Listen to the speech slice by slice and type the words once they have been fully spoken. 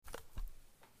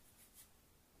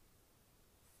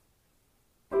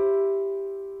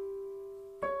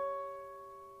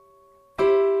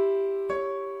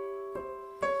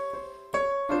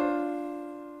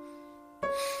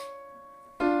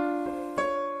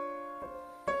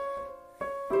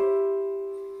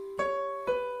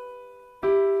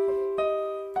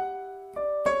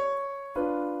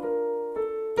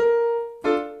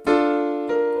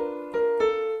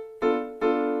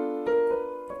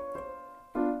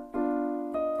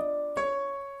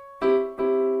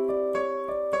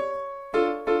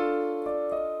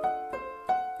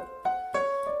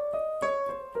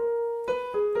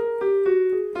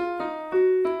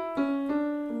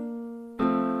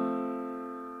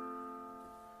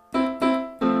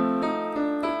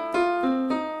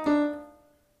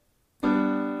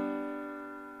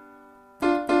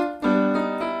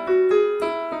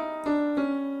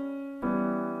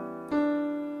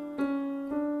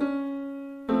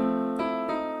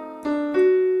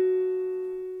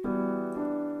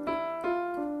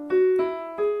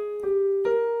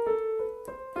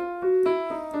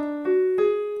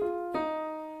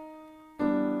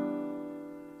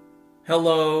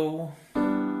Hello,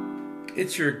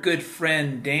 it's your good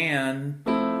friend Dan.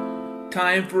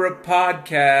 Time for a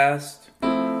podcast.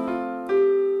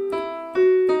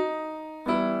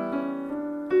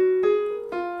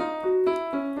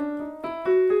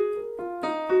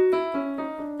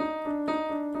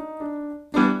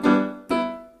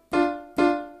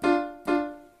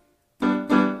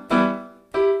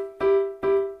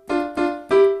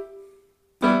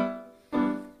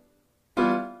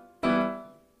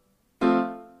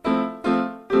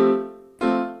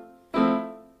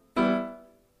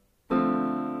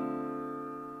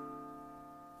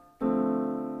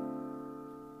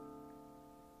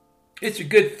 It's your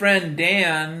good friend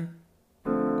Dan.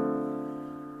 We're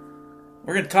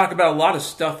going to talk about a lot of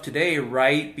stuff today,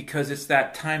 right? Because it's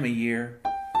that time of year.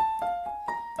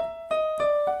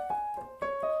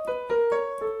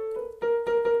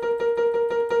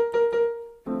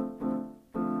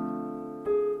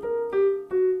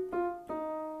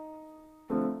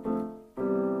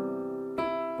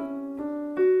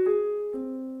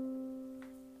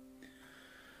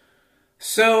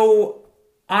 So,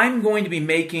 I'm going to be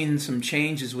making some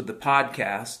changes with the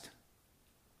podcast,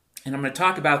 and I'm going to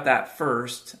talk about that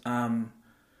first.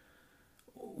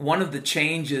 One of the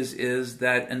changes is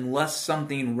that unless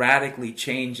something radically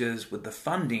changes with the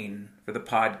funding for the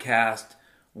podcast,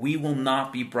 we will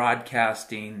not be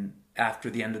broadcasting after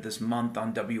the end of this month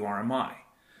on WRMI.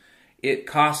 It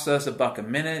costs us $1 a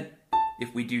minute.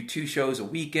 If we do 2 shows a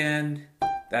weekend,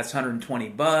 that's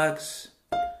 $120.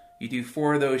 You do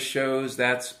 4 of those shows,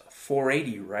 that's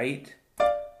 $480, right?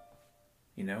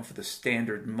 You know, for the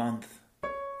standard month.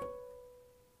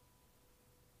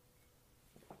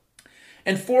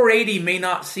 And $480 may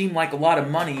not seem like a lot of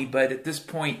money, but at this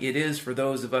point it is for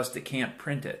those of us that can't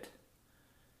print it.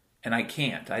 And I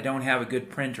can't. I don't have a good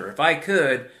printer. If I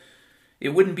could, it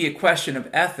wouldn't be a question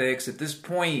of ethics. At this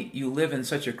point, you live in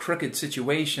such a crooked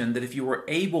situation that if you were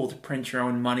able to print your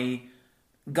own money,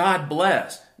 God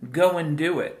bless. Go and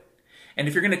do it. And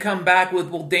if you're going to come back with,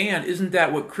 well, Dan, isn't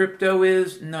that what crypto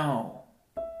is? No.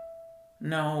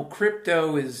 No,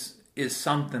 crypto is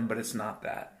something, but it's not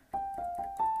that.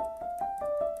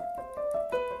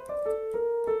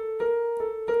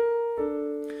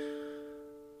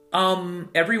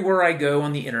 Everywhere I go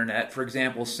on the internet, for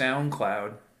example,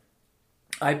 SoundCloud,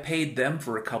 I paid them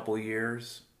for a couple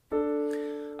years.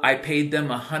 I paid them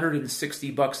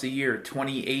 $160 a year,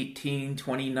 2018,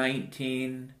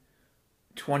 2019,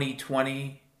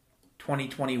 2020,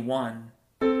 2021.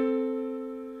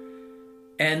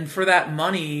 And for that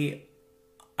money,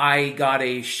 I got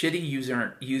a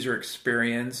shitty user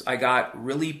experience. I got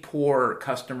really poor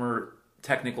customer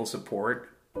technical support.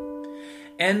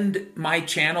 And my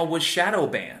channel was shadow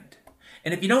banned.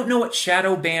 And if you don't know what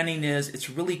shadow banning is, it's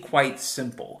really quite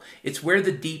simple. It's where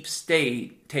the deep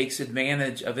state takes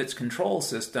advantage of its control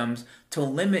systems to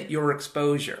limit your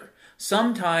exposure.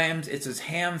 Sometimes it's as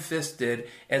ham-fisted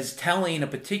as telling a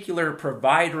particular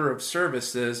provider of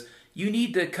services, you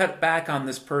need to cut back on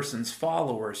this person's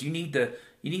followers. You need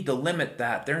to limit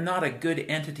that. They're not a good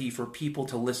entity for people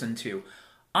to listen to.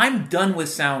 I'm done with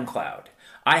SoundCloud.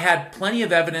 I had plenty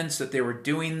of evidence that they were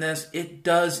doing this. It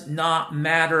does not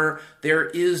matter. There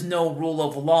is no rule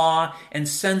of law. And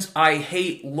since I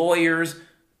hate lawyers,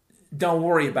 don't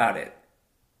worry about it.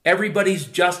 Everybody's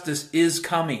justice is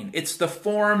coming. It's the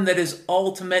form that is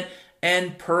ultimate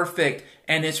and perfect.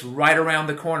 And it's right around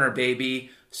the corner, baby.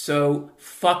 So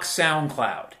fuck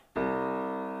SoundCloud.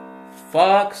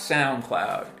 Fuck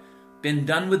SoundCloud. Been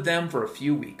done with them for a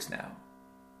few weeks now.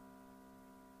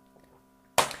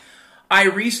 I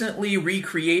recently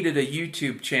recreated a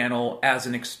YouTube channel as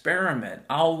an experiment.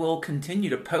 I will continue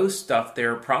to post stuff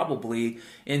there probably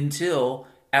until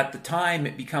at the time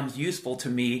it becomes useful to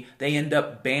me, they end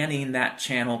up banning that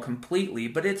channel completely,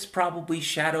 but it's probably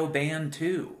shadow banned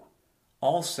too.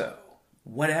 Also,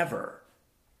 whatever.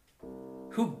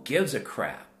 Who gives a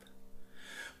crap?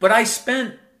 But I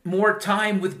spent more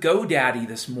time with GoDaddy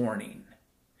this morning.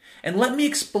 And let me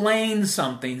explain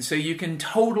something so you can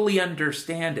totally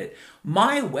understand it.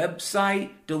 My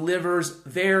website delivers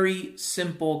very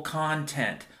simple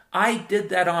content. I did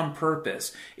that on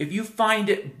purpose. If you find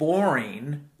it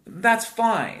boring, that's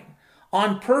fine.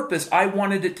 On purpose, I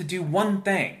wanted it to do one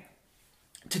thing.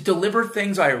 To deliver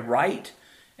things I write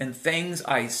and things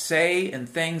I say and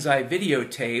things I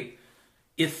videotape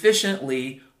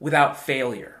efficiently without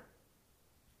failure.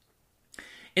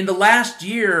 In the last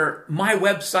year, my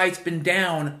website's been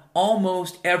down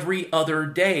almost every other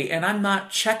day, and I'm not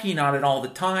checking on it all the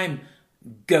time,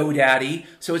 GoDaddy,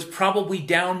 so it's probably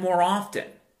down more often.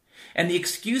 And the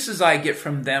excuses I get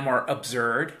from them are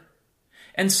absurd.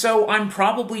 And so I'm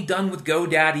probably done with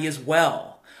GoDaddy as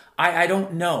well. I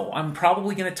don't know. I'm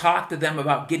probably going to talk to them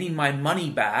about getting my money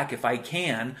back if I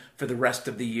can for the rest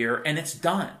of the year, and it's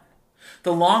done.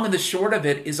 The long and the short of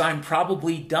it is I'm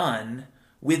probably done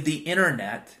with the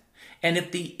internet. And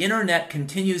if the internet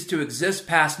continues to exist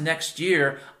past next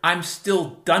year, I'm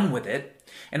still done with it.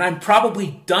 And I'm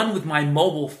probably done with my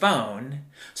mobile phone.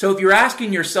 So if you're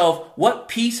asking yourself, what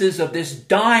pieces of this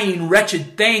dying,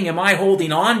 wretched thing am I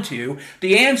holding on to?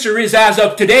 The answer is, as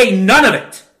of today, none of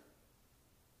it.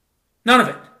 None of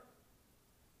it.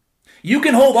 You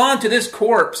can hold on to this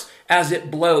corpse as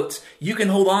it bloats. You can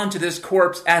hold on to this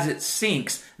corpse as it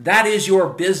sinks. That is your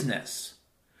business.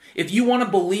 If you want to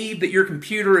believe that your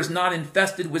computer is not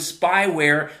infested with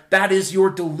spyware, that is your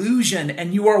delusion,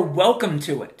 and you are welcome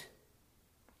to it.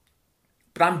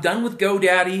 But I'm done with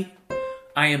GoDaddy.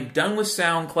 I am done with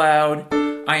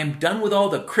SoundCloud. I am done with all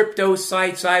the crypto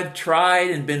sites I've tried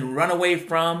and been run away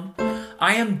from.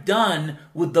 I am done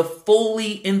with the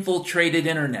fully infiltrated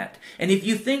internet. And if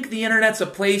you think the internet's a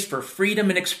place for freedom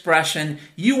and expression,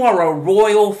 you are a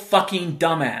royal fucking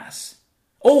dumbass.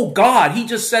 Oh God, he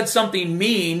just said something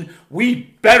mean.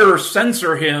 We better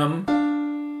censor him.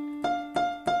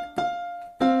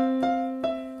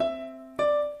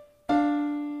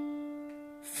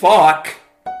 Fuck.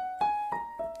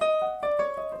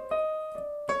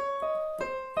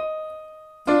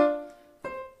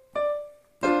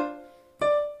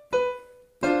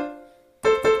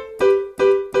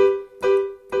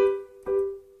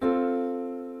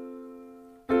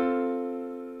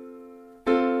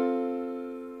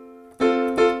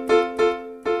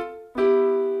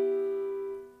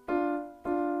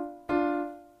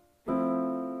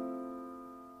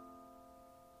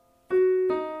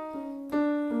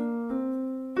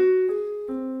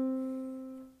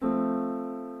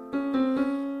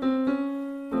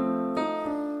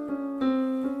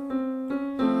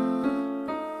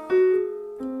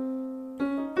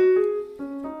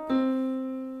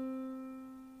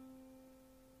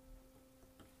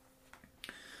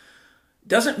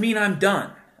 Doesn't mean I'm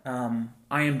done.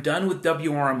 I am done with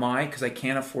WRMI because I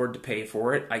can't afford to pay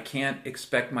for it. I can't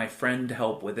expect my friend to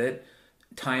help with it.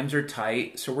 Times are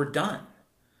tight, so we're done.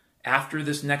 After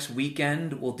this next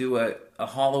weekend, we'll do a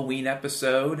Halloween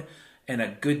episode and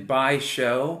a goodbye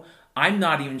show. I'm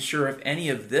not even sure if any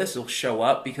of this will show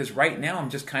up because right now I'm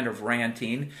just kind of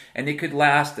ranting, and it could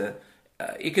last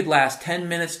 10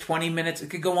 minutes, 20 minutes. It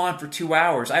could go on for 2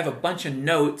 hours. I have a bunch of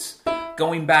notes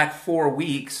going back 4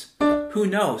 weeks. Who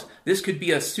knows? This could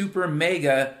be a super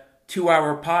mega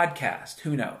 2-hour podcast.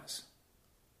 Who knows?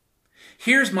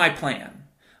 Here's my plan.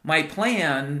 My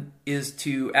plan is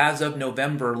to, as of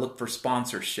November, look for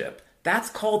sponsorship. That's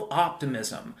called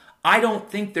optimism. I don't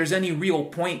think there's any real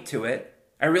point to it.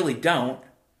 I really don't.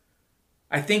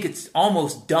 I think it's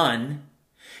almost done.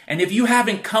 And if you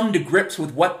haven't come to grips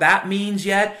with what that means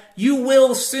yet, you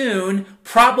will soon,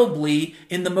 probably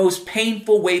in the most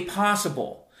painful way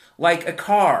possible. Like a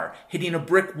car hitting a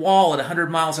brick wall at 100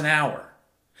 miles an hour.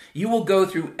 You will go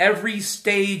through every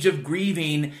stage of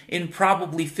grieving in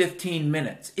probably 15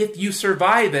 minutes. If you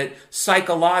survive it,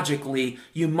 psychologically,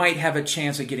 you might have a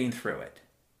chance of getting through it.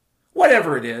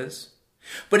 Whatever it is.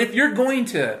 But if you're going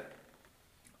to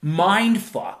mind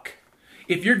fuck,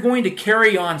 if you're going to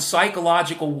carry on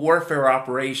psychological warfare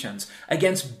operations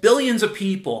against billions of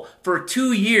people for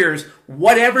 2 years,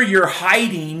 whatever you're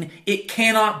hiding, it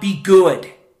cannot be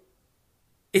good.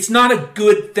 It's not a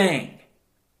good thing.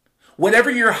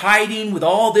 Whatever you're hiding with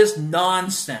all this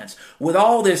nonsense, with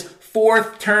all this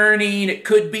fourth turning, it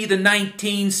could be the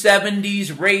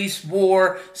 1970s race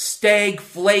war,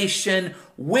 stagflation,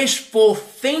 wishful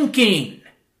thinking,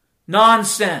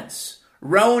 nonsense,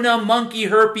 Rona, monkey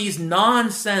herpes,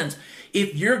 nonsense.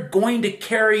 If you're going to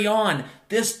carry on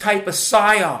this type of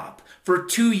psyop for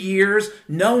 2 years,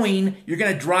 knowing you're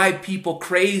going to drive people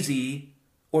crazy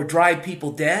or drive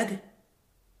people dead,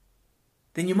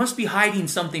 then you must be hiding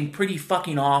something pretty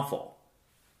fucking awful.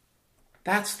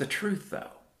 That's the truth,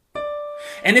 though.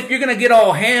 And if you're going to get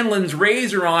all Hanlon's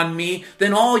razor on me,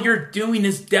 then all you're doing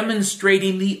is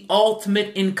demonstrating the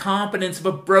ultimate incompetence of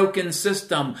a broken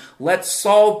system. Let's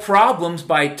solve problems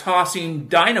by tossing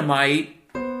dynamite.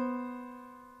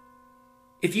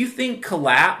 If you think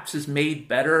collapse is made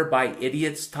better by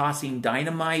idiots tossing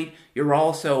dynamite, you're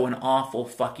also an awful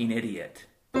fucking idiot.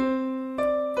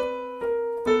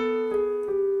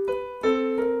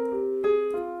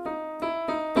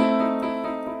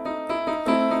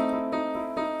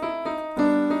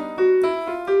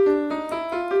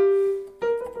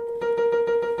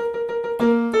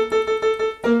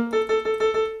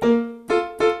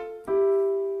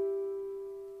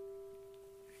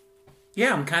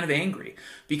 Yeah, I'm kind of angry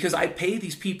because I pay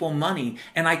these people money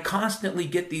and I constantly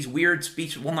get these weird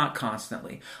speeches. Well, not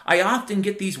constantly. I often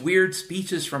get these weird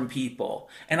speeches from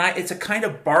people, and it's a kind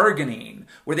of bargaining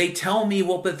where they tell me,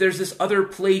 well, but there's this other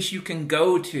place you can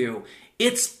go to.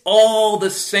 It's all the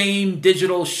same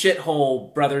digital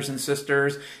shithole, brothers and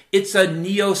sisters. It's a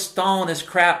neo-Stalinist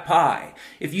crap pie.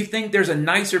 If you think there's a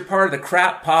nicer part of the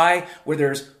crap pie where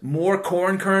there's more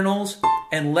corn kernels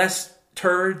and less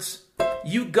turds,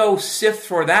 you go sift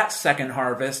for that second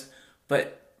harvest.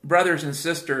 But brothers and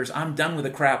sisters, I'm done with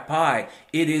the crap pie.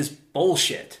 It is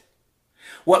bullshit.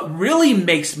 What really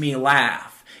makes me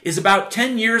laugh is about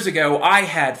 10 years ago, I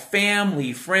had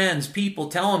family, friends, people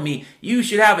telling me, you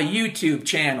should have a YouTube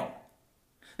channel.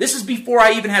 This is before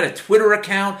I even had a Twitter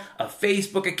account, a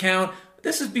Facebook account.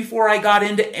 This is before I got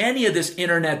into any of this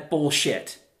internet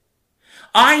bullshit.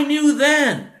 I knew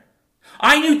then.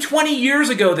 I knew 20 years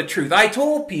ago the truth. I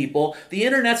told people the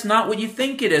internet's not what you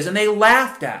think it is, and they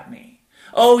laughed at me.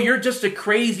 Oh, you're just a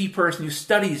crazy person who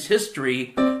studies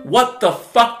history. What the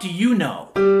fuck do you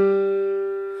know?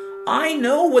 I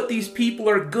know what these people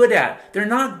are good at. They're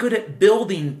not good at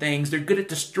building things. They're good at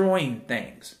destroying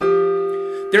things.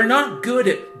 They're not good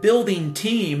at building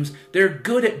teams. They're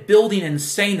good at building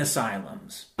insane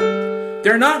asylums.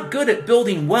 They're not good at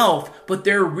building wealth, but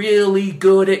they're really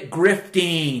good at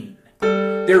grifting.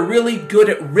 They're really good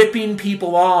at ripping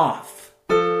people off.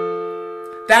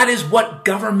 That is what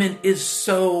government is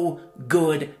so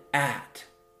good at.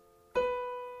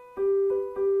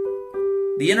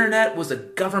 The internet was a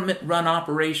government-run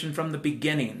operation from the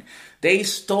beginning. They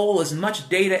stole as much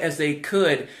data as they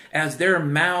could as their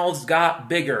mouths got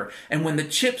bigger. And when the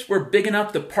chips were big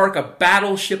enough to park a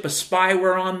battleship of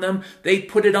spyware on them, they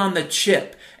put it on the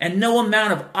chip. And no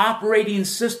amount of operating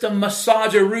system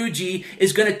massageruji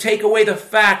is going to take away the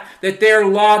fact that they're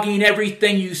logging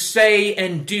everything you say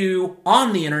and do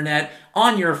on the internet,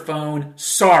 on your phone.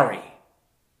 Sorry.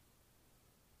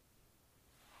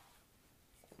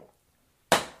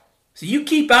 So you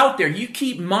keep out there, you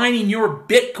keep mining your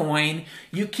Bitcoin,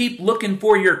 you keep looking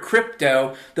for your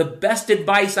crypto. The best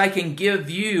advice I can give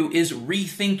you is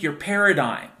rethink your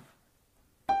paradigm.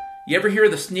 You ever hear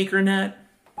of the sneaker net?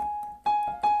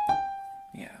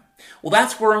 Yeah. Well,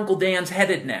 that's where Uncle Dan's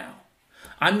headed now.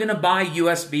 I'm going to buy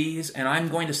USBs and I'm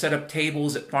going to set up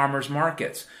tables at farmers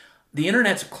markets. The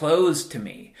internet's closed to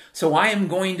me, so I am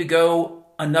going to go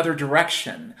another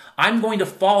direction. I'm going to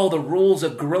follow the rules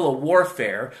of guerrilla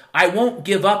warfare. I won't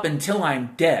give up until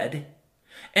I'm dead.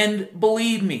 And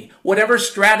believe me, whatever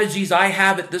strategies I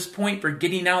have at this point for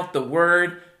getting out the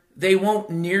word, they won't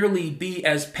nearly be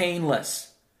as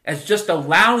painless as just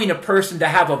allowing a person to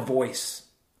have a voice.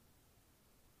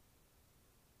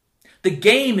 The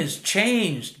game has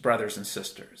changed, brothers and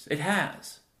sisters. It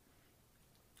has.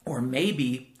 Or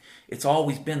maybe it's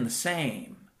always been the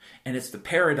same. And it's the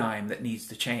paradigm that needs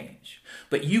to change.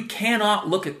 But you cannot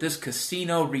look at this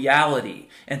casino reality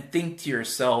and think to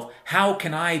yourself, how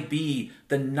can I be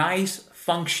the nice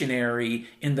functionary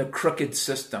in the crooked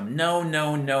system? No,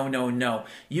 no, no, no, no.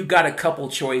 You've got a couple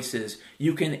choices.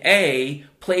 You can A,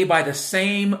 play by the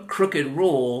same crooked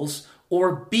rules,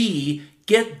 or B,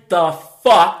 get the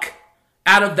fuck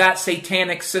out of that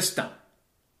satanic system.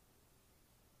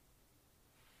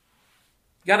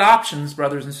 You got options,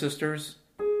 brothers and sisters.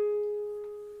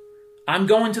 I'm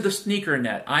going to the sneaker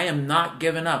net. I am not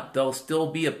giving up. There'll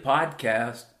still be a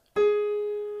podcast.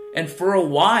 And for a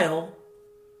while,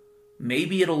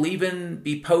 maybe it'll even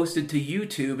be posted to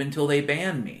YouTube until they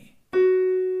ban me.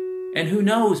 And who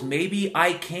knows, maybe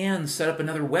I can set up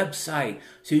another website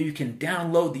so you can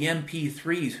download the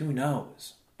MP3s. Who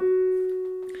knows?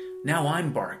 Now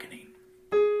I'm bargaining.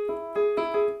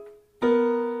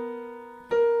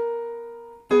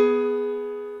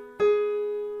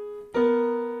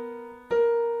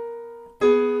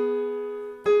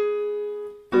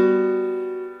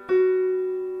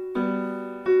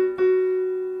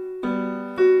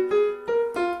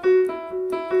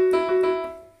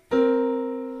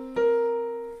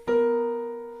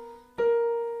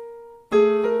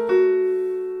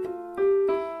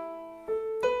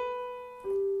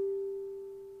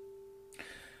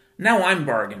 Now I'm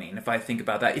bargaining if I think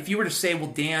about that. If you were to say, well,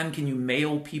 Dan, can you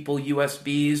mail people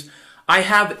USBs? I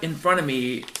have in front of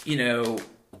me,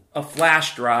 a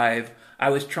flash drive I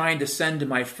was trying to send to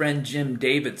my friend Jim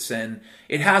Davidson.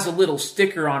 It has a little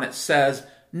sticker on it says,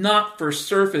 not for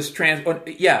surface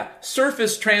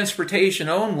transportation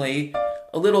only.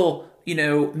 A little,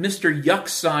 Mr. Yuck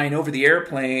sign over the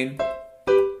airplane.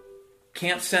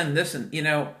 Can't send this, and,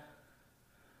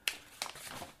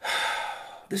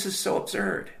 this is so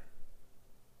absurd.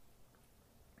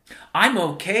 I'm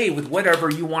okay with whatever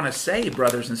you want to say,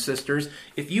 brothers and sisters.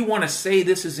 If you want to say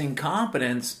this is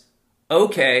incompetence,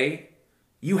 okay,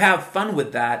 you have fun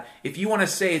with that. If you want to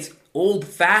say it's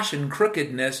old-fashioned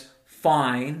crookedness,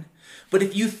 fine. But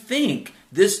if you think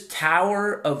this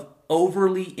tower of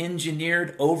overly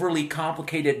engineered, overly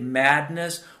complicated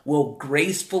madness will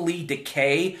gracefully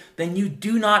decay, then you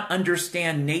do not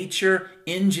understand nature,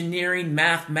 engineering,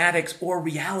 mathematics, or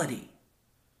reality.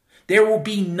 There will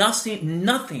be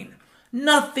nothing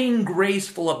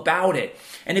graceful about it.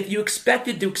 And if you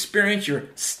expected to experience your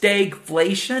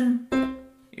stagflation,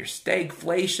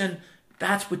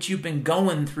 that's what you've been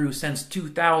going through since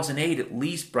 2008 at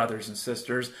least, brothers and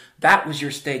sisters. That was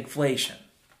your stagflation.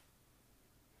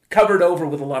 Covered over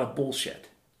with a lot of bullshit.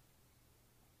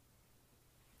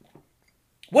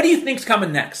 What do you think's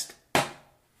coming next?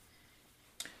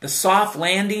 The soft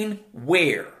landing?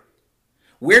 Where?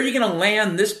 Where are you going to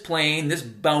land this plane, this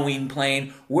Boeing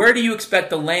plane? Where do you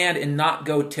expect to land and not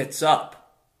go tits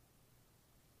up?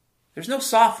 There's no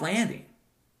soft landing.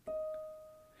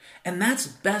 And that's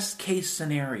best case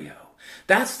scenario.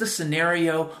 That's the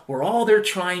scenario where all they're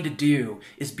trying to do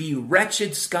is be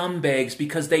wretched scumbags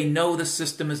because they know the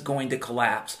system is going to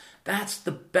collapse. That's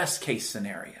the best case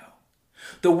scenario.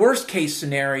 The worst case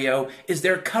scenario is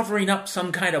they're covering up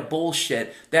some kind of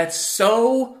bullshit that's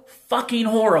so fucking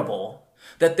horrible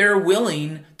that they're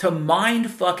willing to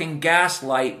mind fucking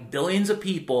gaslight billions of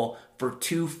people for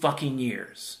 2 fucking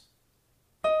years.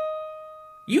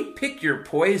 You pick your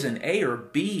poison, A or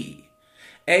B.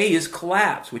 A is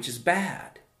collapse, which is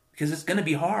bad, because it's going to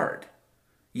be hard.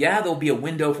 Yeah, there'll be a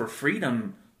window for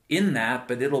freedom in that,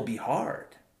 but it'll be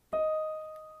hard.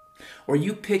 Or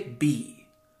you pick B,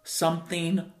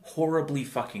 something horribly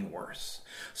fucking worse.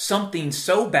 Something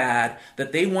so bad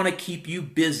that they want to keep you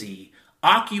busy,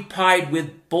 occupied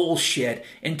with bullshit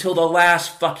until the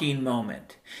last fucking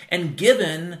moment. And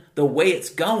given the way it's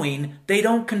going, they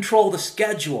don't control the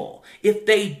schedule. If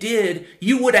they did,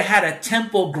 you would have had a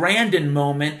Temple Grandin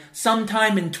moment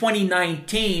sometime in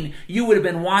 2019. You would have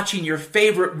been watching your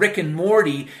favorite Rick and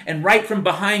Morty, and right from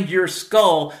behind your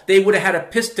skull, they would have had a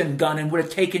piston gun and would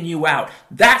have taken you out.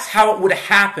 That's how it would have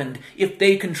happened if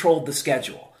they controlled the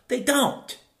schedule. They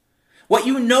don't. What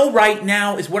you know right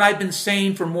now is what I've been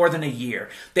saying for more than a year.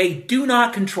 They do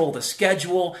not control the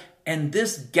schedule, and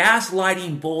this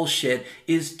gaslighting bullshit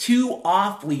is too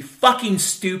awfully fucking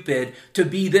stupid to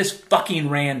be this fucking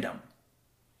random.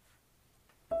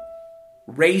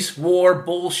 Race war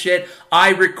bullshit. I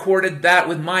recorded that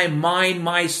with my mind,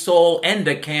 my soul, and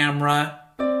a camera.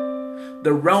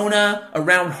 The Rona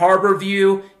around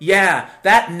Harborview, yeah,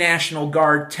 that National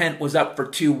Guard tent was up for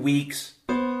 2 weeks.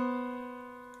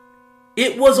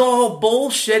 It was all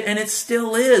bullshit, and it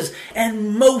still is.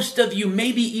 And most of you,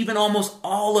 maybe even almost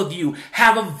all of you,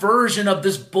 have a version of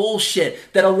this bullshit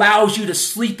that allows you to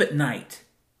sleep at night.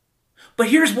 But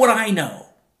here's what I know.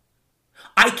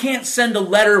 I can't send a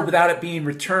letter without it being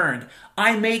returned.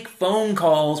 I make phone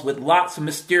calls with lots of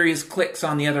mysterious clicks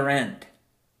on the other end.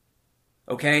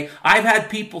 Okay? I've had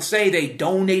people say they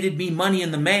donated me money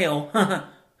in the mail.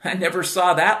 I never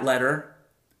saw that letter.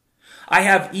 I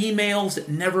have emails that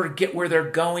never get where they're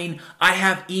going. I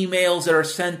have emails that are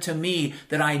sent to me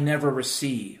that I never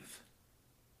receive.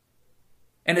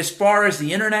 And as far as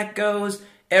the internet goes,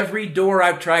 every door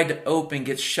I've tried to open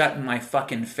gets shut in my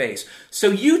fucking face.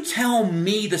 So you tell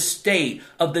me the state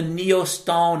of the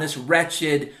neo-Stalinist,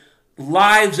 wretched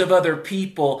lives of other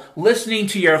people, listening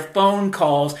to your phone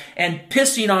calls and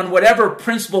pissing on whatever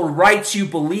principled rights you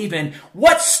believe in.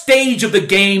 What stage of the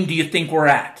game do you think we're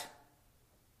at?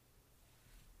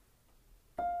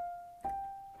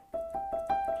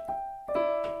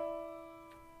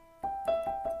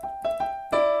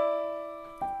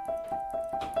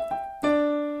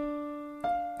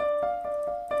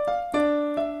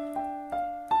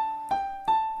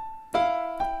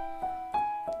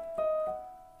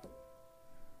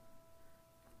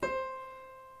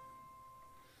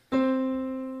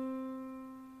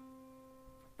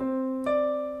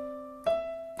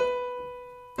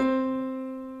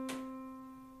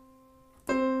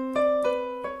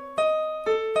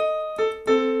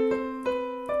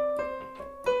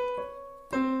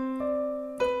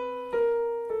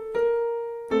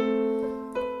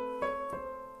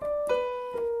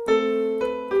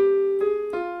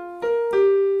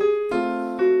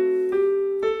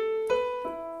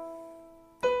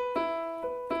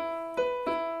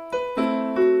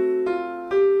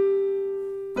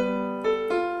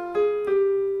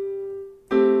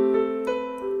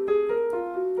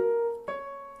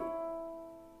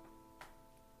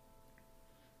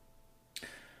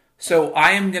 So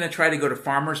I am going to try to go to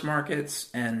farmers markets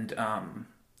and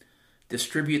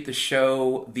distribute the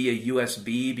show via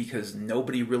USB because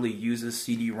nobody really uses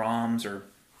CD-ROMs or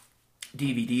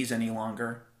DVDs any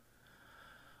longer.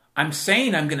 I'm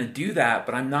saying I'm going to do that,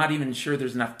 but I'm not even sure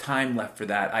there's enough time left for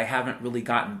that. I haven't really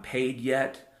gotten paid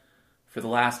yet for the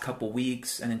last couple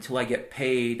weeks, and until I get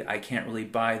paid, I can't really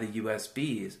buy the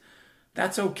USBs.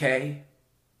 That's okay.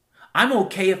 I'm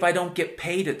okay if I don't get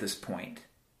paid at this point.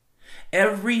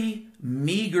 Every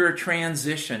meager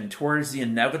transition towards the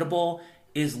inevitable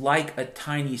is like a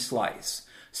tiny slice.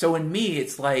 So in me,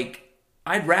 it's like,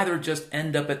 I'd rather just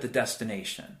end up at the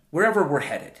destination, wherever we're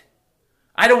headed.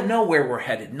 I don't know where we're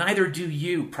headed. Neither do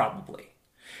you, probably.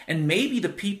 And maybe the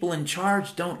people in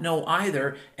charge don't know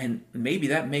either, and maybe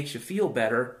that makes you feel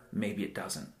better. Maybe it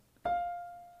doesn't.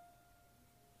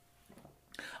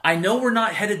 I know we're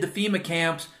not headed to FEMA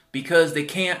camps because they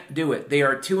can't do it. They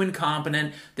are too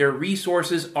incompetent. Their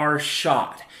resources are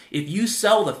shot. If you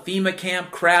sell the FEMA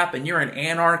camp crap and you're an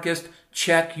anarchist,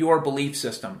 check your belief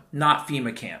system, not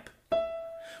FEMA camp.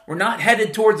 We're not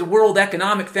headed towards the World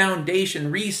Economic Foundation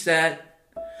reset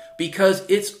because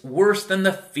it's worse than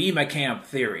the FEMA camp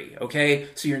theory, okay?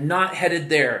 So you're not headed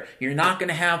there. You're not going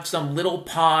to have some little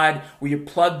pod where you're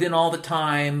plugged in all the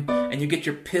time and you get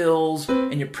your pills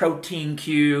and your protein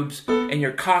cubes and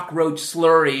your cockroach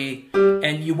slurry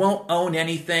and you won't own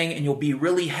anything and you'll be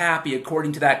really happy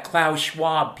according to that Klaus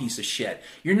Schwab piece of shit.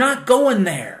 You're not going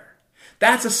there.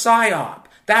 That's a psyop.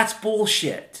 That's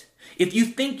bullshit. If you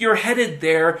think you're headed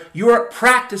there, you're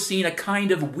practicing a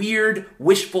kind of weird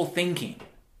wishful thinking.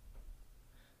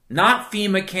 Not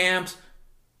FEMA camps,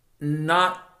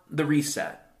 not the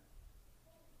reset.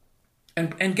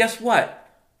 And guess what?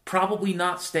 Probably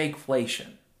not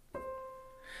stagflation.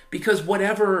 Because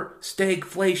whatever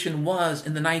stagflation was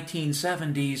in the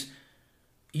 1970s,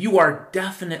 you are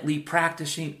definitely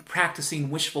practicing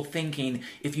wishful thinking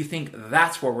if you think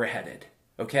that's where we're headed.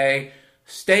 Okay?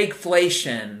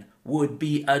 Stagflation would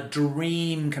be a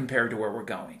dream compared to where we're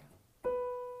going.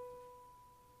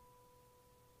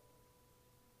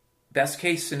 Best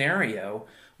case scenario,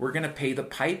 we're going to pay the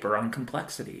piper on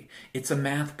complexity. It's a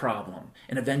math problem,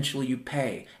 and eventually you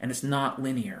pay, and it's not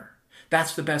linear.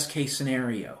 That's the best case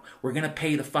scenario. We're going to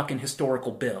pay the fucking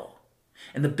historical bill.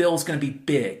 And the bill's going to be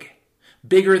big.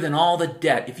 Bigger than all the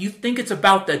debt. If you think it's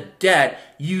about the debt,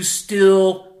 you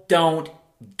still don't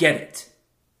get it.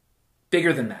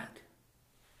 Bigger than that.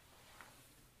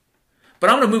 But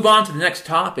I'm going to move on to the next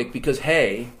topic because,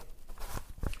 hey,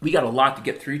 we got a lot to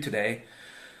get through today.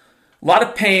 A lot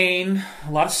of pain,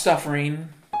 a lot of suffering.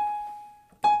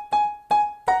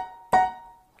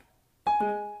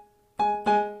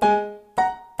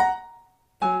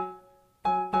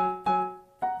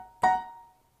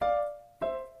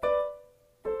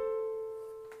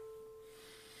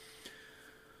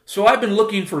 So I've been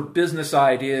looking for business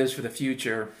ideas for the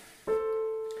future.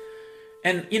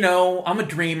 And, you know, I'm a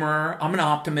dreamer. I'm an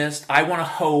optimist. I want to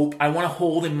hope. I want to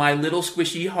hold in my little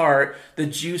squishy heart the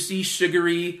juicy,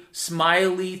 sugary,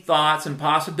 smiley thoughts and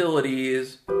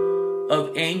possibilities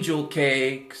of angel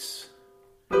cakes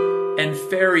and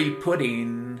fairy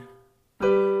pudding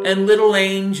and little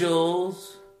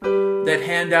angels that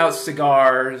hand out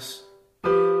cigars.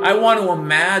 I want to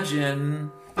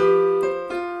imagine.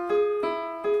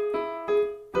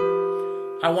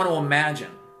 I want to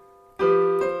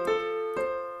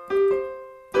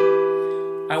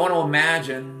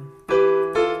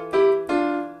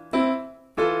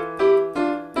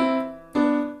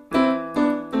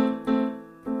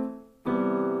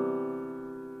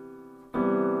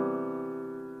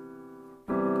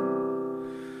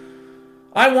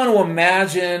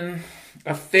imagine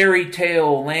a fairy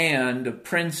tale land of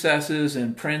princesses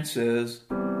and princes.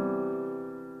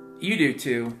 You do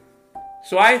too.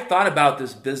 So I thought about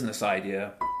this business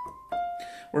idea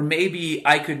where maybe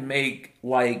I could make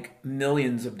like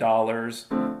millions of dollars.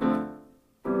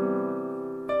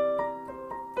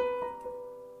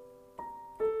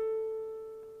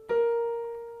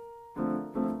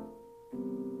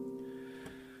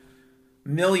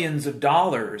 Millions of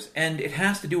dollars. And it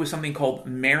has to do with something called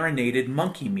marinated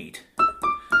monkey meat.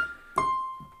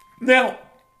 Now,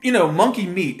 you know, monkey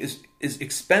meat is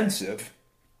expensive,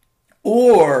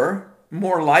 or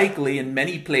more likely in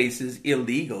many places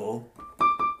illegal.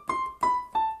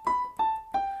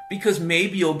 Because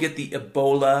maybe you'll get the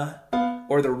Ebola,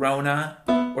 or the Rona,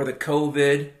 or the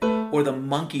COVID, or the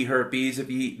monkey herpes if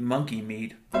you eat monkey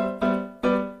meat.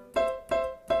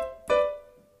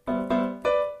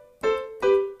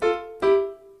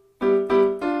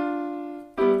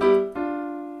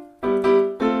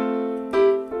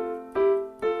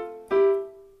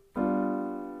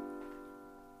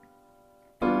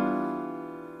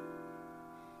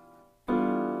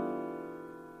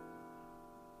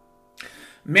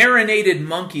 Marinated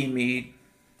monkey meat.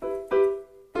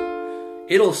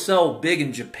 It'll sell big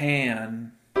in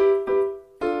Japan.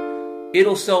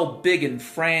 It'll sell big in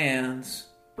France.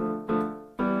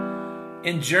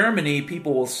 In Germany,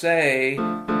 people will say,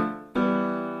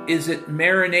 is it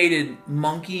marinated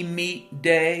monkey meat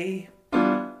day?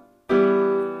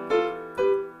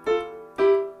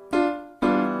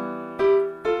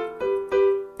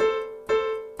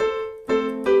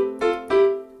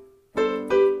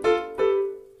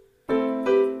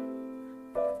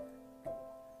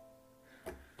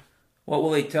 What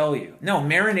will they tell you? No,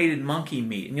 marinated monkey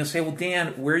meat. And you'll say, well, Dan,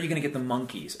 where are you going to get the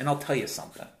monkeys? And I'll tell you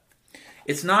something.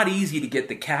 It's not easy to get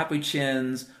the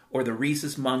capuchins or the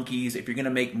rhesus monkeys if you're going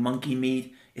to make monkey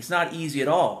meat. It's not easy at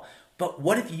all. But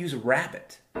what if you use a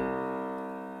rabbit?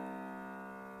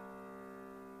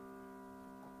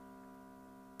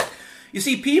 You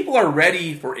see, people are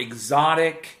ready for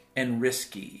exotic and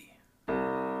risky.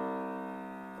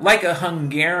 Like a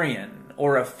Hungarian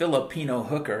or a Filipino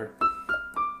hooker.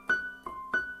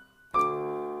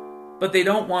 But they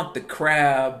don't want the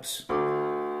crabs.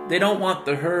 They don't want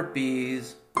the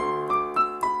herpes.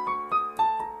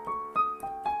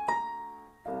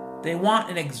 They want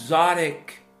an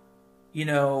exotic,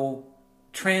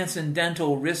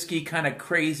 transcendental, risky, kind of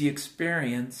crazy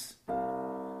experience.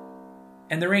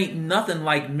 And there ain't nothing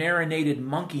like marinated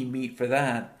monkey meat for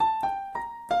that.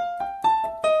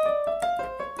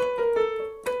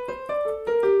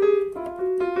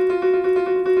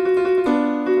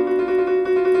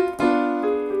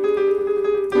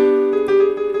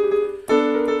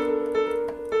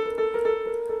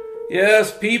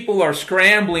 Yes, people are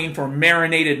scrambling for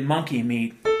marinated monkey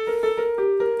meat.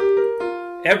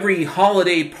 Every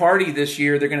holiday party this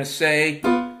year, they're going to say,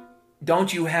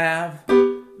 don't you have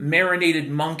marinated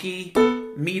monkey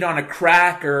meat on a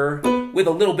cracker with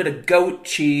a little bit of goat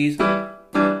cheese? Do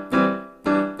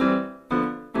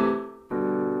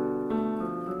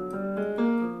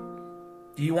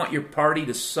you want your party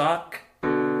to suck?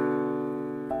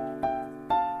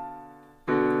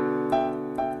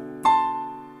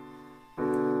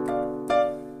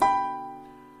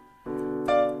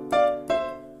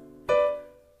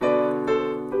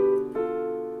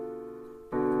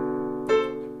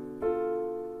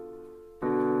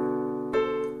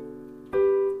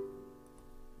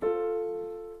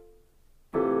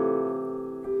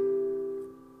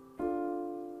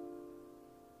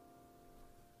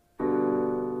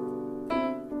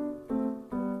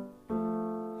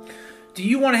 Do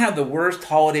you want to have the worst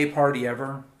holiday party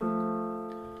ever?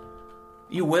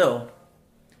 You will.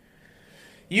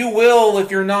 You will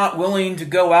if you're not willing to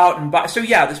go out and buy. So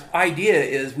yeah, this idea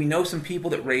is we know some people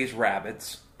that raise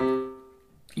rabbits.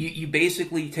 You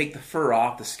basically take the fur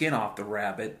off, the skin off the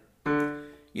rabbit.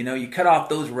 You cut off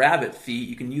those rabbit feet.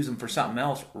 You can use them for something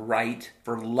else, right?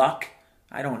 For luck.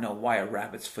 I don't know why a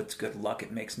rabbit's foot's good luck.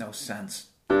 It makes no sense.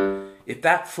 If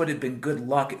that foot had been good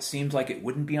luck, it seems like it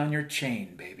wouldn't be on your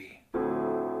chain, baby.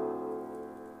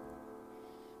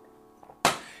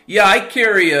 Yeah, I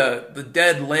carry the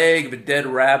dead leg of a dead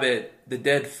rabbit, the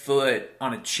dead foot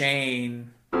on a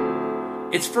chain.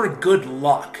 It's for good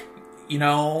luck,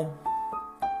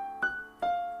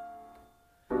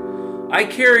 I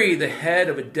carry the head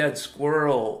of a dead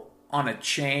squirrel on a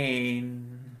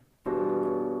chain.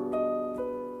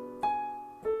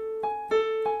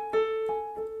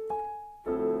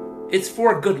 It's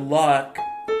for good luck.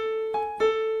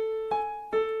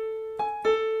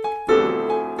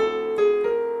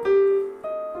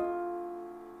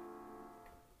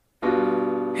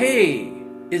 Hey,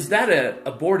 is that an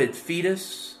aborted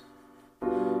fetus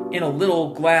in a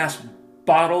little glass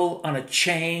bottle on a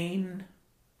chain?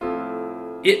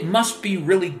 It must be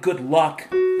really good luck.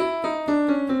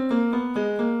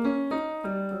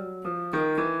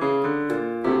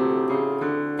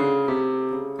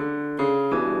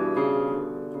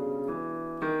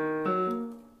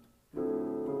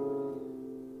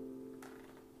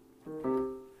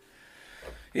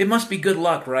 It must be good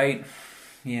luck, right?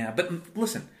 Yeah, but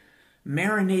listen,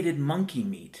 marinated monkey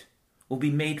meat will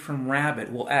be made from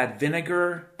rabbit. We'll add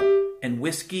vinegar and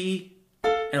whiskey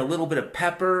and a little bit of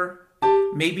pepper,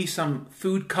 maybe some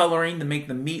food coloring to make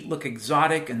the meat look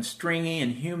exotic and stringy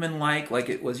and human-like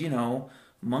it was,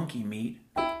 monkey meat.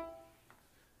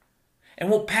 And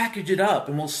we'll package it up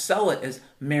and we'll sell it as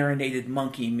marinated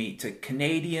monkey meat to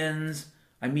Canadians,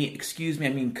 I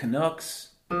mean Canucks,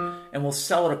 and we'll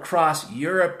sell it across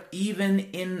Europe, even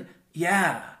in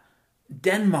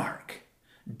Denmark.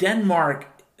 Denmark,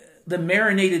 the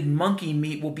marinated monkey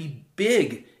meat will be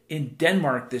big in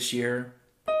Denmark this year.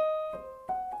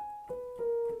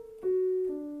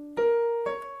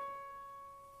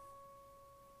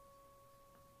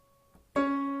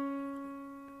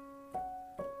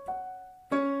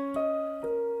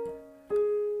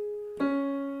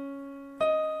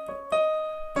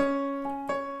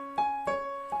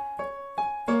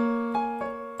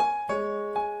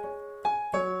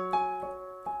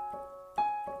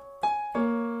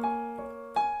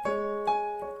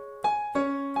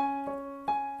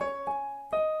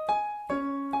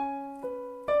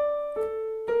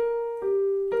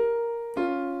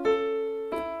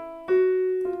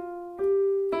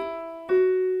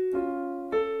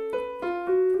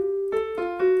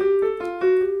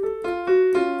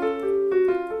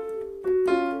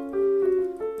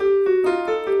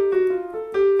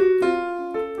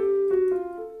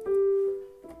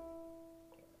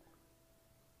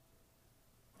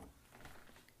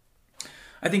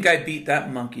 I think I beat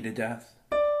that monkey to death.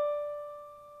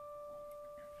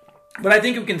 But I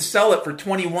think we can sell it for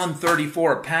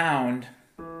 $21.34 a pound.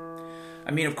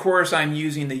 I mean, of course, I'm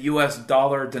using the US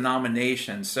dollar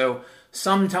denomination. So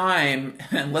sometime,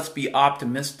 and let's be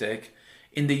optimistic,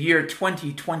 in the year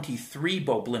 2023,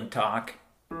 Bo Blimtalk,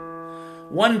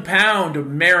 1 pound of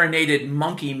marinated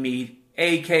monkey meat,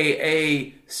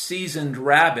 aka seasoned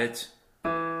rabbit,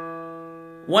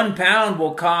 1 pound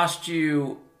will cost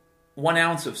you 1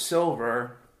 ounce of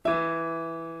silver.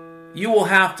 You will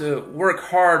have to work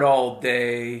hard all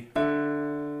day.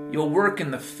 You'll work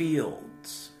in the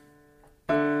fields,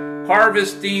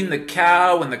 harvesting the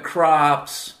cow and the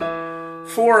crops.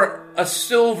 For a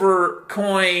silver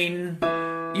coin,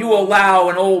 you allow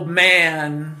an old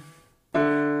man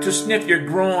to sniff your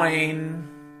groin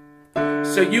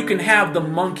so you can have the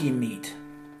monkey meat.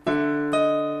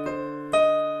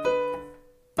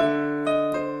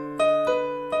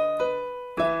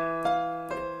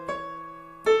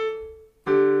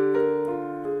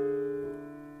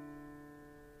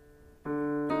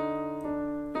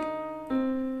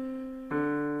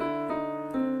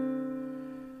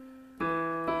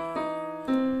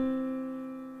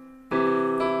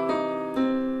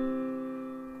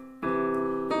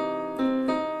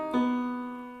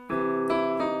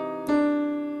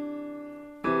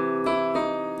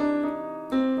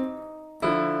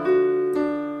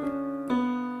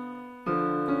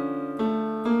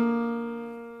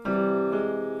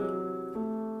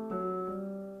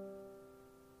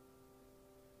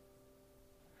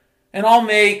 And I'll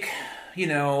make,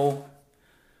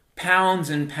 pounds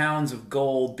and pounds of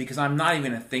gold because I'm not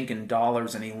even thinking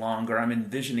dollars any longer. I'm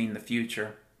envisioning the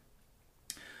future.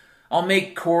 I'll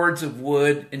make cords of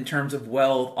wood in terms of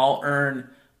wealth. I'll earn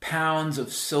pounds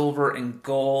of silver and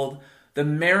gold. The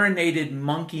marinated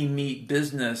monkey meat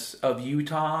business of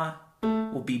Utah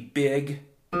will be big.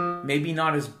 Maybe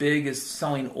not as big as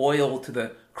selling oil to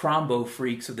the crombo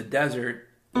freaks of the desert,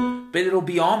 but it'll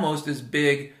be almost as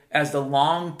big as the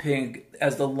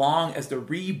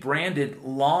rebranded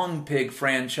Long Pig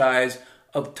franchise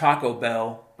of Taco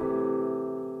Bell.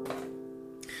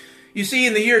 You see,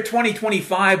 in the year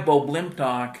 2025, Bo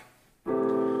Blimtalk,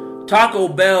 Taco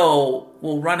Bell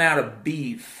will run out of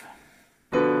beef.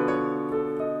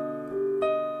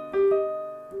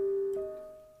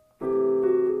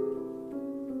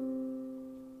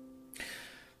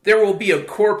 There will be a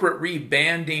corporate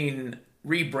rebranding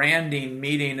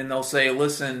meeting, and they'll say,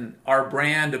 listen, our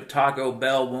brand of Taco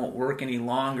Bell won't work any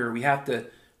longer. We have to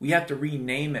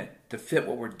rename it to fit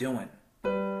what we're doing.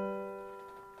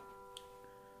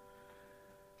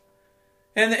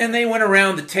 And they went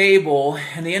around the table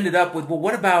and they ended up with, well,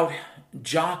 what about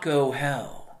Jocko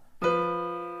Hell?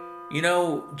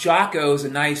 Jocko is a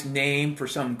nice name for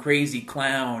some crazy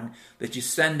clown that you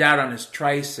send out on his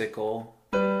tricycle.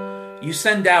 You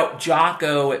send out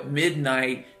Jocko at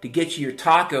midnight to get you your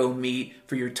taco meat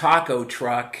for your taco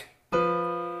truck.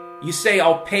 You say,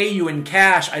 I'll pay you in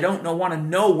cash. I don't want to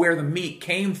know where the meat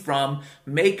came from.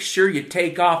 Make sure you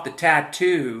take off the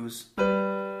tattoos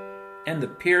and the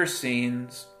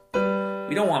piercings.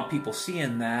 We don't want people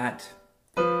seeing that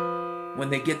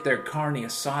when they get their carne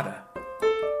asada.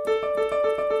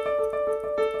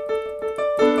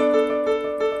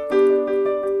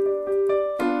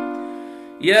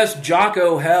 Yes,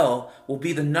 Jocko Hell will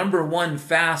be the #1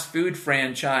 fast food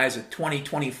franchise of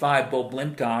 2025 Bo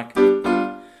Blimtalk.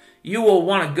 You will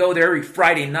want to go there every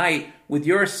Friday night with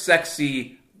your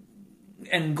sexy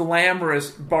and glamorous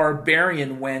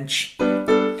barbarian wench.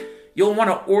 You'll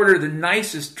want to order the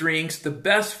nicest drinks, the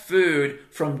best food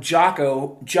from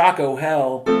Jocko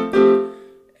Hell.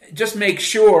 Just make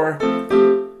sure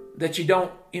that you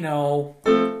don't,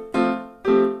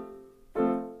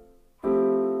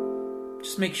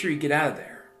 just make sure you get out of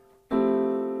there.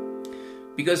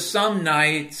 Because some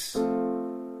nights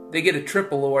they get a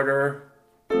triple order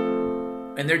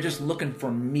and they're just looking for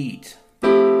meat.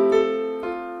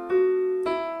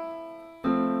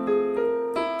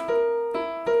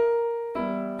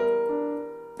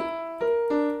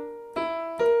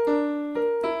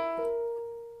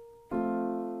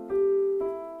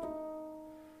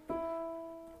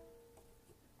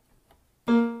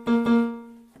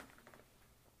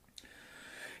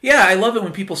 Yeah, I love it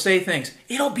when people say things.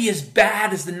 It'll be as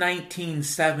bad as the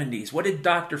 1970s. What did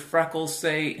Dr. Freckles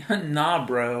say? Nah,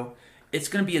 bro. It's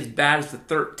going to be as bad as the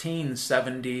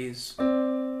 1370s.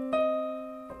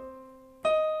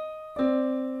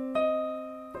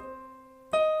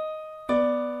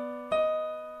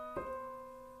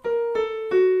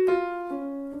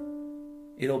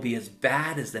 It'll be as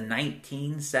bad as the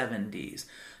 1970s.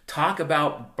 Talk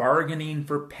about bargaining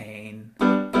for pain.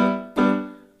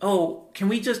 oh, can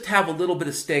we just have a little bit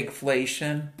of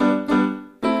stagflation?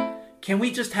 Can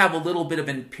we just have a little bit of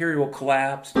imperial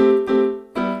collapse?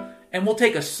 And we'll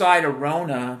take a side of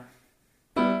Rona,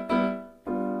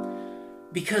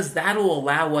 because that'll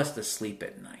allow us to sleep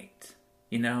at night.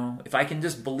 You know, if I can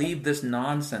just believe this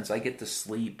nonsense, I get to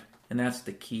sleep. And that's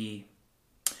the key.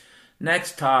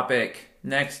 Next topic.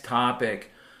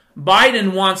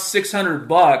 Biden wants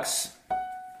 $600.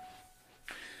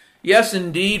 Yes,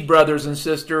 indeed, brothers and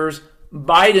sisters.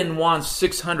 Biden wants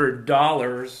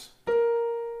 $600.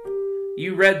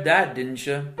 You read that, didn't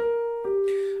you?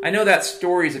 I know that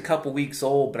story is a couple weeks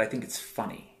old, but I think it's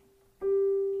funny.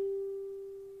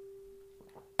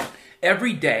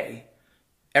 Every day,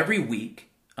 every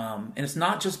week, and it's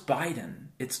not just Biden.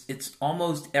 It's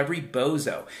almost every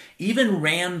bozo. Even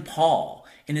Rand Paul,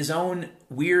 in his own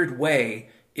weird way,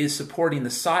 is supporting the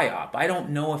PSYOP. I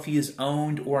don't know if he is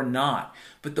owned or not,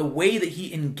 but the way that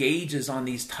he engages on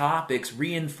these topics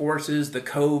reinforces the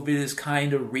COVID is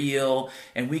kind of real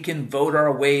and we can vote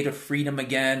our way to freedom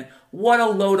again. What a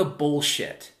load of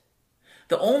bullshit.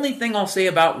 The only thing I'll say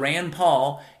about Rand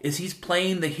Paul is he's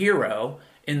playing the hero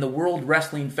in the World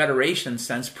Wrestling Federation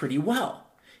sense pretty well.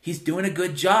 He's doing a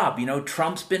good job. You know,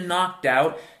 Trump's been knocked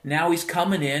out. Now he's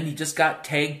coming in. He just got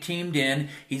tag teamed in.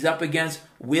 He's up against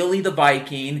Willie the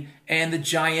Viking and the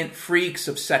giant freaks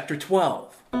of Sector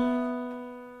 12.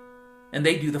 And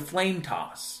they do the flame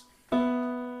toss.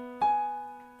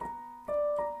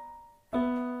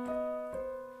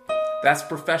 That's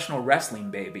professional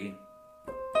wrestling, baby.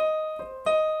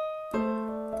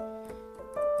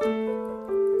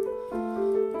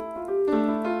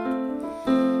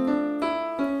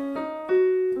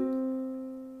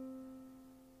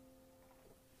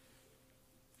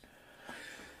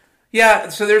 Yeah,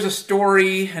 so there's a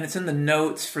story, and it's in the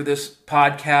notes for this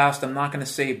podcast. I'm not going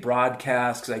to say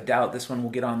broadcast, because I doubt this one will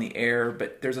get on the air,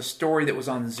 but there's a story that was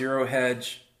on Zero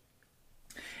Hedge.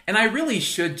 And I really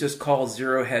should just call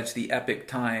Zero Hedge the Epic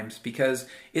Times, because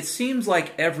it seems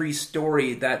like every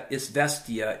story that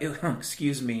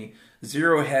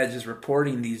Zero Hedge is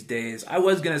reporting these days. I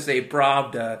was going to say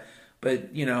Pravda,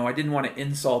 but, you know, I didn't want to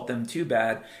insult them too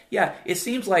bad. Yeah, it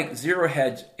seems like Zero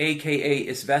Hedge, a.k.a.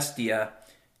 Izvestia,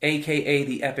 a.k.a.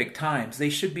 the Epic Times. They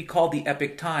should be called the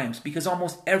Epic Times because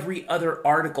almost every other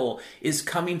article is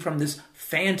coming from this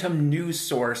phantom news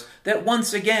source that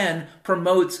once again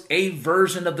promotes a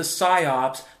version of the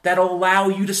PSYOPs that'll allow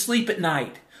you to sleep at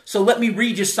night. So let me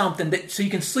read you something so you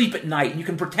can sleep at night and you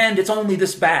can pretend it's only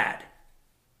this bad.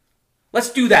 Let's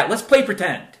do that. Let's play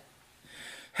pretend.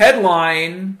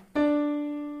 Headline: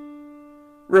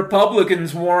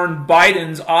 Republicans warn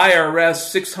Biden's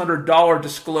IRS $600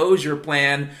 disclosure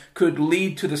plan could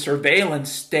lead to the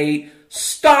surveillance state.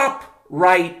 Stop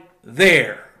right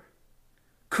there.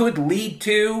 Could lead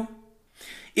to?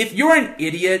 If you're an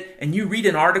idiot and you read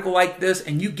an article like this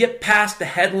and you get past the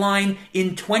headline,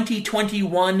 in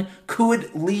 2021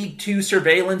 could lead to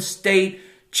surveillance state,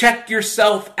 check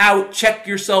yourself out, check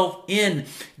yourself in.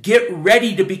 Get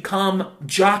ready to become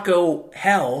Jocko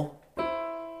Hell.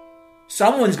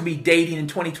 Someone's going to be dating in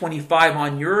 2025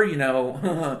 on your,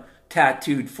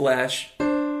 tattooed flesh.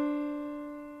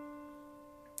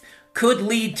 Could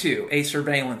lead to a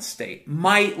surveillance state.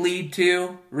 Might lead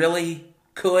to. Really?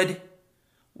 Could?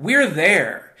 We're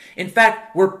there. In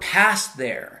fact, we're past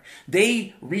there.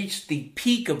 They reached the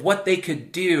peak of what they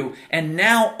could do, and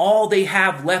now all they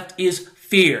have left is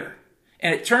fear.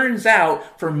 And it turns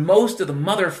out, for most of the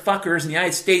motherfuckers in the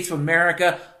United States of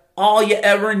America, all you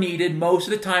ever needed most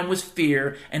of the time was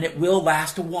fear, and it will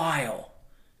last a while.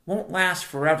 Won't last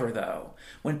forever, though.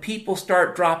 When people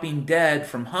start dropping dead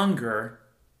from hunger,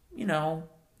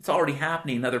 it's already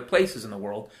happening in other places in the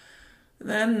world,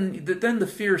 then the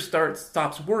fear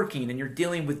stops working, and you're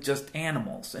dealing with just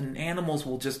animals, and animals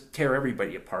will just tear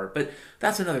everybody apart. But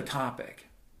that's another topic.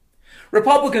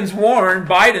 Republicans warn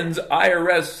Biden's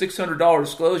IRS $600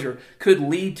 disclosure could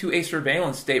lead to a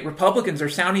surveillance state. Republicans are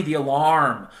sounding the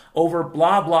alarm over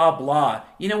blah, blah, blah.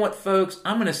 You know what, folks?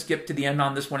 I'm going to skip to the end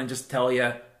on this one and just tell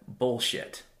you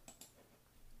bullshit.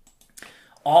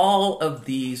 All of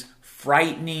these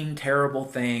frightening, terrible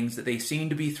things that they seem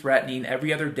to be threatening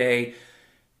every other day,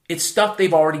 it's stuff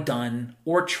they've already done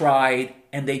or tried,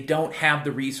 and they don't have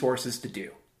the resources to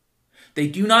do. They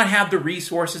do not have the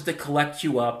resources to collect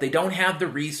you up. They don't have the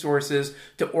resources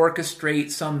to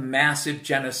orchestrate some massive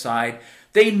genocide.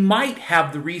 They might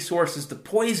have the resources to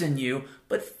poison you,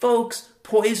 but folks,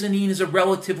 poisoning is a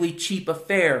relatively cheap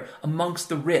affair amongst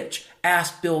the rich.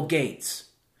 Ask Bill Gates.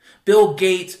 Bill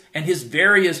Gates and his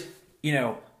various,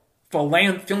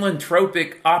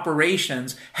 philanthropic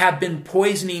operations have been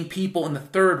poisoning people in the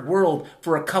third world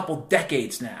for a couple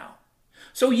decades now.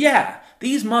 So yeah,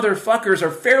 these motherfuckers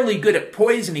are fairly good at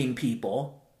poisoning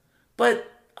people,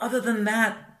 but other than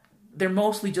that, they're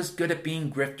mostly just good at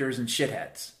being grifters and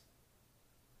shitheads.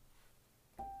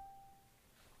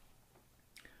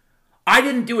 I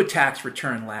didn't do a tax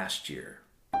return last year.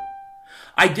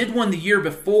 I did one the year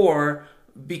before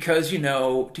because,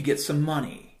 to get some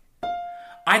money.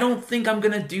 I don't think I'm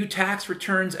going to do tax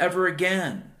returns ever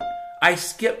again. I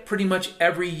skip pretty much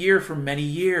every year for many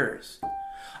years.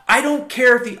 I don't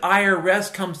care if the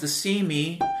IRS comes to see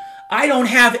me. I don't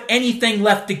have anything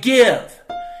left to give.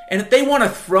 And if they want to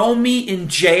throw me in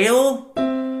jail,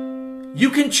 you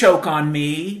can choke on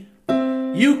me.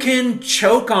 You can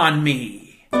choke on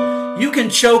me. You can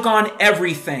choke on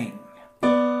everything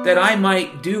that I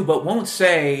might do but won't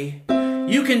say.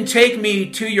 You can take me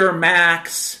to your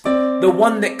max, the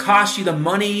one that costs you the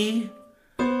money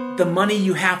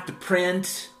you have to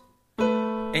print,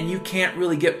 and you can't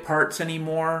really get parts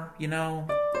anymore,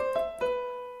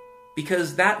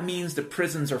 Because that means the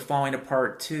prisons are falling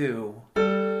apart too.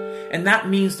 And that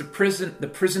means the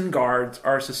prison guards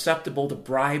are susceptible to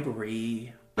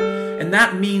bribery. And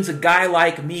that means a guy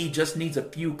like me just needs a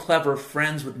few clever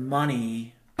friends with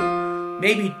money.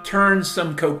 Maybe turn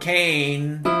some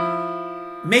cocaine.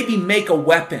 Maybe make a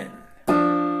weapon.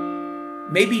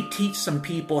 Maybe teach some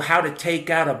people how to take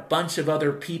out a bunch of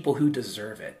other people who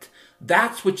deserve it.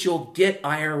 That's what you'll get,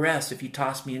 IRS, if you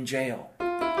toss me in jail.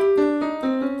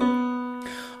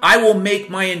 I will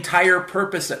make my entire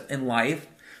purpose in life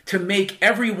to make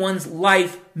everyone's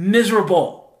life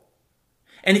miserable.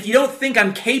 And if you don't think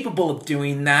I'm capable of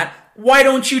doing that, why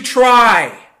don't you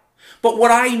try? But what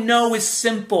I know is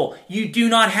simple. You do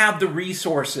not have the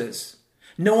resources.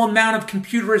 No amount of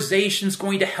computerization is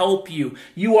going to help you.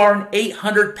 You are an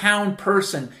 800-pound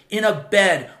person in a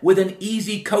bed with an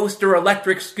Easy Coaster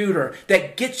electric scooter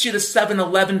that gets you to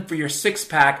 7-Eleven for your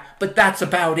six-pack, but that's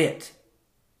about it.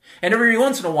 And every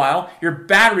once in a while, your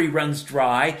battery runs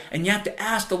dry, and you have to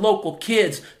ask the local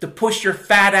kids to push your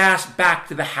fat ass back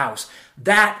to the house.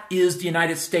 That is the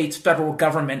United States federal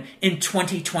government in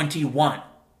 2021.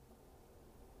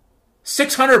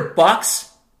 $600?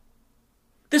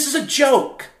 This is a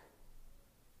joke.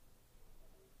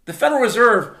 The Federal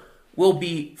Reserve will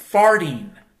be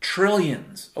farting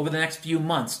trillions over the next few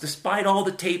months. Despite all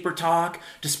the taper talk,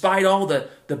 despite all the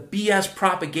BS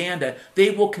propaganda,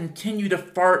 they will continue to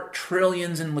fart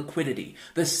trillions in liquidity.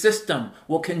 The system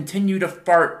will continue to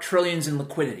fart trillions in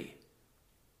liquidity.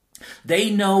 They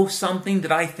know something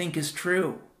that I think is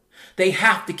true. They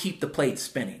have to keep the plate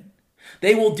spinning.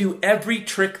 They will do every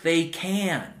trick they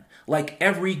can, like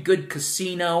every good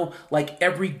casino, like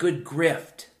every good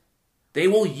grift. They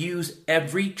will use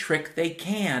every trick they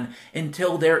can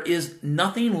until there is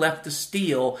nothing left to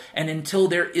steal and until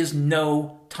there is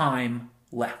no time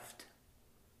left.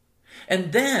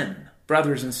 And then,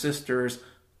 brothers and sisters,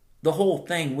 the whole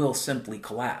thing will simply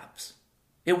collapse.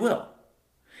 It will.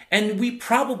 And we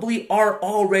probably are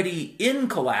already in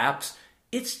collapse.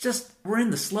 It's just we're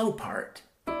in the slow part.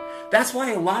 That's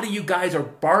why a lot of you guys are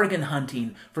bargain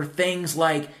hunting for things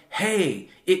like, hey,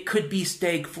 it could be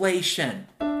stagflation.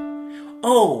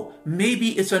 Oh, maybe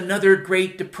it's another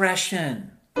Great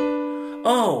Depression.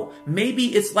 Oh,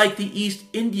 maybe it's like the East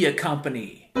India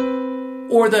Company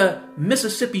or the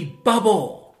Mississippi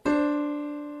Bubble.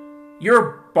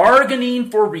 You're bargaining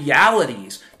for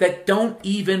realities that don't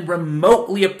even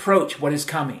remotely approach what is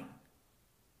coming.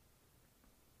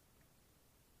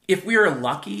 If we are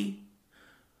lucky,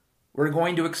 we're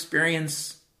going to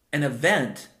experience an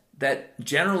event that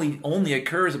generally only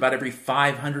occurs about every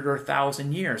 500 or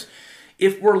 1,000 years.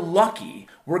 If we're lucky,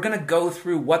 we're going to go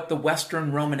through what the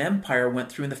Western Roman Empire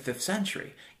went through in the 5th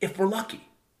century. If we're lucky.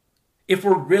 If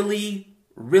we're really,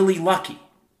 really lucky.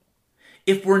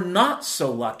 If we're not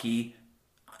so lucky,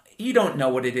 you don't know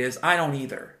what it is. I don't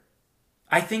either.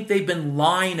 I think they've been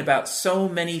lying about so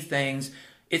many things,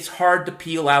 it's hard to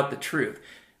peel out the truth.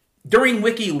 During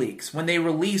WikiLeaks, when they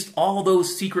released all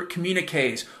those secret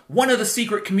communiques, one of the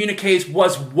secret communiques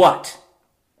was what?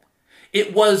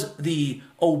 It was the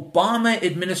Obama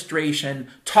administration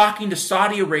talking to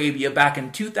Saudi Arabia back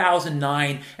in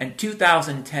 2009 and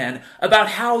 2010 about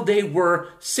how they were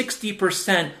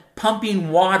 60% pumping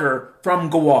water from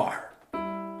Gwar.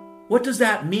 What does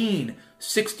that mean,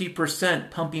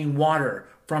 60% pumping water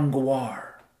from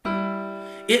Gwar?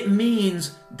 It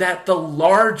means that the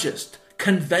largest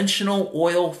conventional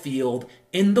oil field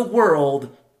in the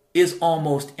world is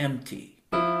almost empty.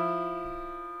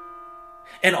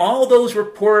 And all those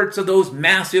reports of those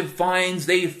massive fines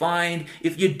they find,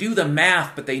 if you do the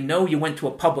math, but they know you went to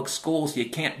a public school so you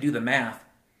can't do the math,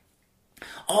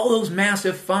 all those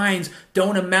massive fines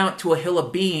don't amount to a hill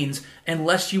of beans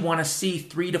unless you want to see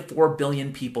 3 to 4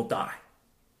 billion people die.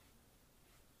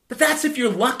 But that's if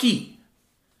you're lucky.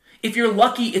 If you're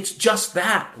lucky, it's just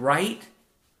that, right?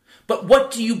 But what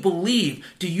do you believe?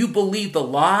 Do you believe the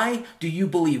lie? Do you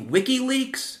believe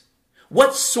WikiLeaks?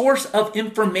 What source of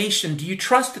information do you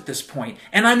trust at this point?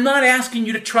 And I'm not asking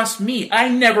you to trust me. I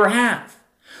never have.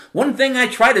 One thing I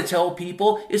try to tell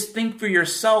people is think for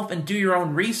yourself and do your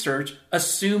own research,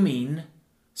 assuming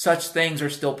such things are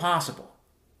still possible.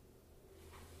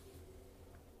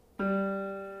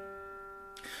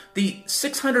 The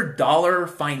 $600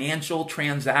 financial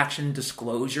transaction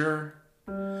disclosure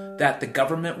that the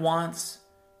government wants,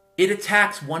 it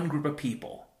attacks one group of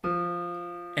people,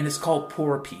 and it's called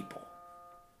poor people.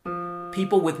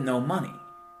 People with no money.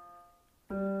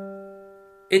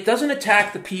 It doesn't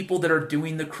attack the people that are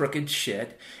doing the crooked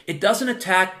shit. It doesn't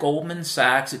attack Goldman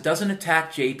Sachs. It doesn't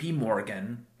attack JP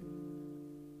Morgan.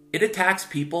 It attacks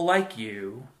people like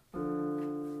you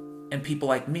and people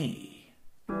like me.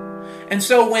 And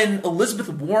so when Elizabeth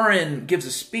Warren gives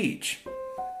a speech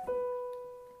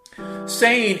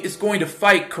saying it's going to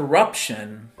fight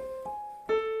corruption,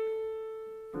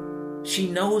 she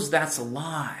knows that's a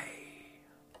lie.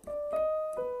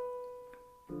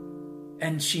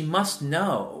 And she must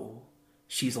know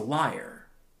she's a liar.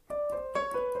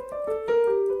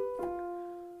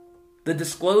 The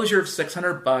disclosure of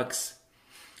 $600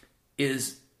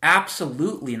 is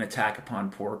absolutely an attack upon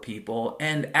poor people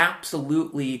and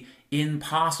absolutely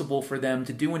impossible for them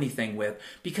to do anything with,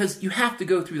 because you have to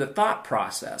go through the thought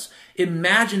process.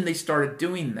 Imagine they started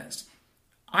doing this.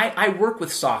 I work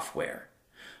with software.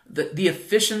 The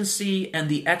efficiency and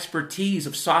the expertise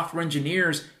of software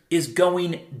engineers is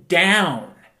going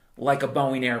down like a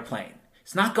Boeing airplane.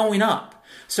 It's not going up.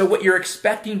 So what you're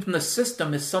expecting from the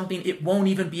system is something it won't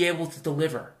even be able to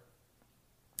deliver.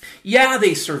 Yeah,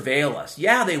 they surveil us.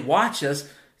 Yeah, they watch us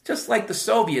just like the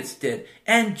Soviets did,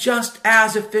 and just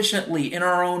as efficiently in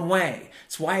our own way.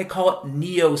 It's why I call it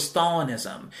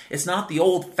neo-Stalinism. It's not the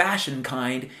old-fashioned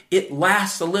kind. It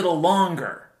lasts a little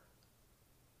longer.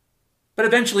 But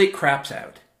eventually it craps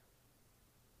out.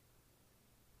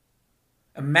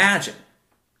 Imagine,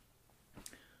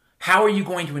 how are you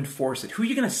going to enforce it? Who are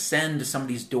you going to send to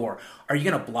somebody's door? Are you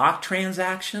going to block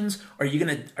transactions? Are you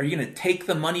going to take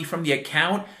the money from the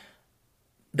account?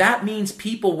 That means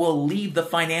people will leave the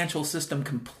financial system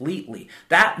completely.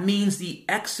 That means the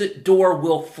exit door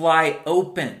will fly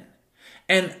open.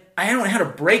 And I don't know how to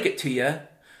break it to you.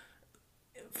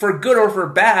 For good or for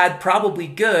bad, probably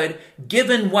good,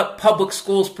 given what public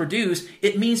schools produce,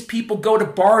 it means people go to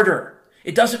barter.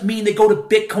 It doesn't mean they go to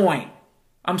Bitcoin.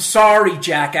 I'm sorry,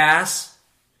 jackass.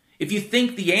 If you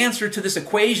think the answer to this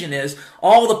equation is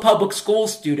all the public school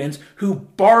students who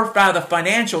barf out of the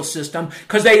financial system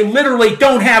because they literally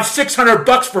don't have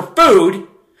 $600 for food,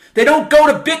 they don't go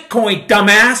to Bitcoin,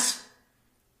 dumbass.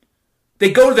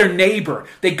 They go to their neighbor.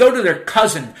 They go to their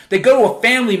cousin. They go to a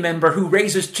family member who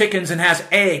raises chickens and has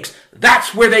eggs.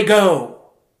 That's where they go.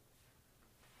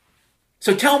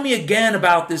 So tell me again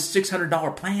about this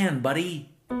 $600 plan,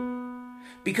 buddy.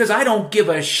 Because I don't give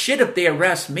a shit if they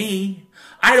arrest me.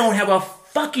 I don't have a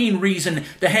fucking reason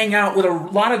to hang out with a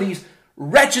lot of these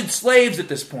wretched slaves at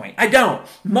this point. I don't.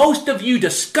 Most of you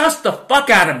disgust the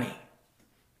fuck out of me.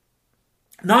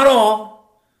 Not all,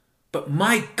 but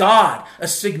my God, a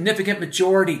significant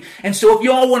majority. And so if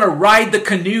you all want to ride the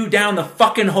canoe down the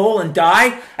fucking hole and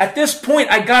die, at this point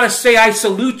I gotta say I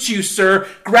salute you, sir.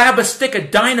 Grab a stick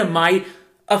of dynamite,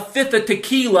 a fifth of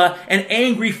tequila, an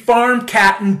angry farm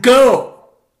cat, and go.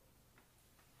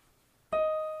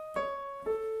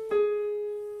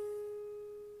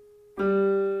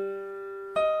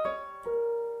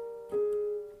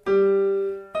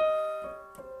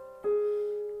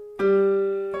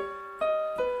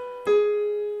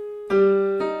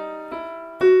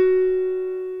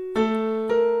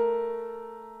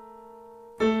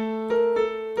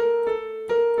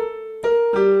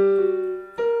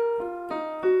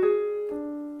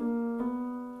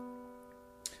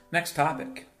 Next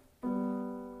topic.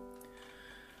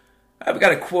 I've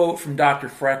got a quote from Dr.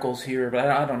 Freckles here, but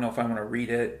I don't know if I'm going to read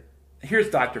it. Here's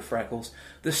Dr. Freckles.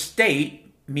 The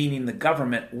state, meaning the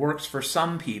government, works for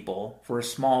some people for a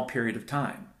small period of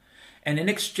time, and in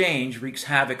exchange wreaks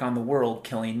havoc on the world,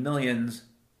 killing millions,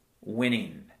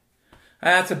 winning.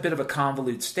 That's a bit of a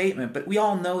convoluted statement, but we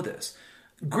all know this.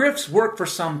 Grifts work for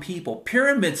some people.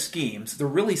 Pyramid schemes, the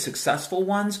really successful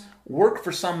ones, work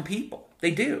for some people.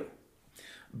 They do.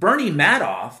 Bernie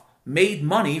Madoff made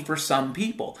money for some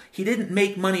people. He didn't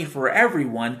make money for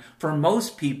everyone. For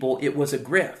most people, it was a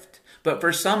grift. But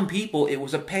for some people, it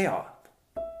was a payoff.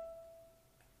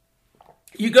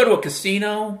 You go to a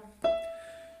casino,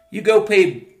 you go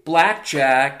play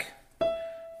blackjack.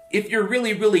 If you're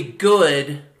really, really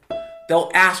good,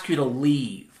 they'll ask you to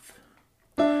leave.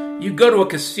 You go to a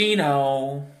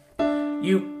casino,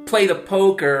 you play the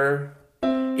poker.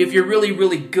 If you're really,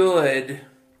 really good,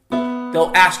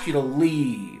 they'll ask you to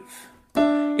leave.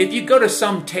 If you go to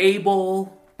some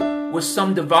table with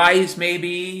some device,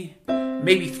 maybe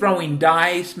throwing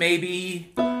dice,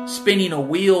 maybe spinning a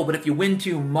wheel, but if you win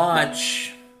too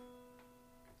much,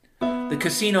 the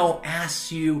casino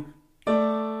asks you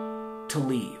to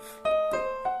leave.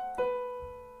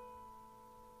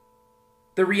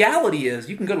 The reality is,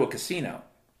 you can go to a casino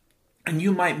and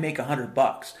you might make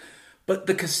 $100, but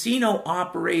the casino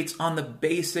operates on the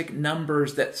basic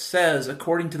numbers that says,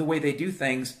 according to the way they do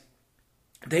things,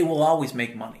 they will always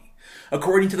make money.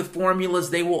 According to the formulas,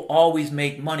 they will always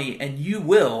make money, and you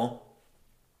will,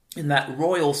 in that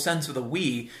royal sense of the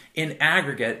we, in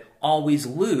aggregate, always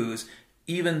lose,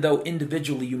 even though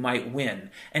individually you might win.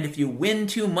 And if you win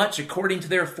too much according to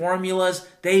their formulas,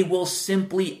 they will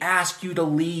simply ask you to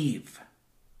leave.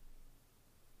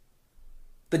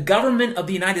 The government of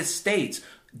the United States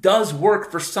does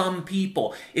work for some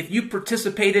people. If you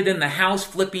participated in the house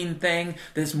flipping thing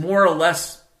that's more or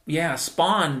less,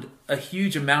 spawned a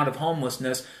huge amount of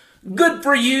homelessness, good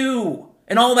for you!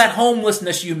 And all that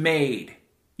homelessness you made.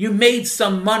 You made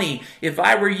some money. If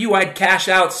I were you, I'd cash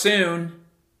out soon.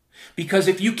 Because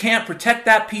if you can't protect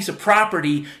that piece of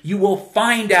property, you will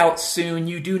find out soon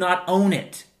you do not own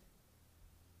it.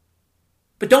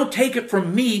 But don't take it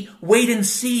from me. Wait and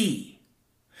see.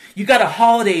 You got a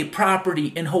holiday property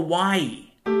in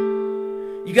Hawaii.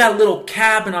 You got a little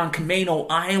cabin on Camano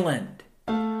Island.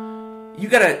 You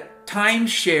got a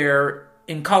timeshare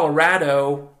in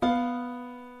Colorado,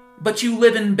 but you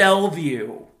live in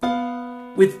Bellevue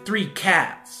with 3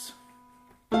 cats.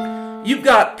 You've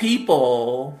got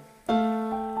people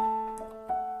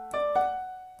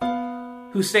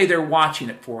who say they're watching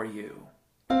it for you.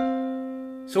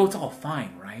 So it's all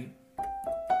fine, right?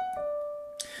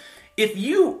 If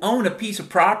you own a piece of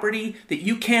property that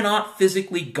you cannot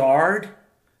physically guard,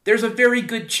 there's a very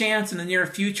good chance in the near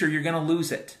future you're going to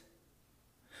lose it.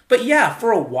 But yeah,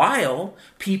 for a while,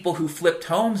 people who flipped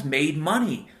homes made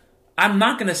money. I'm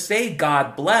not going to say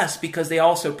God bless, because they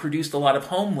also produced a lot of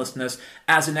homelessness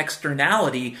as an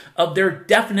externality of their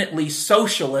definitely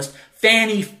socialist,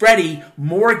 Fannie Freddie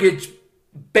mortgage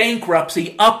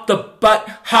bankruptcy up the butt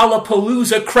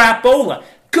Hallapalooza crapola.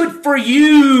 Good for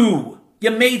you!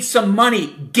 You made some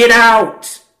money. Get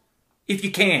out! If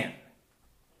you can.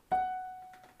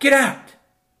 Get out.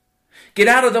 Get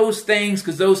out of those things,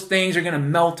 because those things are going to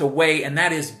melt away, and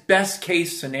that is best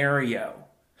case scenario.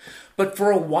 But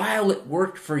for a while it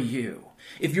worked for you.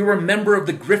 If you were a member of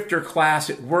the grifter class,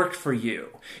 it worked for you.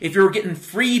 If you were getting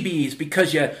freebies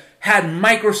because you had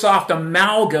Microsoft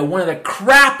Amalga, one of the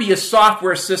crappiest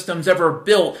software systems ever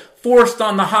built, forced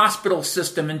on the hospital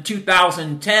system in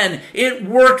 2010, it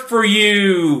worked for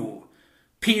you.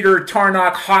 Peter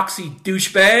Tarnock Hoxie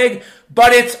douchebag,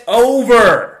 but it's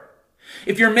over.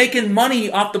 If you're making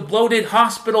money off the bloated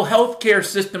hospital healthcare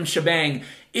system shebang,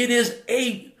 it is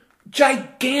a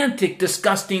gigantic,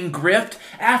 disgusting grift.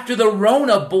 After the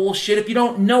Rona bullshit, if you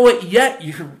don't know it yet,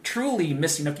 you're truly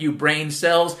missing a few brain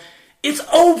cells. It's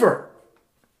over.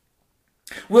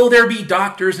 Will there be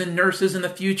doctors and nurses in the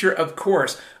future? Of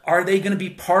course. Are they going to be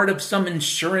part of some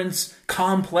insurance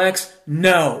complex?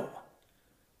 No.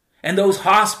 And those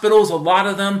hospitals, a lot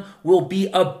of them, will be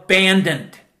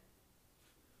abandoned.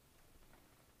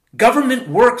 Government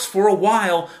works for a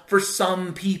while for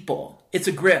some people. It's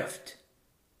a grift.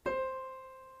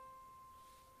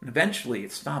 And eventually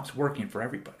it stops working for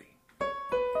everybody.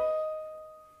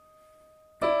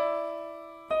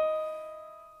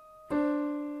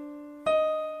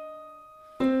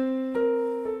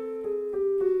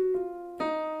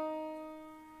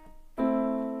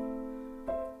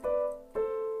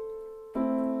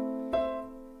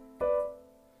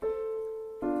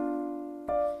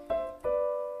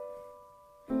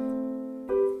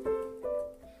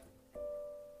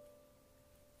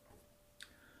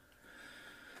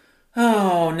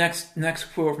 Oh, next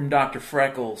quote from Dr.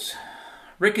 Freckles.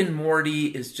 Rick and Morty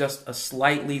is just a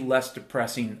slightly less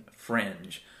depressing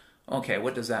fringe. Okay,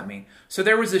 what does that mean? So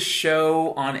there was a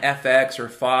show on FX or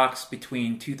Fox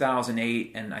between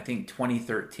 2008 and I think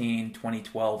 2013,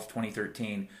 2012,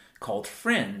 2013 called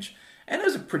Fringe. And it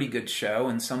was a pretty good show,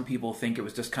 and some people think it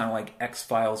was just kind of like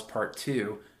X-Files Part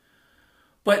 2.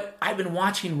 But I've been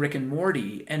watching Rick and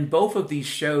Morty, and both of these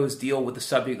shows deal with the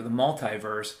subject of the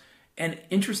multiverse. And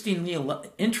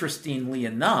interestingly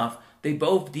enough, they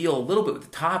both deal a little bit with the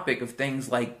topic of things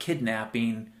like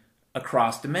kidnapping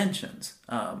across dimensions.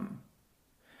 And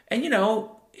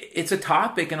it's a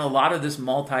topic in a lot of this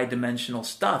multi-dimensional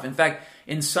stuff. In fact,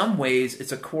 in some ways,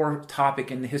 it's a core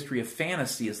topic in the history of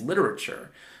fantasy as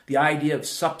literature. The idea of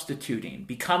substituting,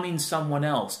 becoming someone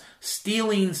else,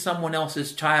 stealing someone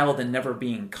else's child and never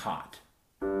being caught.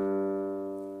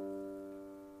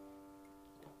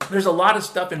 There's a lot of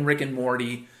stuff in Rick and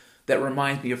Morty that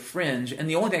reminds me of Fringe, and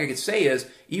the only thing I could say is,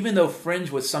 even though Fringe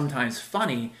was sometimes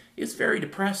funny, it's very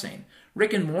depressing.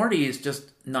 Rick and Morty is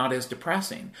just not as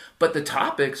depressing, but the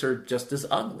topics are just as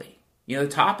ugly. The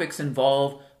topics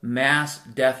involve mass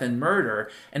death and murder,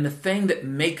 and the thing that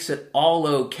makes it all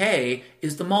okay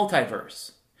is the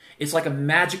multiverse. It's like a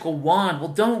magical wand. Well,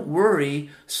 don't worry.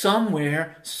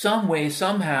 Somewhere, some way,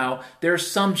 somehow, there's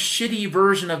some shitty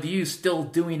version of you still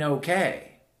doing okay.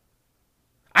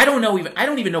 I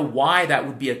don't even know why that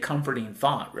would be a comforting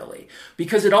thought, really.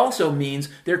 Because it also means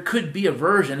there could be a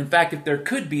version. In fact, if there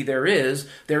could be, there is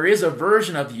a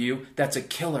version of you that's a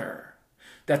killer.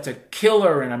 That's a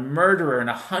killer and a murderer and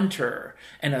a hunter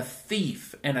and a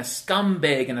thief and a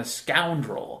scumbag and a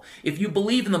scoundrel. If you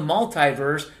believe in the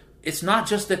multiverse, it's not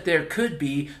just that there could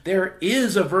be, there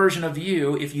is a version of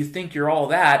you, if you think you're all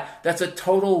that, that's a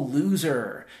total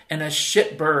loser and a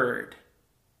shitbird.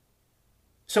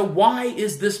 So why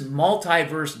is this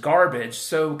multiverse garbage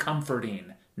so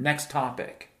comforting? Next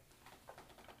topic.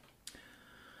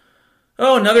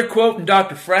 Oh, another quote from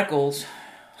Dr. Freckles.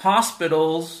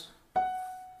 Hospitals,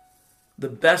 the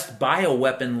best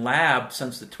bioweapon lab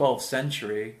since the 12th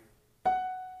century.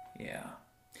 Yeah.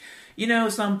 You know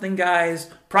something, guys?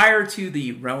 Prior to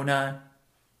the Rona,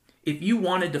 if you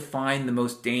wanted to find the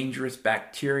most dangerous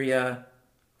bacteria,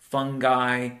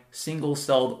 fungi,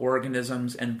 single-celled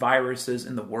organisms, and viruses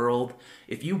in the world,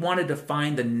 if you wanted to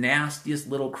find the nastiest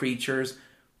little creatures,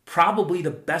 probably the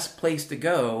best place to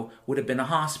go would have been a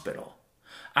hospital.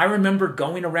 I remember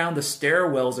going around the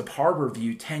stairwells of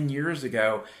Harborview 10 years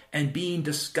ago and being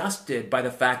disgusted by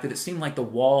the fact that it seemed like the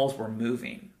walls were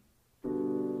moving.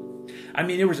 I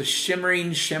mean, there was a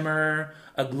shimmering shimmer,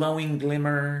 a glowing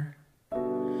glimmer,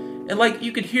 and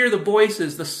you could hear the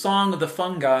voices, the song of the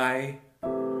fungi.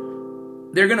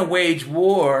 They're going to wage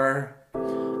war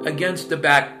against the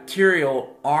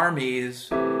bacterial armies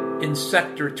in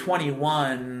Sector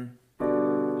 21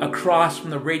 across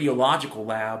from the radiological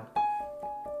lab.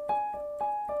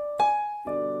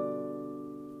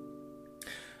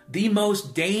 The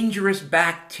most dangerous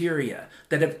bacteria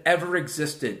that have ever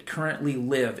existed currently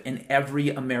live in every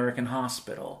American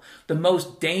hospital. The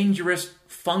most dangerous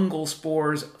fungal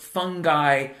spores,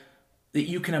 fungi that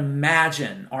you can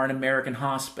imagine are in American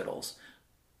hospitals.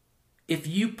 If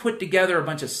you put together a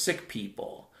bunch of sick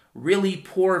people, really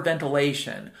poor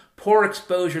ventilation, poor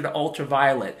exposure to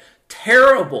ultraviolet,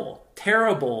 terrible,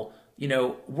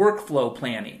 workflow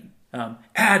planning,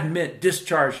 admit,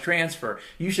 discharge, transfer.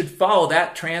 You should follow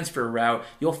that transfer route.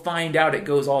 You'll find out it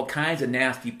goes all kinds of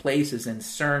nasty places in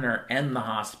Cerner and the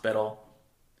hospital.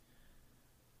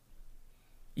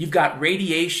 You've got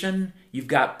radiation, you've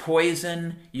got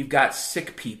poison, you've got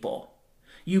sick people.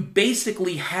 You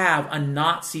basically have a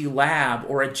Nazi lab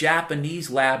or a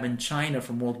Japanese lab in China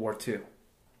from World War II.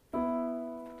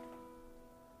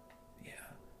 Yeah.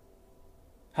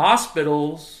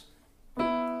 Hospitals,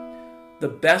 the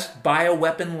best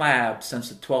bioweapon lab since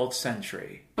the 12th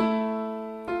century.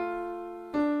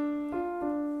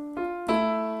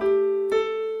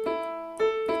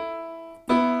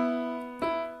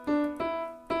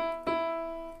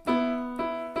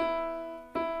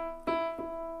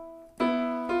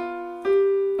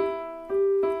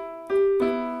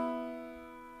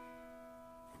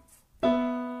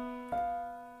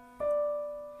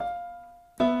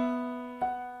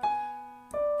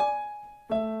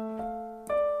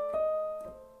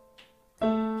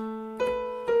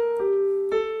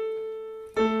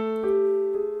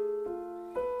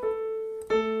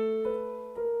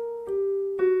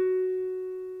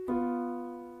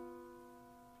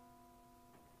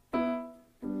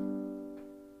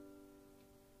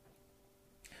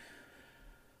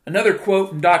 Another quote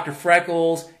from Dr.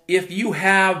 Freckles, if you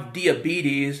have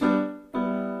diabetes,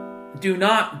 do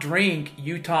not drink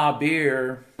Utah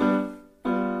beer.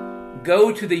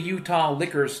 Go to the Utah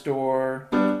liquor store.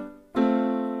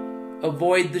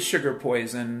 Avoid the sugar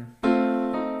poison.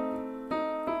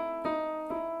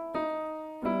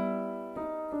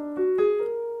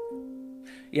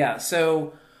 Yeah,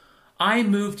 so I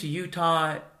moved to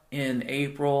Utah in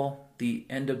April, the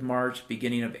end of March,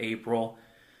 beginning of April.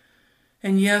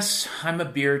 And yes, I'm a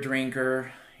beer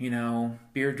drinker.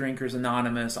 Beer Drinkers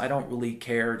Anonymous. I don't really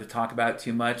care to talk about it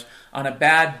too much. On a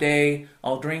bad day,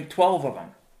 I'll drink 12 of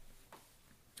them.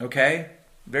 Okay?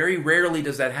 Very rarely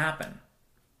does that happen.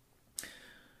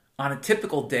 On a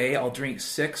typical day, I'll drink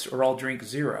 6 or I'll drink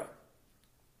 0.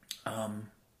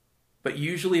 But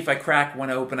usually if I crack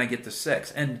one open, I get to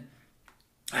 6. And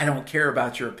I don't care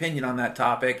about your opinion on that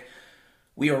topic.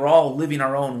 We are all living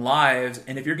our own lives.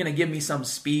 And if you're going to give me some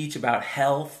speech about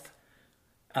health,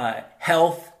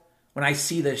 when I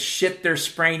see the shit they're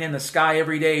spraying in the sky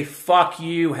every day, fuck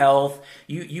you, health.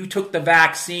 You took the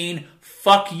vaccine.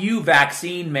 Fuck you,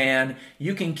 vaccine man.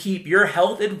 You can keep your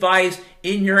health advice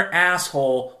in your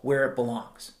asshole where it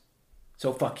belongs.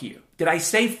 So fuck you. Did I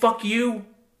say fuck you?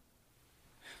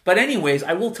 But anyways,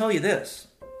 I will tell you this.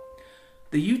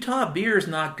 The Utah beer is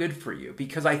not good for you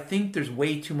because I think there's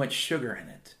way too much sugar in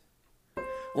it.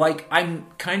 Like, I'm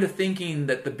kind of thinking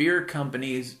that the beer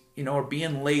companies, are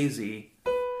being lazy.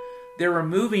 They're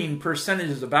removing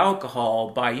percentages of alcohol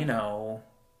by,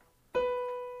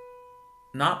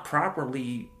 not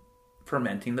properly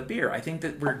fermenting the beer. I think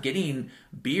that we're getting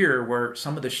beer where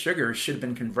some of the sugar should have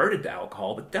been converted to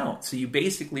alcohol, but don't. So you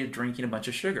basically are drinking a bunch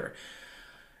of sugar.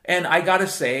 And I gotta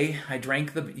say, I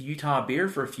drank the Utah beer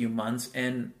for a few months,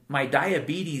 and my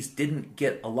diabetes didn't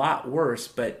get a lot worse,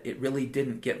 but it really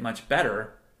didn't get much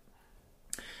better.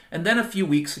 And then a few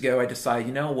weeks ago, I decided,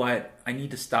 you know what? I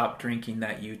need to stop drinking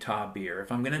that Utah beer. If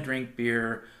I'm going to drink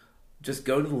beer, just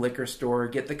go to the liquor store,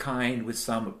 get the kind with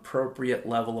some appropriate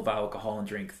level of alcohol and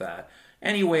drink that.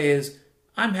 Anyways,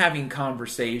 I'm having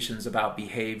conversations about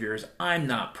behaviors I'm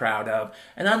not proud of.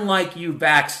 And unlike you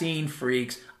vaccine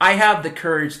freaks, I have the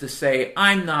courage to say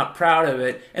I'm not proud of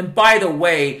it. And by the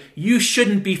way, you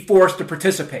shouldn't be forced to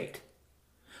participate.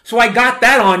 So I got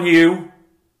that on you.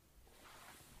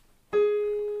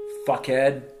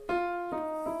 Fuckhead.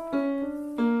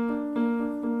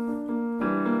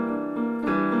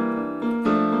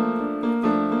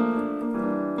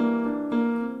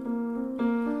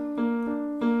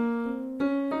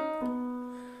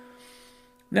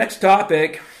 Next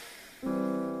topic.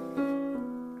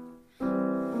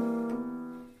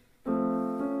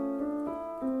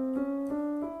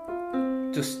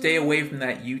 Just stay away from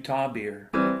that Utah beer.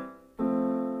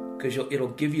 Because it'll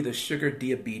give you the sugar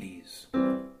diabetes.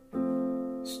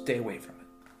 Stay away from it.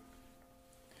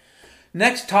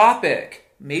 Next topic.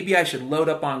 Maybe I should load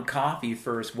up on coffee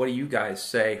first. What do you guys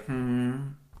say?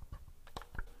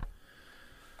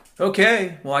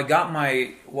 Okay,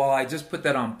 well I just put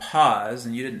that on pause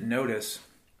and you didn't notice.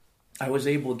 I was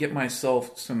able to get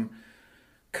myself some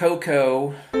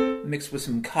cocoa mixed with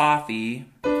some coffee,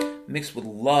 mixed with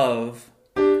love,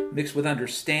 mixed with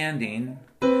understanding,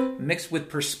 mixed with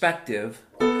perspective,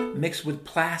 mixed with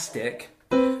plastic,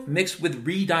 mixed with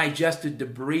redigested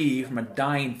debris from a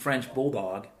dying French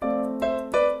bulldog.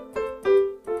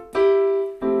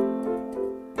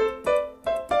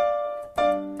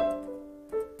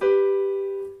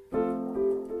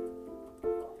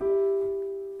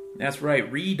 That's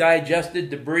right,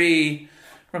 redigested debris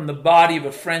from the body of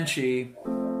a Frenchie,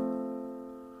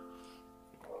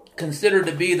 considered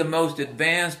to be the most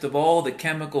advanced of all the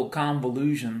chemical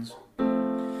convolutions.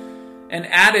 An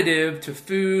additive to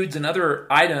foods and other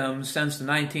items since the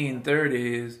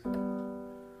 1930s.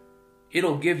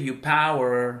 It'll give you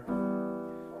power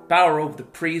over the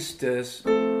priestess,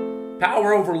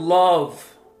 power over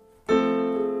love.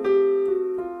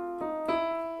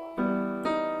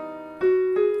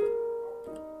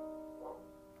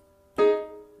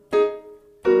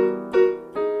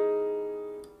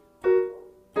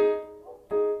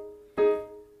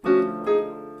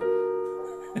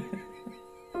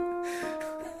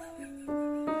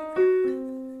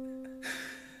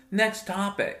 Next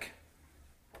topic.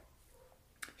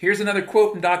 Here's another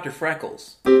quote from Dr.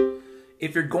 Freckles.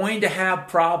 If you're going to have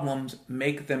problems,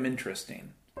 make them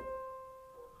interesting.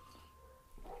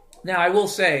 Now, I will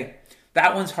say,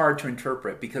 that one's hard to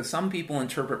interpret because some people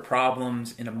interpret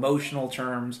problems in emotional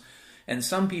terms and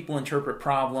some people interpret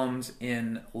problems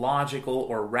in logical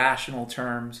or rational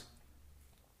terms.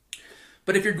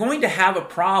 But if you're going to have a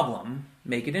problem,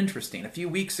 make it interesting. A few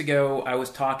weeks ago, I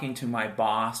was talking to my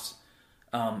boss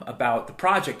about the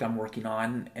project I'm working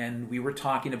on, and we were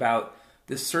talking about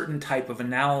this certain type of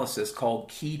analysis called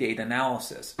key data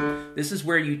analysis. This is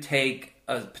where you take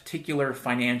a particular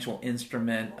financial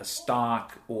instrument, a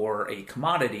stock, or a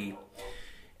commodity,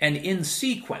 and in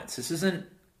sequence, this isn't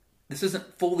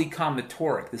fully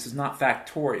combinatoric, this is not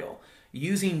factorial.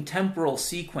 Using temporal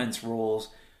sequence rules,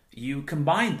 you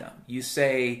combine them. You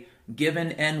say, given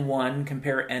N1,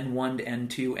 compare N1 to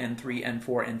N2, N3,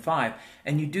 N4, N5.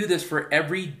 And you do this for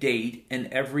every date and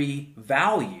every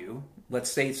value.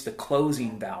 Let's say it's the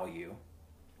closing value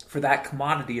for that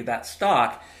commodity of that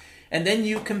stock. And then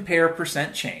you compare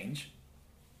percent change.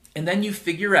 And then you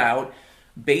figure out,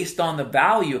 based on the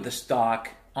value of the stock,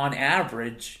 on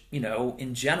average,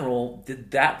 in general,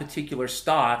 did that particular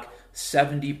stock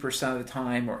 70% of the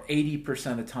time or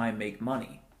 80% of the time make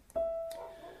money?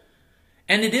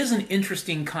 And it is an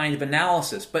interesting kind of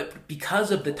analysis, but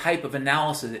because of the type of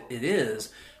analysis it is,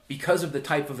 because of the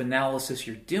type of analysis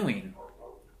you're doing,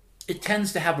 it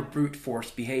tends to have a brute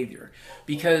force behavior.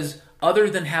 Because other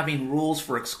than having rules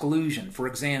for exclusion, for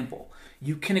example,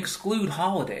 you can exclude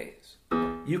holidays,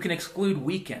 you can exclude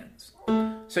weekends,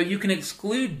 so you can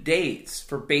exclude dates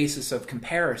for basis of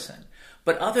comparison.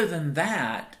 But other than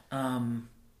that,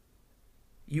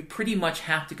 you pretty much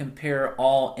have to compare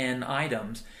all n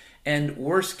items. And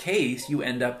worst case, you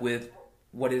end up with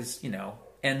what is,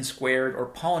 n squared or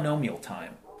polynomial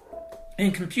time.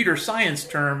 In computer science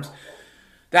terms,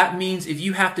 that means if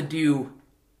you have to do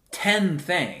 10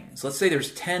 things, let's say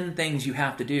there's 10 things you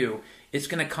have to do, it's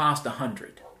going to cost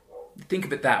 100. Think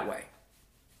of it that way.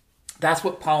 That's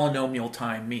what polynomial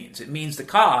time means. It means the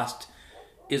cost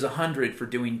is 100 for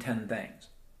doing 10 things.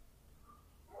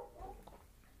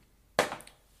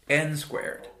 N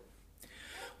squared.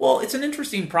 Well, it's an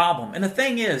interesting problem. And the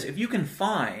thing is, if you can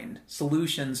find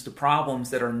solutions to problems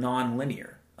that are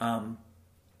nonlinear, and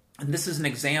this is an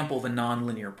example of a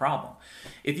nonlinear problem.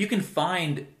 If you can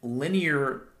find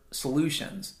linear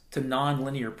solutions to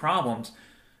nonlinear problems,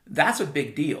 that's a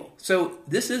big deal. So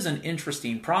this is an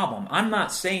interesting problem. I'm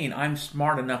not saying I'm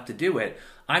smart enough to do it.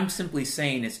 I'm simply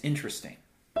saying it's interesting.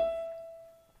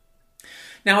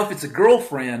 Now, if it's a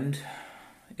girlfriend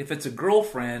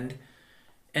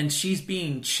and she's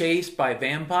being chased by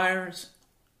vampires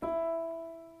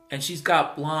and she's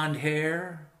got blonde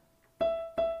hair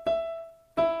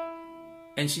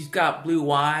and she's got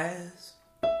blue eyes,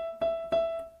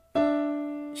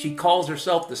 she calls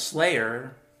herself the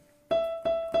Slayer,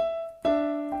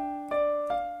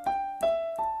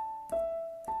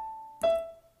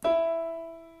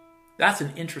 that's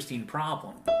an interesting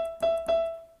problem.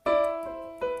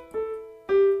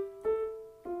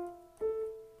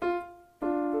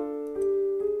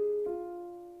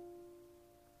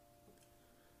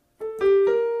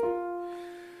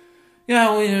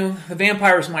 The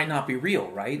vampires might not be real,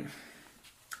 right?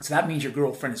 So that means your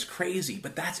girlfriend is crazy,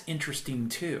 but that's interesting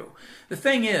too. The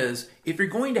thing is, if you're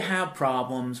going to have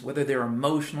problems, whether they're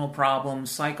emotional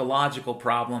problems, psychological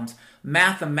problems,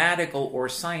 mathematical or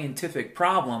scientific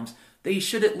problems, they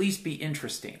should at least be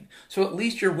interesting. So at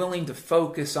least you're willing to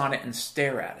focus on it and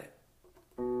stare at it.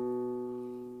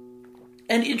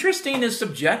 And interesting is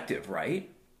subjective,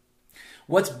 right?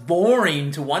 What's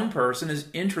boring to one person is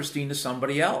interesting to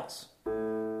somebody else.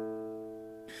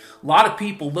 A lot of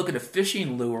people look at a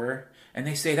fishing lure and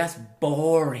they say, that's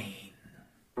boring.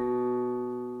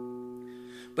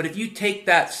 But if you take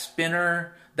that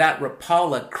spinner, that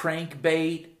Rapala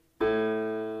crankbait,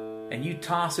 and you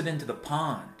toss it into the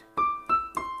pond,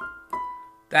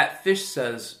 that fish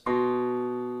says,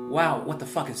 wow, what the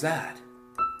fuck is that?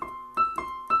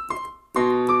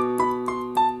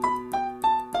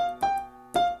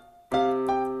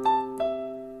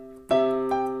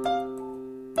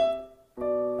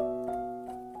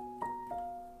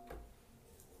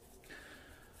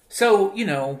 So,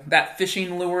 that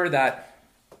fishing lure, that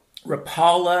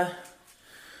Rapala,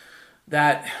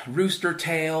 that rooster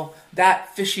tail,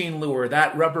 that fishing lure,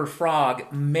 that rubber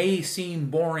frog may seem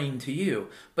boring to you.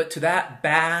 But to that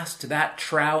bass, to that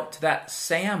trout, to that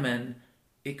salmon,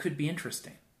 it could be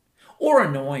interesting. Or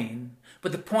annoying.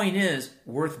 But the point is,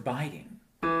 worth biting.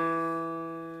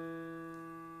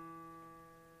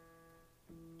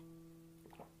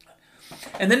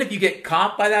 And then if you get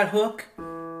caught by that hook,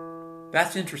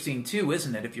 that's interesting too,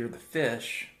 isn't it, if you're the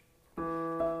fish?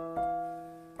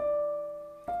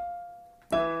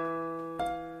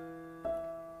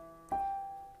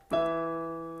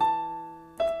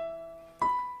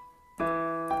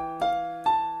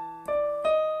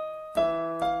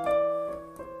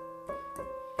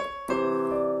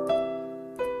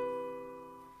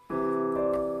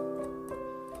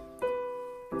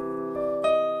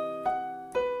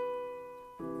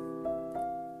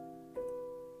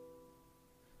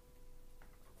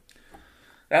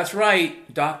 That's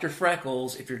right, Dr.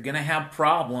 Freckles. If you're going to have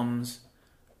problems,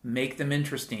 make them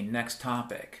interesting. Next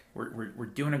topic. We're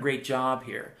doing a great job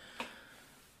here.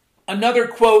 Another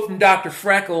quote from Dr.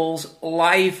 Freckles,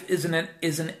 life is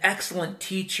an excellent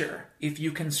teacher if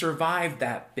you can survive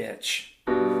that bitch.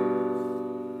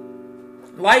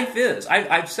 Life is.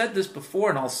 I've said this before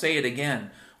and I'll say it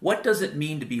again. What does it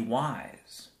mean to be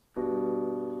wise?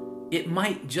 It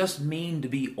might just mean to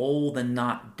be old and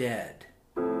not dead.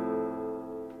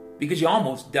 Because you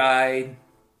almost died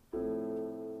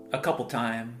a couple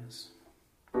times.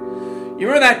 You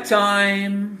remember that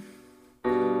time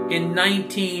in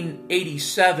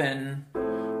 1987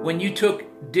 when you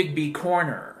took Digby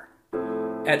Corner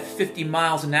at 50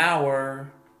 miles an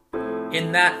hour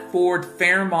in that Ford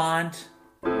Fairmont?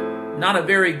 Not a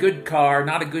very good car,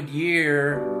 not a good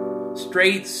year,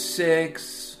 straight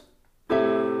six,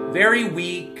 very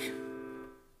weak.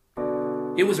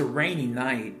 It was a rainy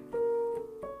night.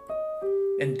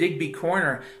 And Digby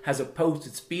Corner has a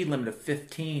posted speed limit of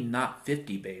 15, not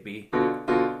 50, baby.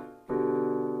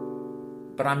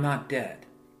 But I'm not dead.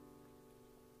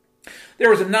 There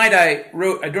was a night I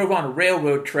drove on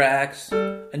railroad tracks,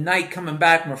 a night coming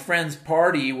back from a friend's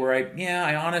party where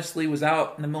I honestly was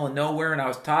out in the middle of nowhere and I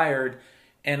was tired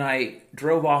and I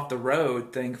drove off the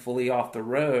road, thankfully off the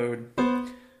road.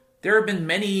 There have been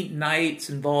many nights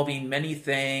involving many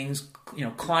things,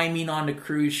 climbing onto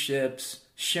cruise ships,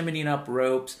 shimmying up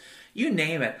ropes, you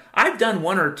name it. I've done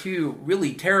one or two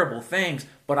really terrible things,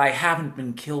 but I haven't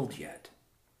been killed yet.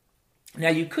 Now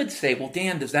you could say, well,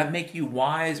 Dan, does that make you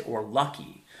wise or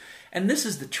lucky? And this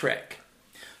is the trick.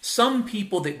 Some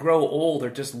people that grow old are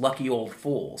just lucky old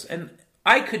fools. And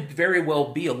I could very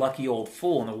well be a lucky old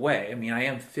fool in a way. I mean, I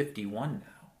am 51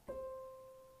 now.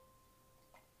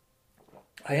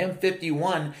 I am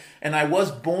 51, and I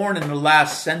was born in the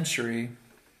last century.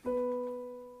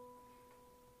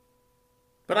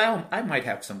 But I might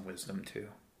have some wisdom too.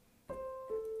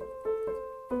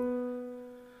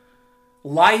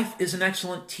 Life is an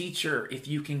excellent teacher if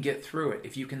you can get through it,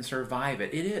 if you can survive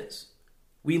it. It is.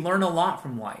 We learn a lot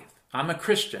from life. I'm a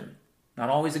Christian, not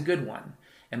always a good one,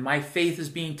 and my faith is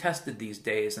being tested these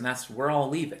days, and that's where I'll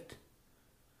leave it.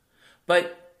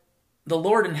 But the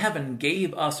Lord in heaven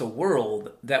gave us a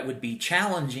world that would be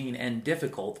challenging and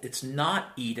difficult. It's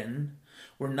not Eden.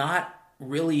 We're not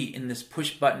really in this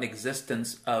push-button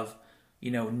existence of,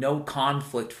 no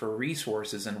conflict for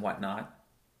resources and whatnot.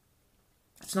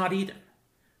 It's not Eden.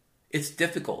 It's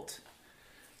difficult.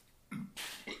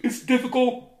 It's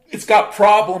difficult. It's got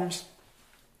problems.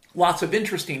 Lots of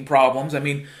interesting problems. I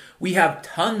mean, we have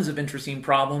tons of interesting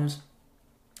problems.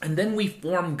 And then we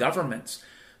form governments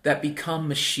that become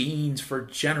machines for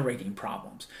generating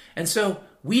problems. And so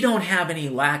we don't have any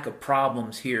lack of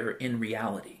problems here in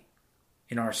reality,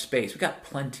 in our space. We got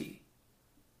plenty.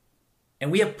 And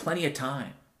we have plenty of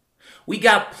time. We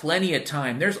got plenty of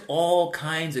time. There's all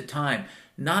kinds of time.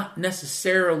 Not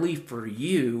necessarily for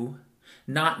you,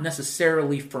 not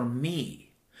necessarily for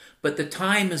me, but the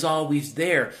time is always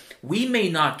there. We may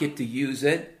not get to use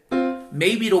it.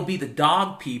 Maybe it'll be the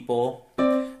dog people.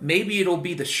 Maybe it'll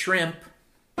be the shrimp.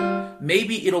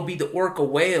 Maybe it'll be the orca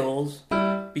whales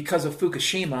because of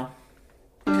Fukushima.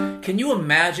 Can you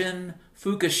imagine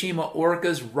Fukushima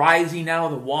orcas rising out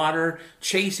of the water,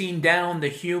 chasing down the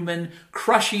human,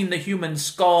 crushing the human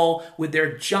skull with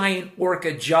their giant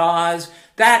orca jaws?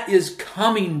 That is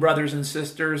coming, brothers and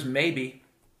sisters, maybe.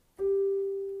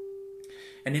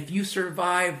 And if you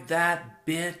survive that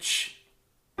bitch,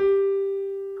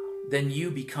 then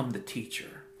you become the teacher.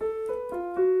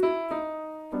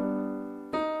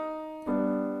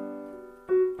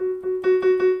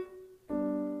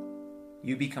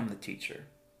 You become the teacher.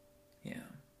 Yeah.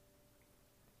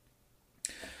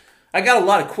 I got a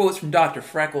lot of quotes from Dr.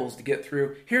 Freckles to get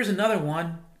through. Here's another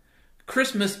one.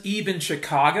 Christmas Eve in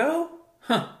Chicago?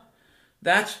 Huh.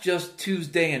 That's just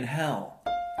Tuesday in hell.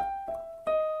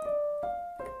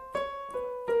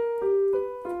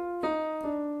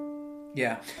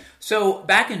 Yeah. So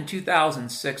back in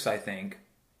 2006, I think,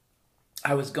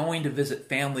 I was going to visit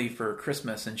family for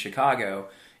Christmas in Chicago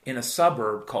in a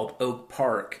suburb called Oak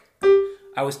Park.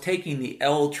 I was taking the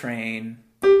L train.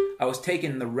 I was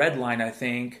taking the red line, I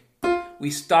think. We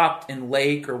stopped in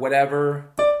Lake or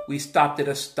whatever. We stopped at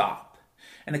a stop.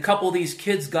 And a couple of these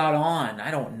kids got on.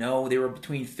 I don't know. They were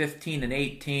between 15 and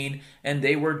 18. And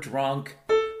they were drunk.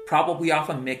 Probably off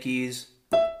of Mickey's.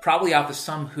 Probably off of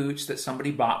some hooch that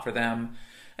somebody bought for them.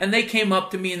 And they came up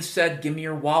to me and said, "Give me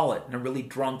your wallet," in a really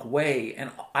drunk way.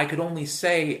 And I could only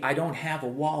say, "I don't have a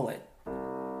wallet."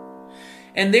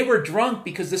 And they were drunk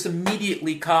because this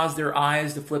immediately caused their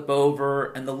eyes to flip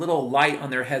over and the little light on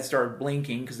their head started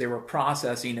blinking because they were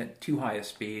processing at too high a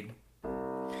speed.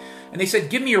 And they said,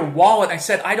 "Give me your wallet." I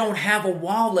said, "I don't have a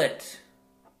wallet."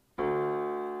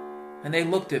 And they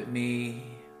looked at me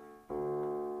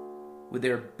with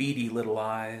their beady little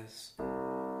eyes.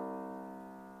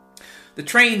 The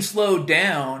train slowed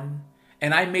down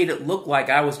and I made it look like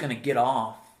I was going to get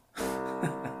off.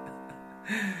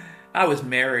 I was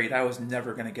married. I was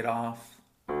never going to get off.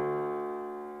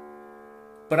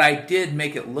 But I did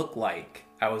make it look like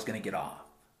I was going to get off.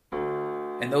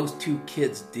 And those two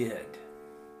kids did.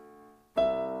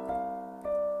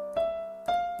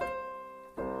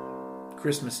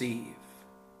 Christmas Eve.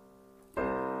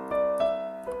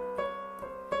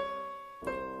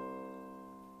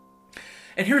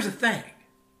 And here's the thing.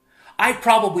 I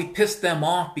probably pissed them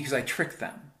off because I tricked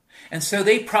them. And so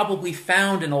they probably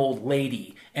found an old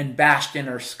lady and bashed in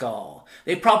her skull.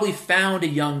 They probably found a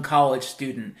young college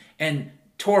student and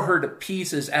tore her to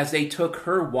pieces as they took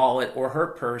her wallet or her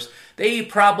purse. They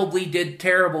probably did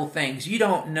terrible things. You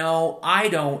don't know. I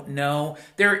don't know.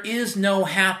 There is no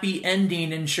happy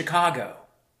ending in Chicago.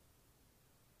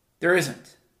 There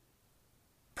isn't.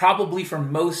 Probably for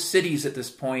most cities at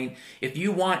this point, if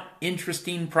you want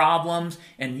interesting problems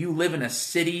and you live in a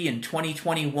city in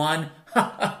 2021,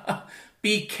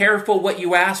 be careful what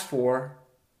you ask for.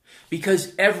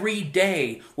 Because every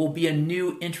day will be a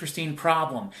new interesting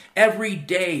problem. Every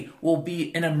day will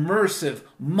be an immersive,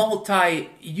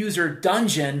 multi-user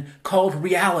dungeon called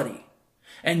reality.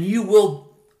 And you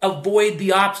will avoid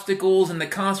the obstacles and the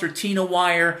concertina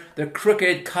wire, the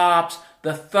crooked cops,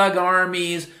 the thug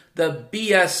armies, the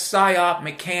BS psyop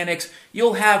mechanics.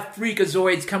 You'll have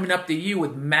freakazoids coming up to you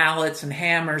with mallets and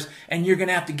hammers, and you're going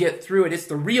to have to get through it. It's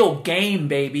the real game,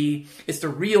 baby. It's the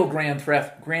real Grand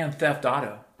Theft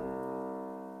Auto.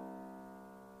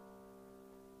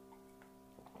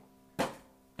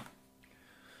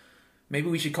 Maybe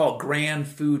we should call it Grand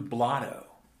Food Blotto.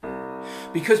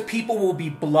 Because people will be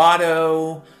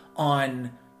blotto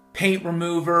on paint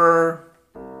remover,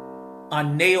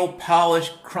 on nail polish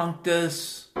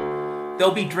crunctus.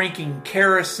 They'll be drinking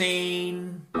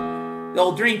kerosene.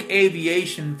 They'll drink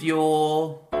aviation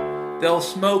fuel. They'll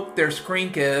smoke their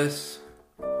skrinkus.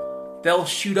 They'll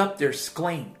shoot up their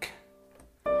sklink.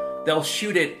 They'll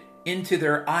shoot it into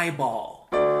their eyeball.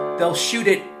 They'll shoot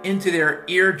it into their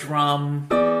eardrum.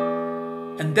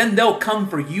 And then they'll come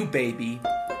for you, baby,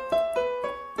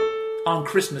 on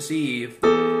Christmas Eve.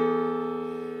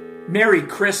 Merry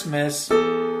Christmas.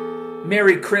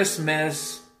 Merry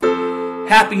Christmas.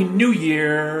 Happy New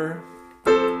Year.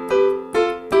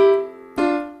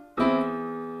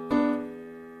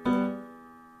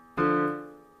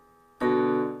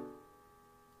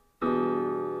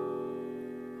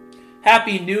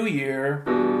 Happy New Year.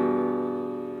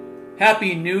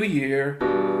 Happy New Year.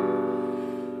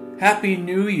 Happy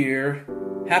New Year.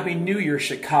 Happy New Year,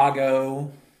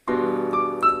 Chicago.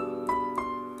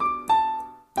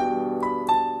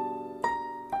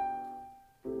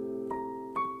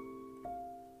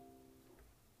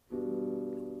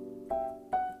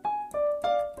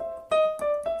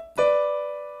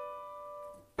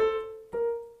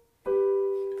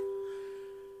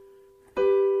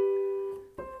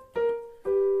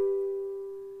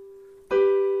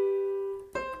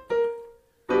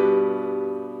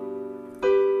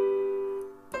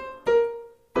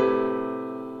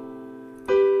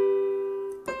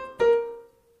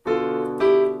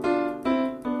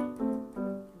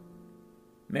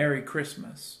 Merry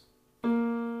Christmas.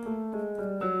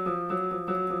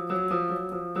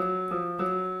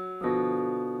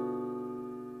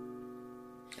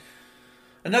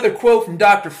 Another quote from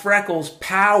Dr. Freckles,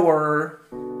 power.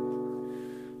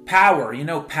 Power, you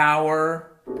know,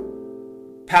 power.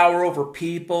 Power over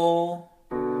people.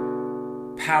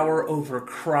 Power over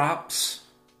crops.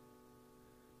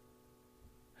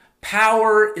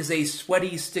 Power is a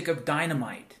sweaty stick of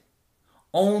dynamite.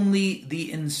 Only the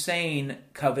insane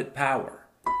covet power.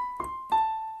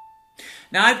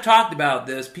 Now, I've talked about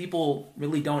this. People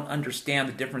really don't understand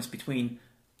the difference between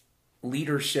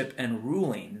leadership and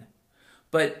ruling.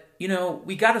 But, you know,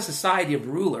 we got a society of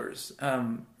rulers.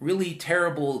 Really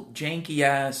terrible,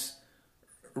 janky-ass,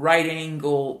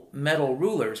 right-angle metal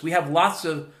rulers. We have lots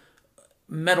of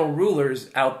metal rulers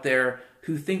out there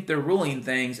who think they're ruling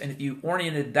things, and if you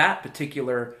oriented that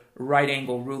particular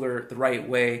right-angle ruler the right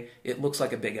way, it looks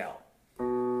like a big L.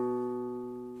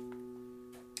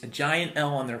 A giant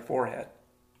L on their forehead.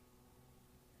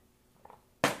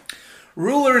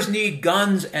 Rulers need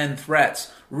guns and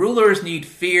threats. Rulers need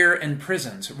fear and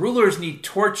prisons. Rulers need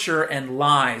torture and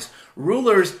lies.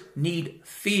 Rulers need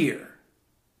fear.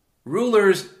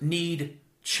 Rulers need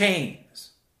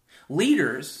chains.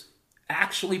 Leaders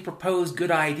actually propose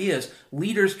good ideas.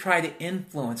 Leaders try to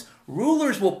influence.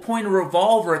 Rulers will point a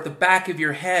revolver at the back of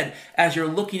your head as you're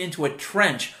looking into a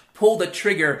trench, pull the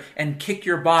trigger, and kick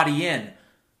your body in.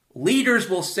 Leaders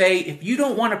will say, if you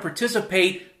don't want to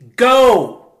participate,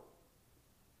 go!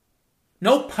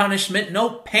 no punishment, no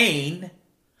pain.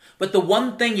 But the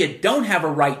one thing you don't have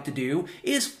a right to do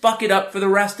is fuck it up for the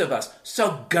rest of us.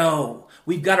 So go.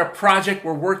 We've got a project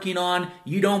we're working on.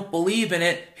 You don't believe in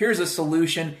it. Here's a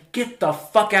solution. Get the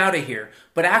fuck out of here.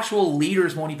 But actual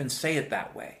leaders won't even say it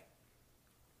that way.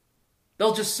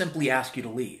 They'll just simply ask you to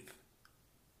leave.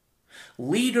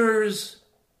 Leaders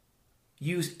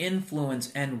use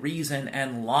influence and reason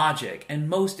and logic, and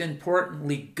most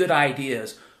importantly, good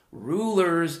ideas.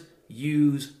 Rulers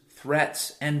use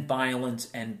threats and violence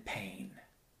and pain.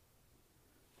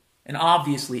 And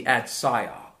obviously add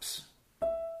psyops.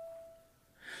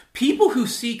 People who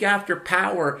seek after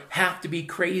power have to be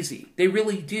crazy. They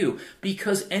really do.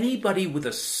 Because anybody with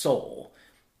a soul,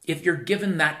 if you're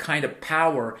given that kind of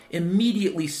power,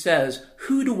 immediately says,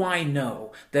 who do I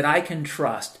know that I can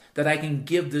trust, that I can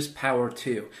give this power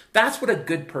to? That's what a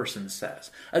good person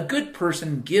says. A good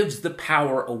person gives the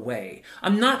power away.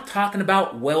 I'm not talking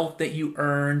about wealth that you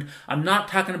earned. I'm not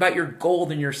talking about your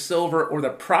gold and your silver or the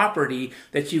property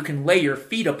that you can lay your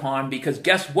feet upon, because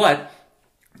guess what?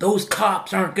 Those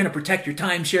cops aren't going to protect your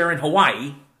timeshare in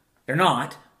Hawaii. They're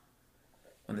not.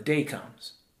 When the day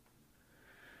comes.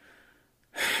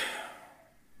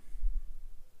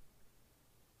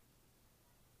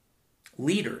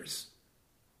 Leaders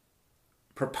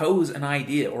propose an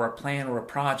idea or a plan or a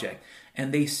project,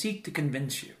 and they seek to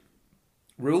convince you.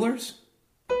 Rulers,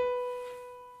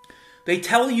 they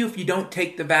tell you if you don't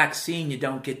take the vaccine, you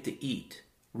don't get to eat.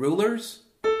 Rulers,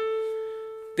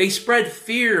 they spread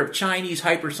fear of Chinese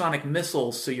hypersonic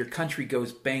missiles so your country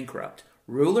goes bankrupt.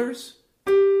 Rulers,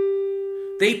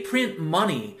 they print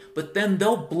money, but then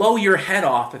they'll blow your head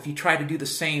off if you try to do the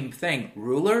same thing.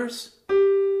 Rulers,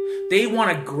 they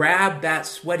want to grab that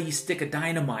sweaty stick of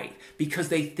dynamite because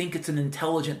they think it's an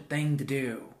intelligent thing to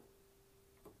do.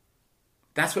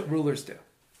 That's what rulers do.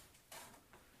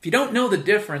 If you don't know the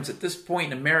difference at this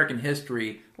point in American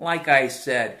history, like I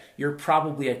said, you're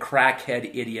probably a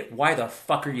crackhead idiot. Why the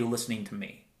fuck are you listening to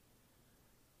me?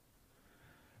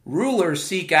 Rulers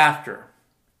seek after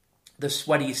the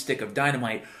sweaty stick of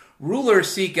dynamite.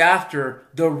 Rulers seek after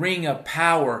the ring of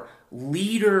power.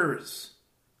 Leaders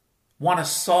want to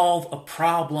solve a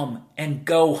problem and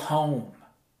go home.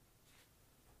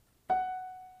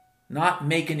 Not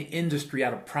make an industry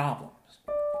out of problems.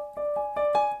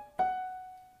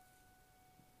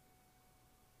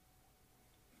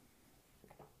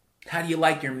 How do you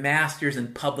like your master's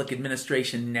in public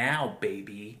administration now,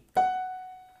 baby?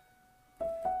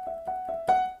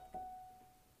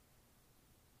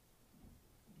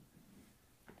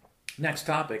 Next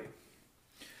topic.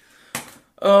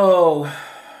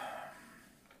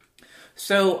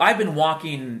 So I've been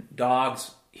walking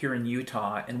dogs here in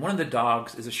Utah, and one of the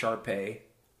dogs is a Shar-Pei,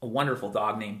 a wonderful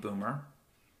dog named Boomer.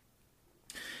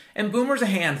 And Boomer's a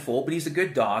handful, but he's a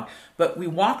good dog. But we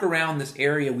walk around this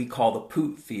area we call the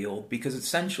poop field, because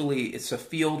essentially it's a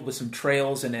field with some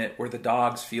trails in it where the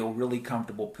dogs feel really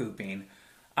comfortable pooping.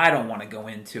 I don't want to go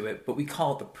into it, but we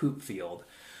call it the poop field.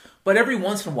 But every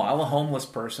once in a while, a homeless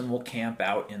person will camp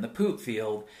out in the poop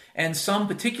field. And some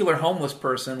particular homeless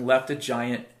person left a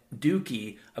giant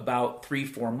dookie about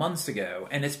 3-4 months ago.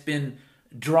 And it's been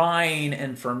drying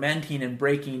and fermenting and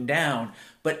breaking down.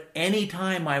 But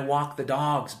anytime I walk the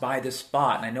dogs by this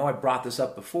spot, and I know I brought this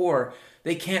up before,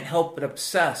 they can't help but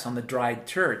obsess on the dried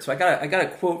turd. So I got a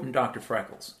quote from Dr.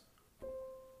 Freckles.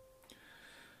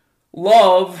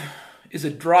 Love is a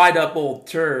dried up old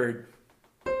turd.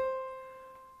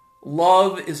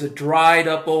 Love is a dried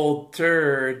up old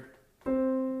turd.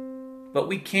 But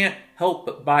we can't help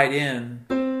but bite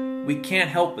in. We can't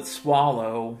help but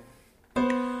swallow.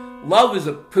 Love is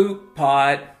a poop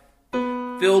pot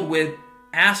filled with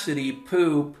acidy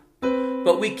poop,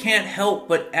 but we can't help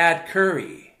but add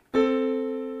curry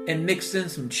and mix in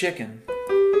some chicken.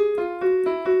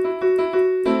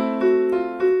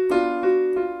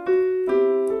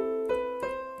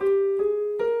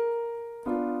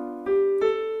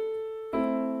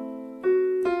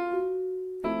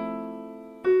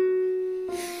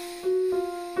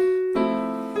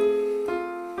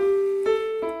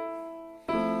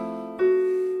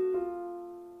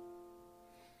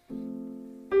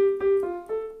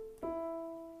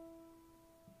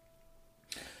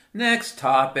 Next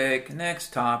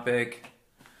topic.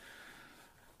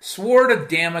 Sword of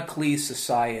Damocles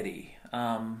society.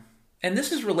 And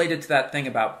this is related to that thing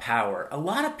about power. A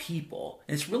lot of people,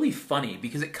 and it's really funny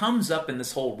because it comes up in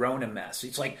this whole Rona mess.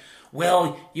 It's like,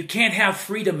 well, you can't have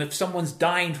freedom if someone's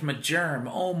dying from a germ.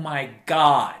 Oh my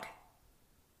God.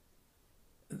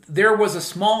 There was a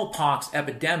smallpox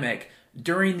epidemic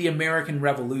during the American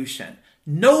Revolution.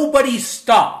 Nobody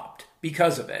stopped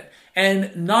because of it.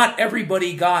 And not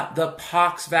everybody got the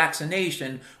pox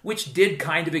vaccination, which did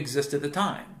kind of exist at the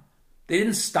time. They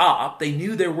didn't stop. They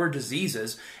knew there were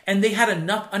diseases, and they had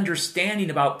enough understanding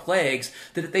about plagues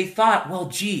that they thought, well,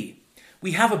 gee,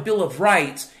 we have a Bill of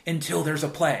Rights until there's a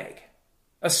plague.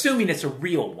 Assuming it's a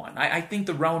real one. I think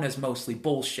the Rona is mostly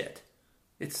bullshit.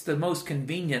 It's the most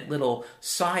convenient little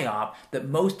psyop that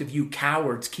most of you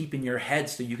cowards keep in your head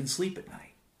so you can sleep at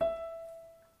night.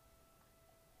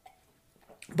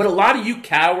 But a lot of you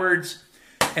cowards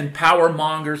and power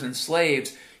mongers and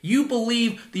slaves, you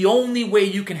believe the only way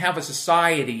you can have a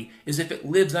society is if it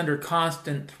lives under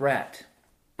constant threat.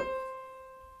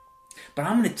 But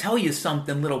I'm going to tell you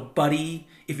something, little buddy.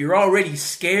 If you're already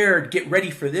scared, get ready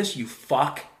for this, you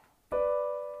fuck.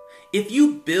 If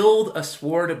you build a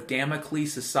Sword of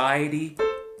Damocles society,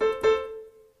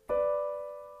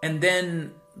 and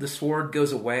then the sword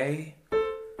goes away,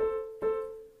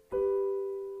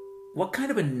 what kind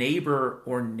of a neighbor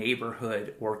or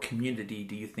neighborhood or community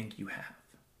do you think you have?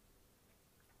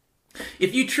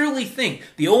 If you truly think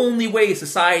the only way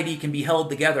society can be held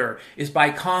together is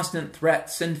by constant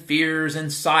threats and fears and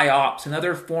psyops and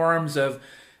other forms of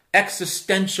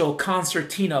existential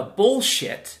concertina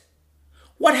bullshit,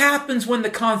 what happens when the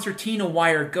concertina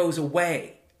wire goes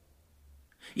away?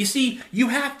 You see, you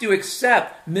have to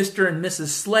accept, Mr. and Mrs.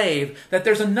 Slave, that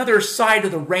there's another side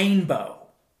of the rainbow.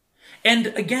 And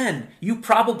again, you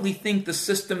probably think the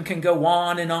system can go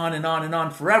on and on and on and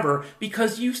on forever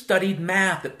because you studied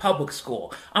math at public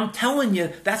school. I'm telling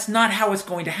you, that's not how it's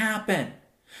going to happen.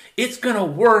 It's going to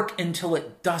work until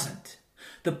it doesn't.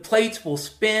 The plates will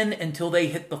spin until they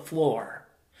hit the floor.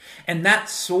 And that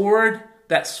sword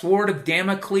of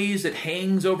Damocles that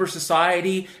hangs over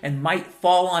society and might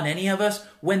fall on any of us,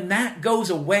 when that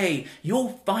goes away,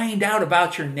 you'll find out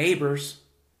about your neighbors.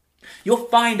 You'll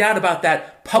find out about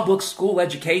that public school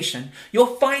education. You'll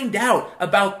find out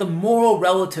about the moral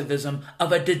relativism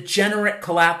of a degenerate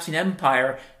collapsing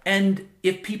empire. And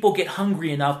if people get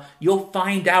hungry enough, you'll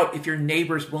find out if your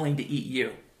neighbor's willing to eat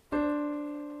you.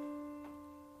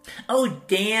 Oh,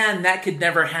 Dan, that could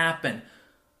never happen.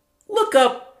 Look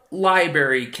up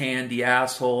library candy,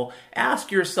 asshole.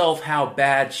 Ask yourself how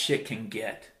bad shit can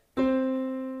get.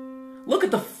 Look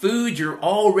at the food you're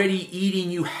already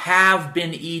eating, you have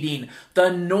been eating.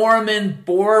 The Norman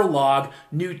Borlaug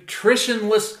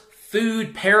nutritionless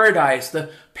food paradise.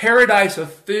 The paradise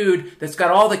of food that's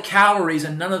got all the calories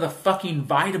and none of the fucking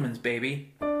vitamins,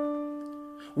 baby.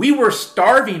 We were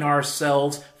starving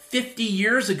ourselves 50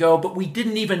 years ago, but we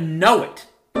didn't even know it.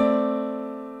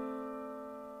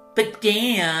 But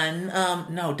Dan,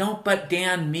 no, don't but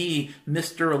Dan me,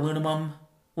 Mr. Aluminum.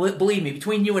 Believe me,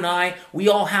 between you and I, we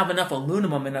all have enough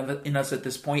aluminum in us at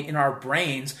this point, in our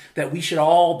brains, that we should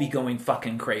all be going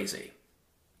fucking crazy.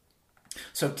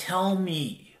 So tell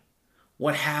me,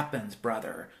 what happens,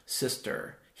 brother,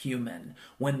 sister, human,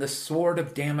 when the sword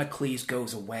of Damocles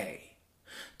goes away?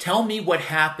 Tell me what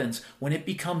happens when it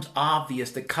becomes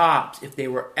obvious the cops, if they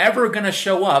were ever going to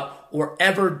show up, or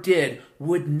ever did,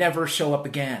 would never show up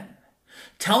again.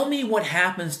 Tell me what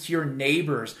happens to your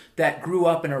neighbors that grew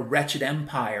up in a wretched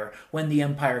empire when the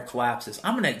empire collapses.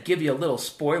 I'm going to give you a little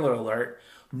spoiler alert.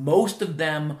 Most of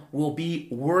them will be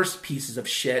worse pieces of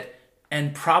shit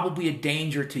and probably a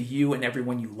danger to you and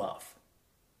everyone you love.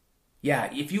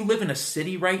 Yeah, if you live in a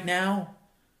city right now,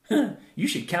 you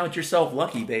should count yourself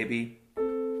lucky, baby.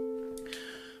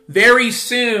 Very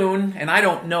soon, and I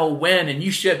don't know when, and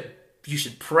you should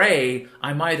pray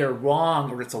I'm either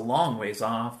wrong or it's a long ways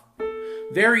off.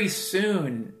 Very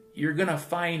soon, you're going to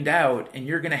find out and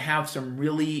you're going to have some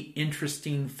really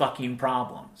interesting fucking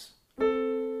problems.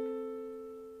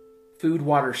 Food,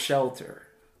 water, shelter.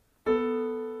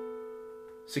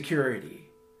 Security.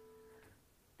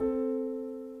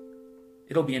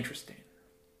 It'll be interesting.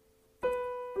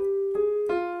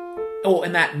 Oh,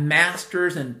 and that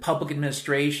master's in public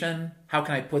administration, how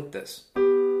can I put this?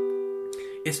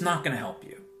 It's not going to help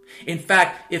you. In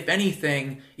fact, if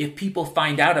anything, if people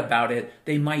find out about it,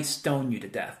 they might stone you to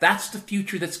death. That's the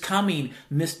future that's coming,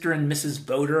 Mr. and Mrs.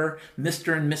 Voter,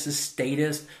 Mr. and Mrs.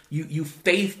 Statist, you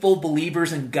faithful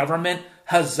believers in government,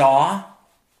 huzzah.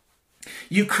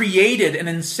 You created an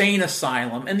insane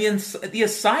asylum, and the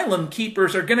asylum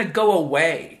keepers are going to go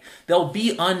away. They'll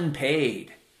be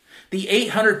unpaid. The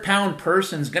 800-pound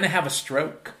person's going to have a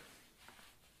stroke.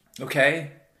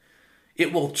 Okay?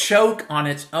 It will choke on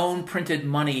its own printed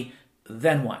money.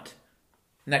 Then what?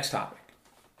 Next topic.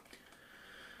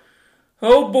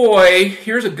 Oh boy,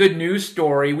 here's a good news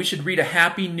story. We should read a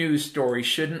happy news story,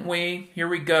 shouldn't we? Here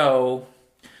we go.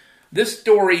 This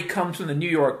story comes from the New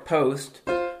York Post.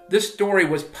 This story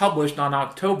was published on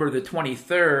October the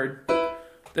 23rd.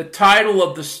 The title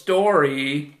of the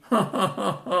story,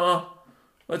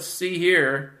 let's see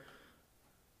here.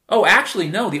 Oh, actually,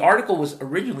 no, the article was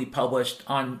originally published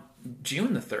on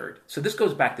June the 3rd. So this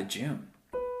goes back to June.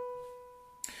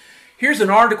 Here's an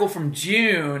article from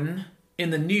June in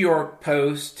the New York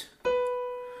Post.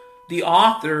 The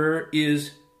author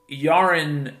is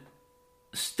Yaren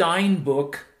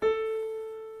Steinbuch.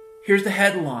 Here's the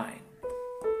headline.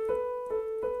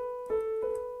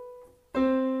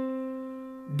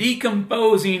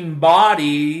 Decomposing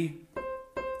body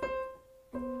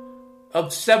of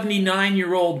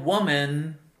 79-year-old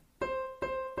woman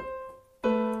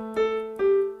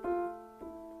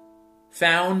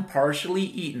found partially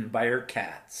eaten by her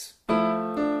cats.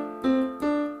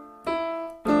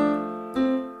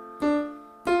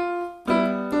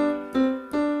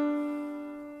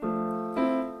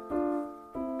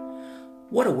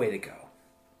 What a way to go.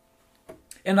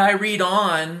 And I read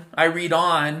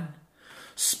on.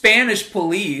 Spanish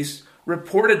police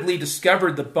reportedly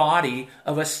discovered the body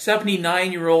of a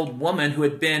 79-year-old woman who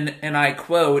had been, and I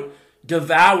quote,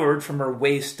 devoured from her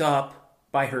waist up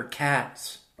by her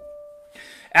cats.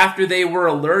 After they were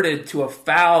alerted to a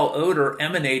foul odor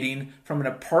emanating from an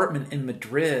apartment in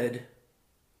Madrid,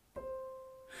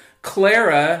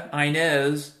 Clara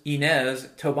Inez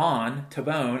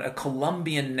Tobon, a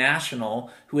Colombian national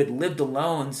who had lived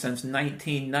alone since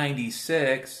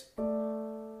 1996,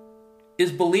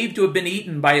 is believed to have been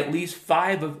eaten by at least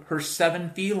 5 of her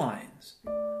 7 felines.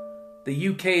 The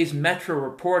UK's Metro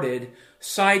reported,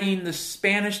 citing the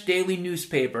Spanish daily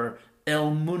newspaper El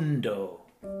Mundo.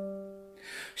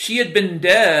 She had been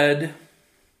dead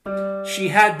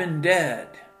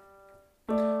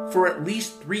for at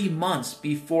least 3 months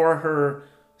before her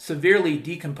severely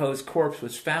decomposed corpse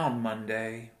was found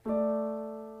Monday.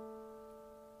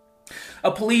 A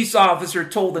police officer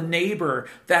told a neighbor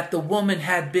that the woman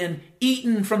had been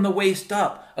eaten from the waist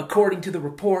up, according to the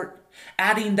report,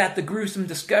 adding that the gruesome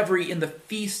discovery in the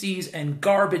feces and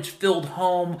garbage-filled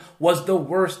home was the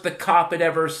worst the cop had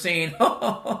ever seen.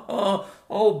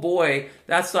 Oh boy,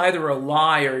 that's either a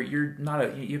lie or you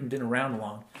haven't been around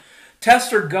long.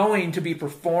 Tests are going to be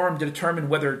performed to determine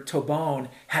whether Tobon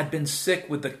had been sick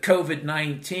with the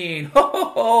COVID-19.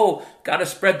 Gotta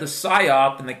spread the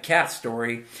psyop in the cat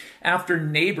story. After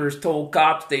neighbors told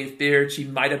cops they feared she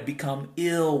might have become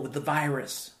ill with the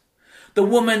virus. The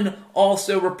woman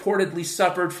also reportedly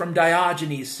suffered from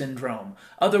Diogenes syndrome,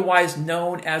 otherwise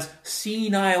known as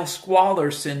senile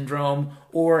squalor syndrome,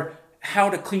 or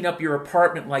how to clean up your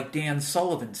apartment like Dan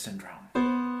Sullivan syndrome.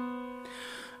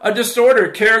 A disorder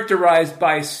characterized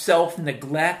by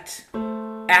self-neglect,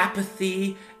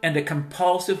 apathy, and a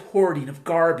compulsive hoarding of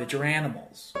garbage or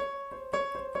animals.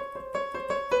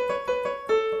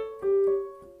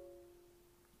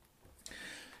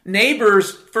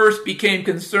 Neighbors first became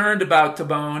concerned about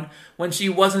Tobon when she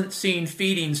wasn't seen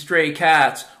feeding stray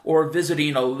cats or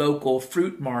visiting a local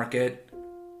fruit market,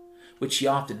 which she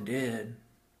often did,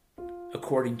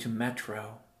 according to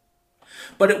Metro.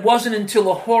 But it wasn't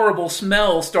until a horrible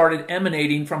smell started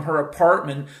emanating from her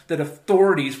apartment that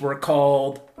authorities were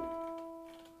called.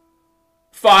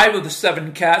 5 of the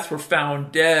 7 cats were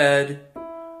found dead,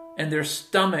 and their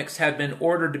stomachs had been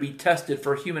ordered to be tested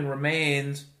for human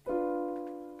remains.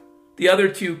 The other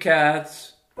 2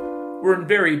 cats were in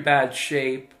very bad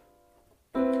shape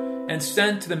and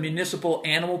sent to the Municipal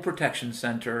Animal Protection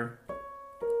Center.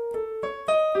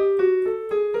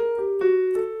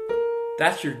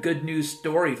 That's your good news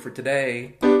story for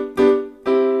today.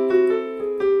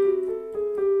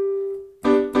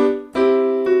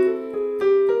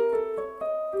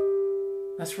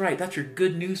 That's right, that's your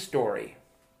good news story.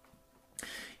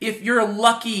 If you're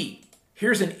lucky,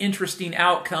 here's an interesting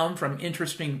outcome from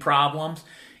interesting problems.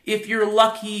 If you're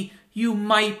lucky, you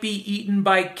might be eaten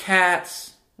by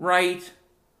cats, right?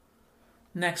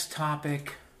 Next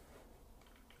topic.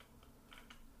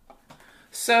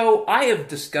 So I have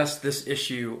discussed this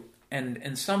issue, and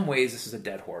in some ways this is a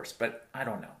dead horse, but I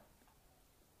don't know.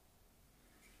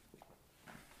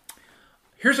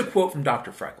 Here's a quote from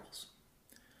Dr. Freckles.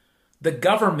 The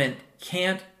government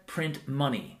can't print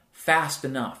money fast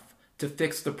enough to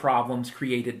fix the problems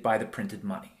created by the printed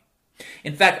money.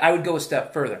 In fact, I would go a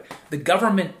step further. The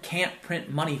government can't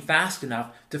print money fast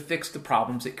enough to fix the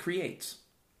problems it creates.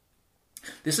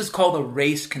 This is called a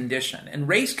race condition. And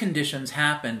race conditions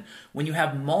happen when you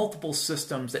have multiple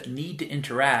systems that need to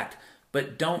interact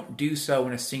but don't do so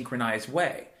in a synchronized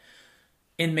way.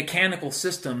 In mechanical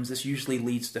systems, this usually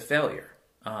leads to failure.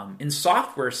 In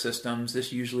software systems,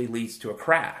 this usually leads to a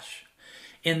crash.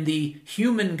 In the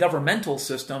human governmental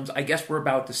systems, I guess we're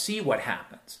about to see what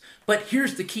happens. But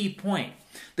here's the key point.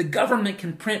 The government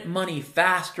can print money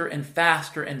faster and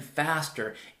faster and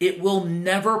faster. It will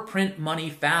never print money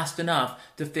fast enough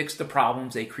to fix the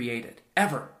problems they created.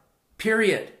 Ever.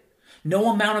 Period.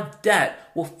 No amount of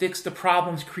debt will fix the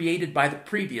problems created by the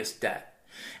previous debt.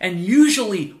 And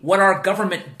usually what our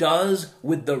government does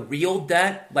with the real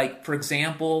debt, like for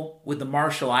example with the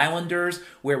Marshall Islanders,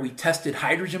 where we tested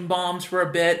hydrogen bombs for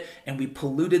a bit and we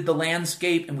polluted the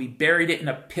landscape and we buried it in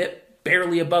a pit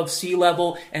barely above sea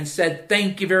level and said,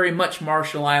 "Thank you very much,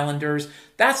 Marshall Islanders."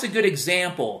 That's a good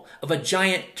example of a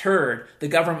giant turd the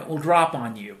government will drop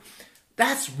on you.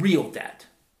 That's real debt.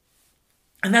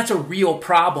 And that's a real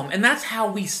problem. And that's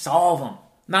how we solve them.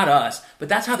 Not us, but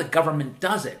that's how the government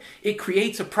does it. It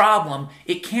creates a problem.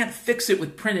 It can't fix it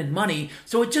with printed money,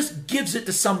 so it just gives it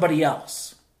to somebody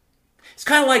else. It's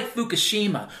kind of like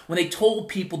Fukushima, when they told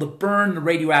people to burn the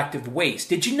radioactive waste.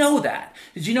 Did you know that?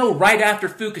 Did you know right after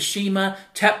Fukushima,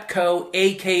 TEPCO,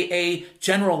 a.k.a.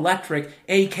 General Electric,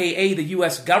 a.k.a. the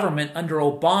U.S. government under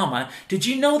Obama, did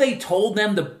you know they told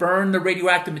them to burn the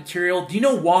radioactive material? Do you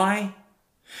know why?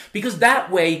 Because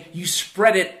that way you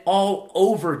spread it all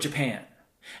over Japan.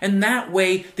 And that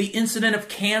way the incident of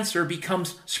cancer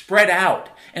becomes spread out.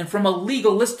 And from a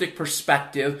legalistic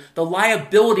perspective, the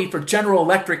liability for General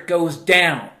Electric goes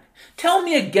down. Tell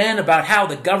me again about how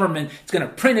the government is going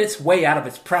to print its way out of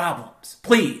its problems.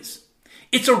 Please.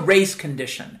 It's a race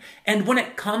condition. And when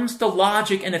it comes to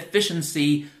logic and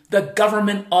efficiency, the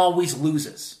government always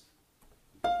loses.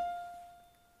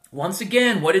 Once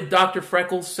again, what did Dr.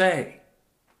 Freckles say?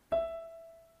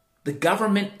 The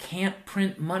government can't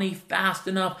print money fast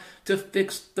enough to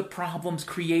fix the problems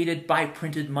created by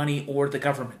printed money or the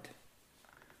government.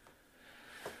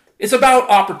 It's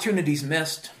about opportunities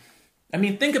missed. I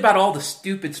mean, think about all the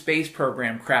stupid space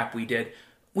program crap we did.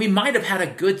 We might have had a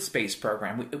good space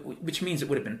program, which means it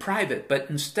would have been private, but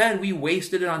instead we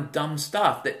wasted it on dumb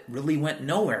stuff that really went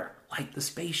nowhere, like the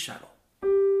space shuttle.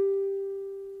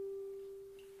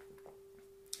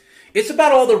 It's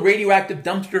about all the radioactive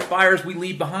dumpster fires we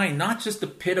leave behind, not just the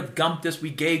pit of gumptus we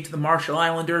gave to the Marshall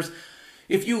Islanders.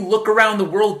 If you look around the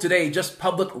world today, just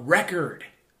public record,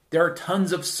 there are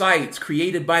tons of sites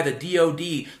created by the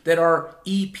DoD that are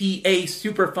EPA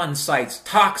Superfund sites,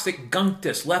 toxic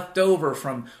gumptus left over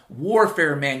from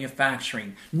warfare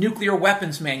manufacturing, nuclear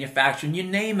weapons manufacturing, you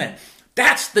name it.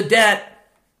 That's the debt.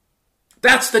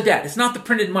 That's the debt. It's not the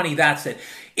printed money, that's it.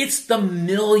 It's the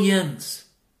millions.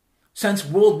 Since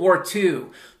World War II,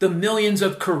 the millions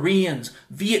of Koreans,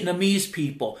 Vietnamese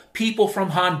people, people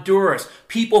from Honduras,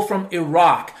 people from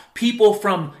Iraq, people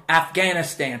from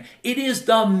Afghanistan. It is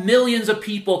the millions of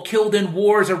people killed in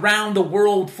wars around the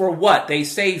world for what? They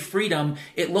say freedom.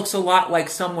 It looks a lot like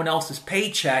someone else's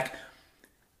paycheck.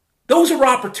 Those are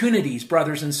opportunities,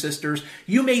 brothers and sisters.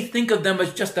 You may think of them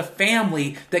as just a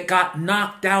family that got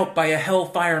knocked out by a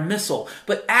Hellfire missile,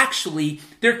 but actually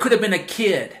there could have been a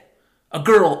kid, a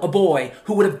girl, a boy,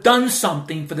 who would have done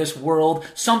something for this world,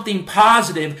 something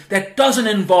positive that doesn't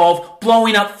involve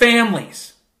blowing up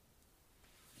families.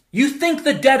 You think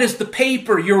the debt is the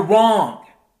paper, you're wrong.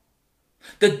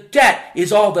 The debt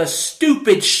is all the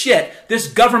stupid shit this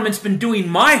government's been doing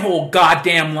my whole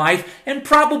goddamn life, and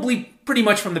probably pretty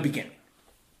much from the beginning.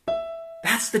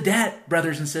 That's the debt,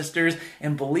 brothers and sisters,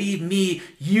 and believe me,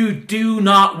 you do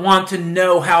not want to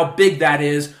know how big that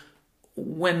is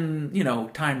when,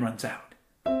 time runs out.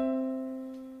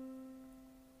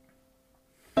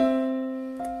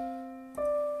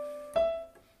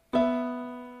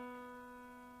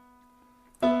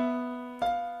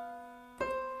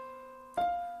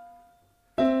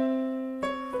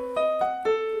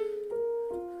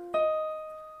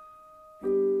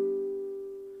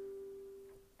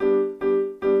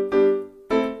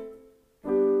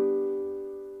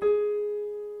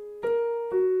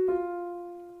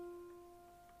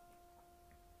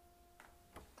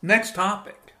 Next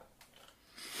topic.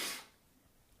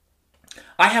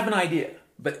 I have an idea,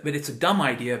 but it's a dumb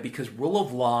idea because rule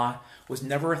of law was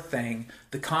never a thing.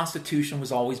 The Constitution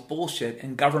was always bullshit,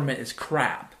 and government is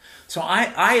crap. So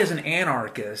I as an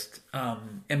anarchist,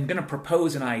 am going to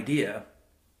propose an idea,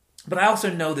 but I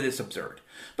also know that it's absurd.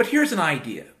 But here's an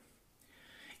idea.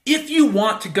 If you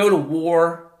want to go to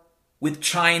war with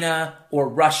China or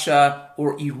Russia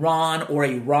or Iran or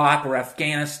Iraq or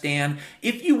Afghanistan,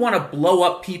 if you want to blow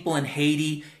up people in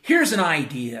Haiti, here's an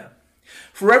idea.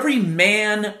 For every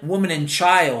man, woman, and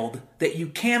child that you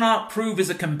cannot prove as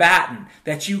a combatant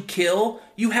that you kill,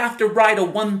 you have to write a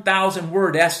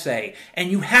 1,000-word essay,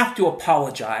 and you have to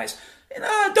apologize. And,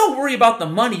 don't worry about the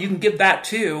money, you can give that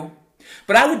too.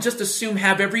 But I would just assume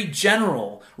have every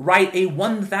general write a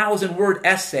 1,000-word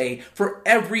essay for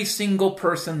every single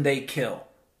person they kill.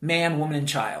 Man, woman, and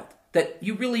child. That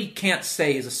you really can't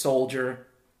say as a soldier.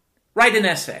 Write an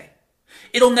essay.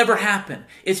 It'll never happen.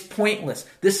 It's pointless.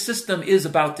 This system is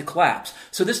about to collapse.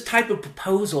 So this type of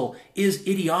proposal is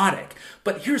idiotic.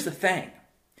 But here's the thing.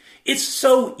 It's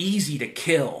so easy to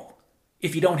kill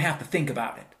if you don't have to think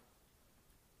about it.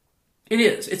 It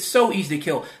is. It's so easy to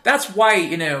kill. That's why,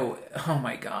 oh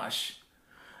my gosh.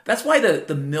 That's why the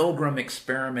Milgram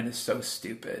experiment is so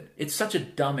stupid. It's such a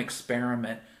dumb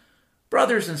experiment.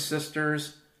 Brothers and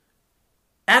sisters,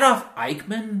 Adolf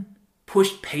Eichmann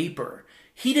pushed paper.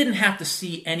 He didn't have to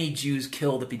see any Jews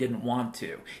killed if he didn't want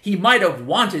to. He might have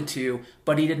wanted to,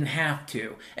 but he didn't have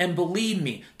to. And believe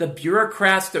me, the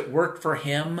bureaucrats that worked for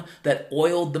him, that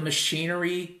oiled the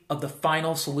machinery of the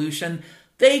final solution,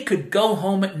 they could go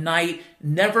home at night,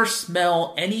 never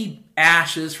smell any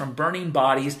ashes from burning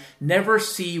bodies, never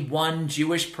see one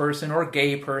Jewish person or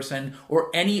gay person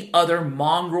or any other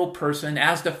mongrel person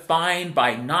as defined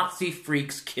by Nazi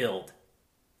freaks killed.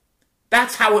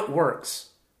 That's how it works.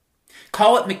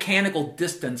 Call it mechanical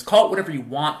distance. Call it whatever you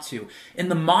want to. In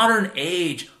the modern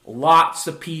age, lots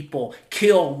of people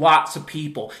kill lots of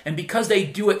people. And because they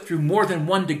do it through more than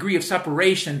 1 degree of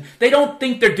separation, they don't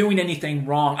think they're doing anything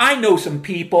wrong. I know some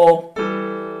people.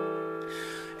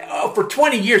 For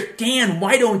 20 years, Dan,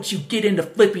 why don't you get into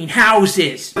flipping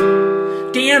houses?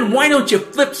 Dan, why don't you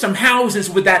flip some houses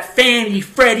with that Fannie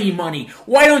Freddie money?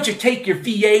 Why don't you take your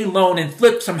VA loan and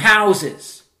flip some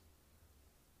houses?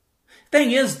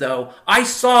 Thing is, though, I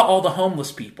saw all the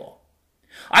homeless people.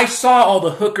 I saw all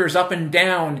the hookers up and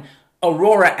down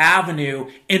Aurora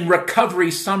Avenue in Recovery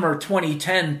Summer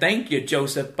 2010. Thank you,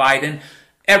 Joseph Biden.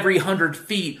 Every 100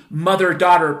 feet,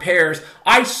 mother-daughter pairs.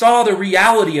 I saw the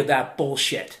reality of that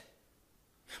bullshit.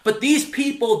 But these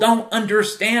people don't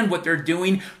understand what they're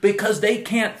doing because they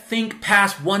can't think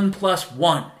past 1 plus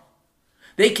 1.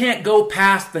 They can't go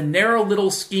past the narrow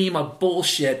little scheme of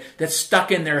bullshit that's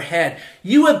stuck in their head.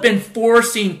 You have been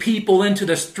forcing people into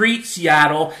the street,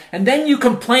 Seattle, and then you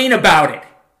complain about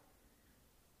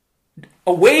it.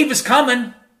 A wave is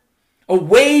coming. A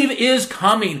wave is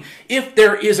coming. If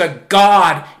there is a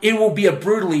God, it will be a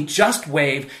brutally just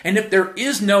wave. And if there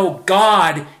is no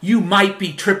God, you might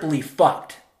be triply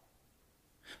fucked.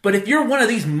 But if you're one of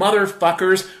these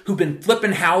motherfuckers who've been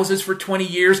flipping houses for 20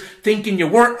 years, thinking you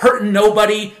weren't hurting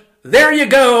nobody, there you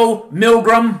go,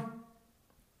 Milgram.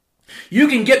 You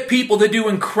can get people to do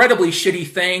incredibly shitty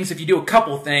things if you do a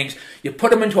couple things. You put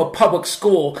them into a public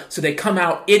school so they come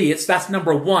out idiots. That's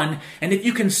number one. And if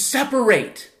you can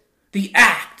separate the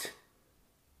act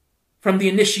from the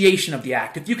initiation of the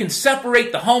act, if you can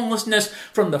separate the homelessness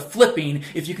from the flipping,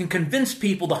 if you can convince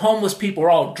people the homeless people are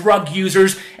all drug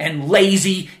users and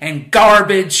lazy and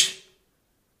garbage,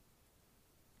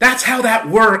 that's how that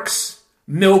works,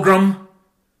 Milgram.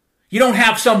 You don't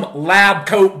have some lab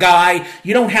coat guy.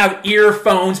 You don't have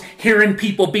earphones hearing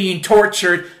people being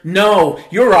tortured. No,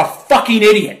 you're a fucking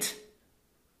idiot.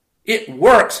 It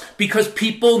works because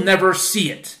people never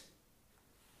see it.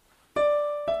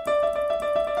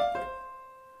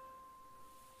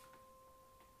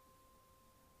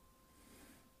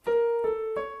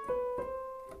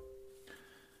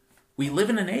 We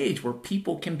live in an age where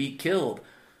people can be killed,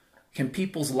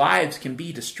 people's lives can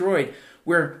be destroyed,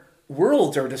 where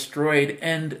worlds are destroyed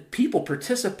and people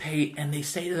participate and they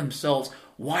say to themselves,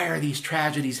 why are these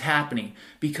tragedies happening?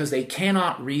 Because they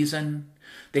cannot reason.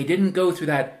 They didn't go through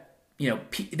that, they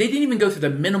didn't even go through the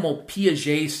minimal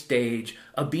Piaget stage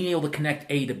of being able to connect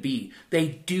A to B. They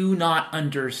do not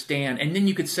understand. And then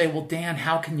you could say, well, Dan,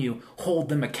 how can you hold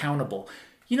them accountable?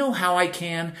 You know how I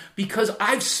can? Because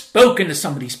I've spoken to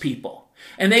some of these people.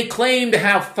 And they claim to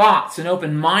have thoughts and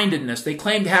open-mindedness. They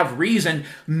claim to have reason.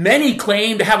 Many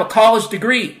claim to have a college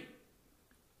degree,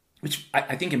 which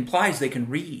I think implies they can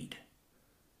read.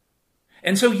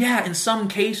 And so, yeah, in some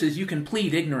cases you can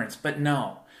plead ignorance, but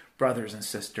no. Brothers and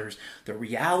sisters, the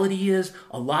reality is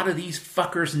a lot of these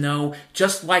fuckers know,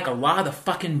 just like a lot of the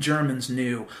fucking Germans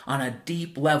knew on a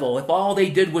deep level. If all they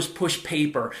did was push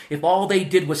paper, if all they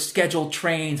did was schedule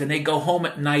trains and they go home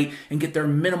at night and get their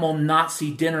minimal Nazi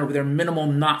dinner with their minimal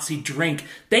Nazi drink,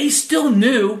 they still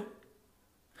knew.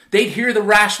 They'd hear the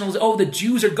rationals, oh, the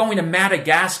Jews are going to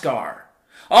Madagascar.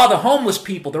 Oh, the homeless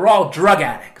people, they're all drug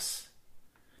addicts.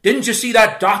 Didn't you see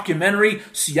that documentary,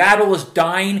 Seattle is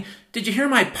Dying? Did you hear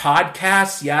my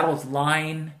podcast, Seattle is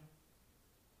Lying?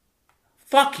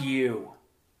 Fuck you.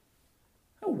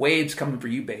 A wave's coming for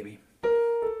you, baby.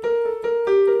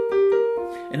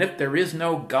 And if there is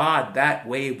no God, that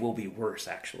wave will be worse,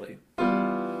 actually.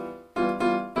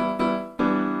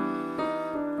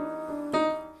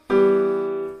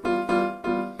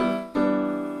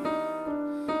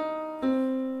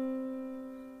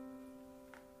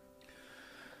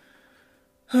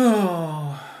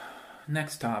 Oh,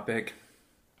 next topic.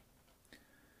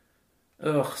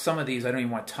 Ugh, some of these I don't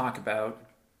even want to talk about.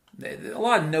 A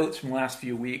lot of notes from the last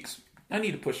few weeks. I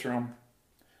need to push through them.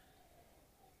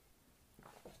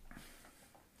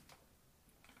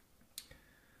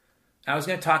 I was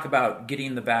going to talk about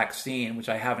getting the vaccine, which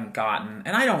I haven't gotten,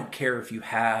 and I don't care if you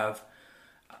have.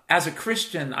 As a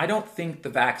Christian, I don't think the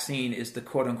vaccine is the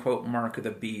quote-unquote mark of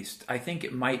the beast. I think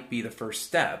it might be the first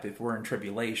step if we're in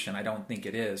tribulation. I don't think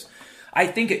it is. I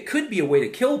think it could be a way to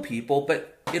kill people,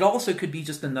 but it also could be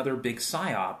just another big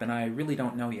psyop, and I really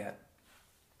don't know yet.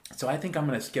 So I think I'm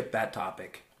going to skip that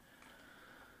topic.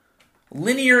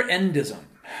 Linear endism.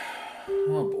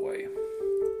 Oh boy.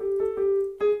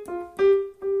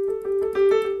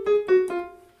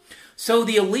 So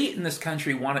the elite in this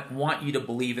country want you to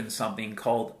believe in something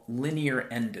called linear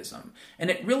endism. And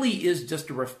it really is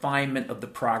just a refinement of the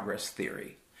progress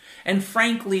theory. And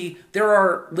frankly, there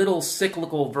are little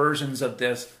cyclical versions of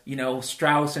this,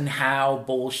 Strauss and Howe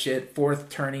bullshit, fourth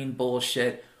turning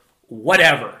bullshit,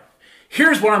 whatever.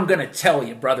 Here's what I'm going to tell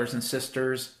you, brothers and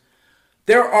sisters.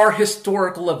 There are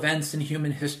historical events in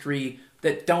human history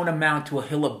that don't amount to a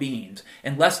hill of beans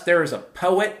unless there is a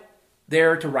poet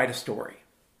there to write a story.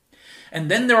 And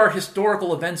then there are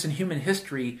historical events in human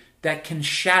history that can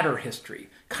shatter history,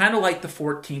 kind of like the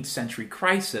 14th century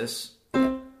crisis,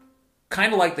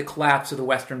 kind of like the collapse of the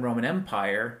Western Roman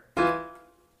Empire.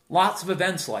 Lots of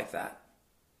events like that.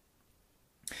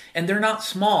 And they're not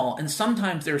small, and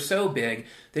sometimes they're so big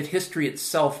that history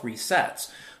itself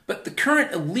resets. But the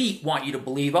current elite want you to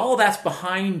believe, that's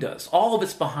behind us. All of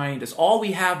it's behind us. All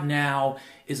we have now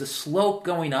is a slope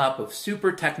going up of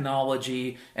super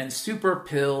technology and super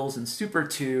pills and super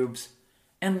tubes.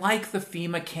 And like the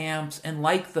FEMA camps and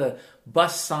like the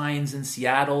bus signs in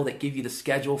Seattle that give you the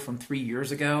schedule from 3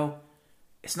 years ago,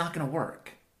 it's not going to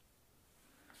work.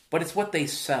 But it's what they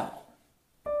sell.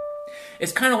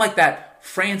 It's kind of like that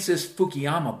Francis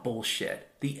Fukuyama bullshit,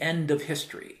 the end of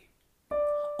history.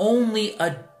 Only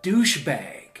a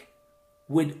douchebag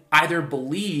would either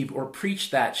believe or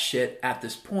preach that shit at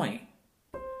this point.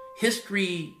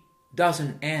 History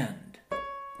doesn't end.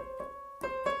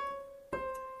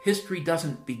 History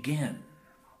doesn't begin.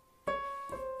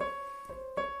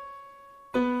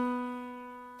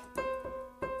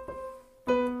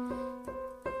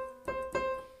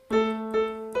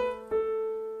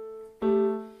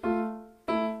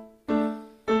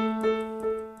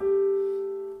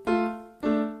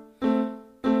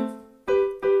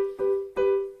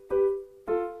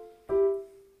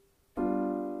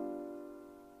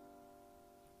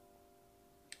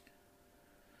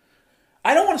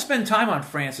 I don't want to spend time on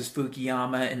Francis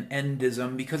Fukuyama and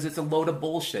endism because it's a load of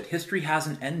bullshit. History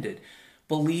hasn't ended.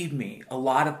 Believe me, a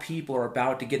lot of people are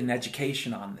about to get an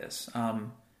education on this.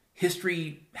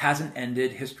 History hasn't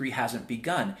ended. History hasn't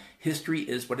begun. History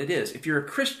is what it is. If you're a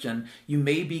Christian, you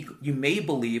may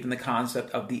believe in the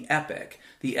concept of the epic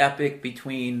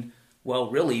between,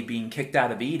 really being kicked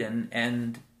out of Eden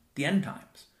and the end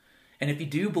times. And if you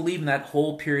do believe in that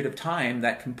whole period of time,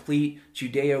 that complete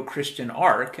Judeo-Christian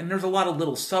arc, and there's a lot of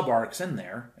little sub-arcs in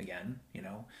there, again,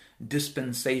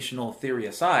 dispensational theory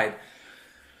aside,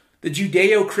 the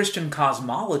Judeo-Christian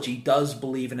cosmology does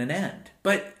believe in an end.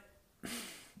 But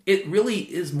it really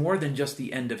is more than just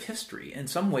the end of history. In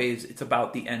some ways, it's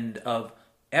about the end of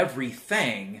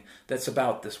everything that's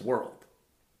about this world.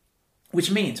 Which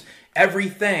means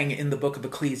everything in the book of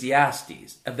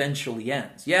Ecclesiastes eventually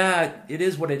ends. Yeah, it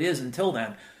is what it is until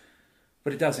then,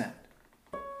 but it does end.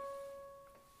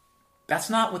 That's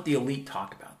not what the elite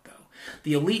talk about, though.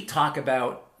 The elite talk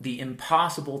about the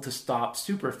impossible to stop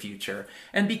super future,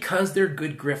 and because they're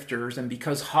good grifters and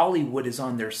because Hollywood is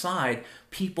on their side,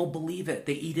 people believe it.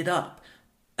 They eat it up.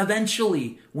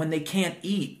 Eventually, when they can't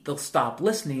eat, they'll stop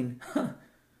listening.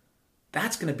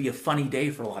 That's going to be a funny day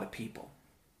for a lot of people.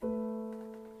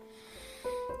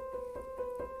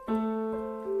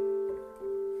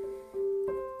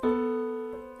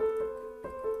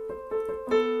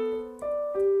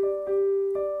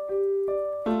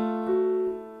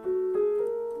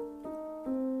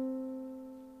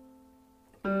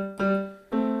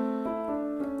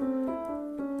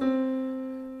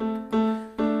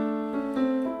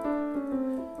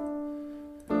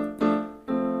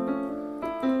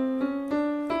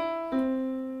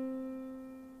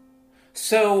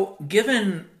 So,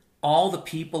 given all the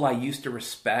people I used to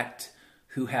respect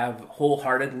who have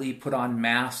wholeheartedly put on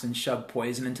masks and shoved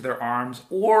poison into their arms,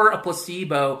 or a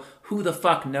placebo, who the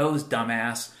fuck knows,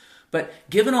 dumbass, But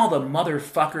given all the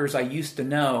motherfuckers I used to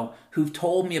know who've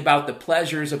told me about the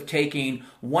pleasures of taking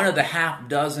one of the half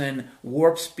dozen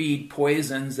warp speed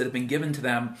poisons that have been given to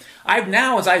them, I've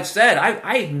now, as I've said,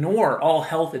 I ignore all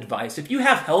health advice. If you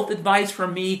have health advice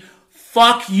from me,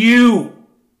 fuck you.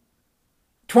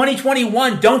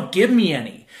 2021, don't give me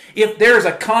any. If there's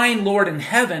a kind Lord in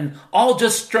heaven, I'll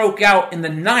just stroke out in the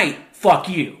night, fuck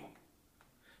you.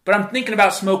 But I'm thinking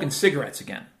about smoking cigarettes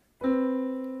again.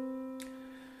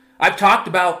 I've talked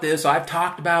about this,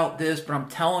 but I'm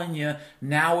telling you,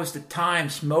 now is the time.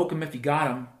 Smoke them if you got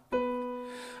them.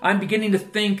 I'm beginning to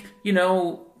think,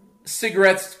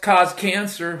 cigarettes cause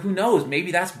cancer. Who knows?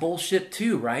 Maybe that's bullshit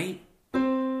too, right?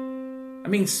 I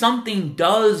mean, something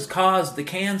does cause the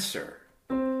cancer.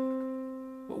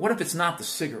 But what if it's not the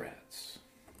cigarettes?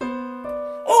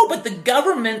 Oh, but the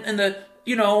government and the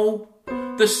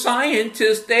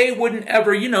scientists, they wouldn't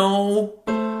ever,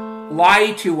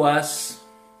 lie to us.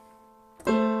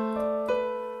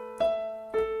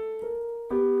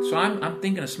 So I'm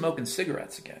thinking of smoking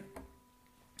cigarettes again.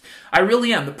 I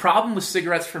really am. The problem with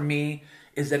cigarettes for me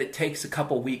is that it takes a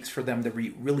couple weeks for them to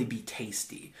really be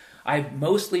tasty. I've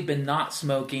mostly been not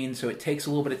smoking, so it takes a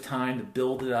little bit of time to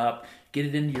build it up, get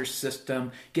it into your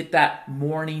system, get that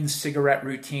morning cigarette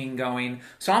routine going.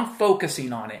 So I'm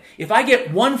focusing on it. If I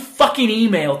get one fucking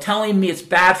email telling me it's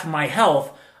bad for my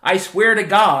health, I swear to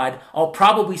God, I'll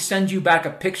probably send you back a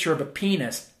picture of a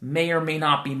penis. May or may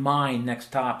not be mine.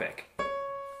 Next topic.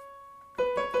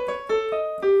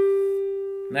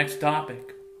 Next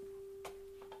topic.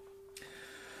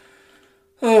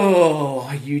 Oh,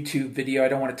 a YouTube video. I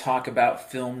don't want to talk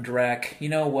about film direct. You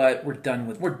know what? We're done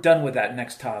with that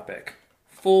next topic.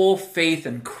 Full faith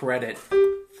and credit.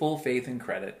 Full faith and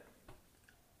credit.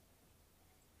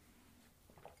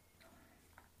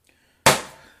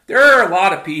 There are a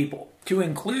lot of people, to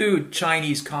include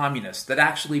Chinese communists, that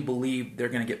actually believe they're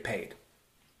going to get paid.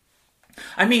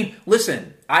 I mean,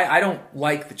 listen, I don't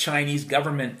like the Chinese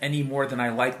government any more than I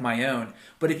like my own.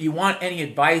 But if you want any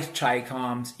advice,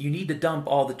 Chi-Coms, you need to dump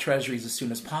all the treasuries as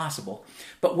soon as possible.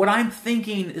 But what I'm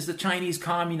thinking is the Chinese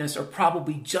communists are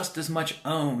probably just as much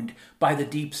owned by the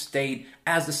deep state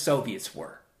as the Soviets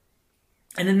were.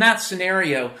 And in that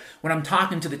scenario, when I'm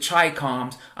talking to the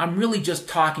Chi-Coms, I'm really just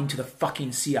talking to the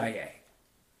fucking CIA.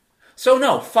 So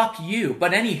no, fuck you.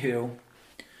 But anywho,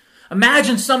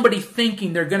 imagine somebody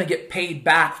thinking they're going to get paid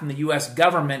back from the U.S.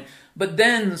 government, but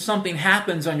then something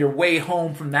happens on your way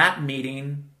home from that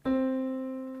meeting.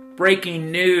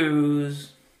 Breaking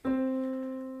news.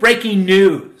 Breaking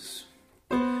news.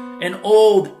 An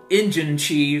old Indian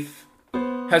chief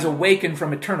has awakened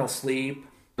from eternal sleep.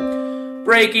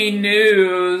 Breaking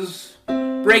news.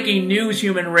 Breaking news,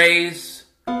 human race.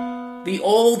 The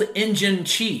old Indian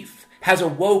chief has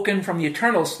awoken from the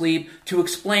eternal sleep to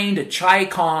explain to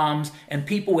Chi-Coms and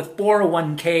people with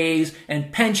 401ks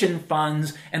and pension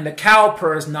funds and the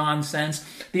CalPERS nonsense.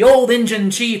 The old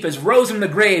Indian chief has rose from the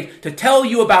grave to tell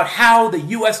you about how the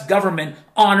U.S. government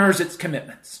honors its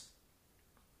commitments.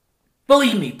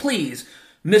 Believe me, please,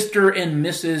 Mr. and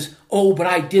Mrs. Oh, but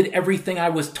I did everything I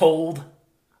was told.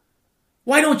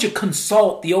 Why don't you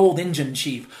consult the old Indian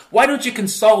chief? Why don't you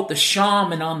consult the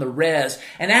shaman on the res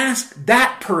and ask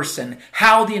that person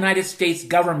how the United States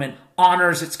government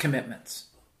honors its commitments?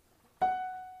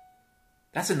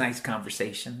 That's a nice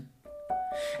conversation.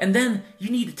 And then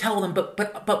you need to tell them,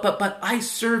 but I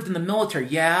served in the military.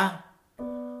 Yeah?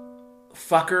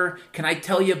 Fucker, can I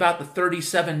tell you about the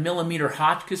 37 millimeter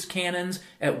Hotchkiss cannons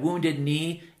at Wounded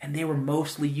Knee? And they were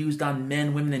mostly used on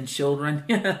men, women, and children.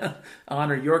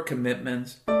 Honor your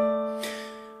commitments.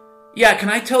 Yeah, can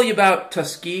I tell you about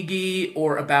Tuskegee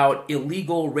or about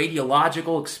illegal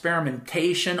radiological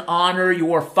experimentation? Honor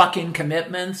your fucking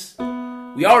commitments.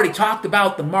 We already talked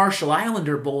about the Marshall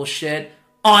Islander bullshit.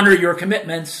 Honor your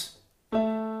commitments.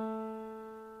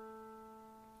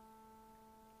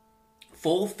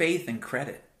 Full faith and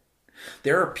credit.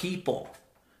 There are people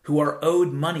who are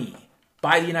owed money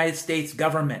by the United States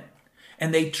government,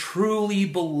 and they truly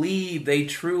believe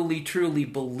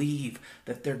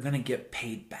that they're going to get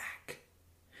paid back.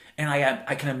 And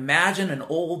I can imagine an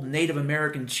old Native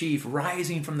American chief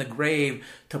rising from the grave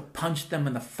to punch them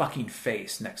in the fucking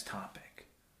face. Next topic.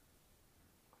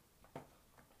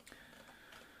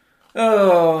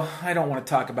 Oh, I don't want to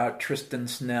talk about Tristan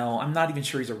Snell. I'm not even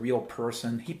sure he's a real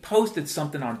person. He posted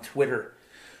something on Twitter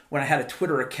when I had a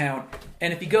Twitter account,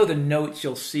 and if you go to the notes,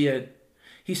 you'll see it.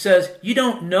 He says, you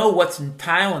don't know what's in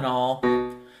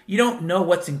Tylenol. You don't know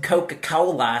what's in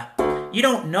Coca-Cola. You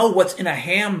don't know what's in a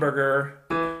hamburger.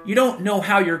 You don't know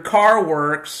how your car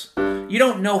works. You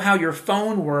don't know how your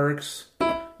phone works.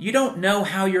 You don't know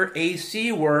how your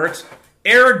AC works.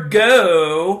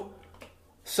 Ergo,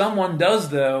 someone does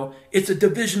though. It's a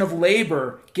division of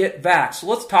labor. Get vaxxed. So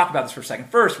let's talk about this for a second.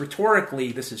 First,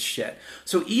 rhetorically, this is shit.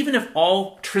 So even if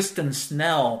all Tristan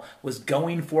Snell was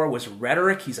going for was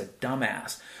rhetoric, he's a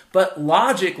dumbass. But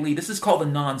logically, this is called a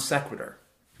non sequitur.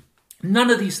 None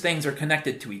of these things are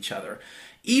connected to each other.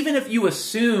 Even if you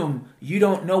assume you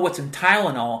don't know what's in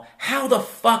Tylenol, how the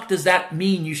fuck does that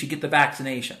mean you should get the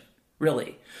vaccination?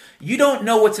 Really? You don't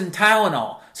know what's in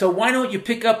Tylenol, so why don't you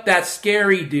pick up that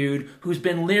scary dude who's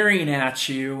been leering at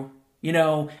you,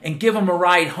 and give him a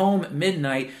ride home at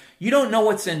midnight? You don't know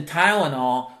what's in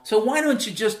Tylenol, so why don't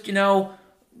you just,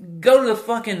 go to the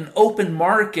fucking open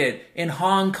market in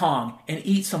Hong Kong and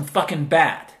eat some fucking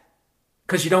bat?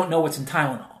 Because you don't know what's in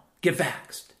Tylenol. Get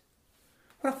vaxxed.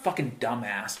 What a fucking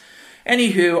dumbass.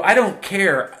 Anywho, I don't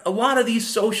care. A lot of these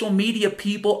social media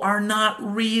people are not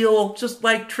real, just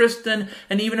like Tristan.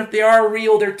 And even if they are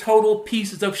real, they're total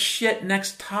pieces of shit.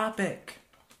 Next topic.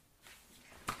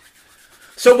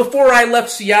 So before I left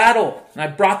Seattle, and I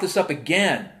brought this up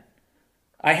again,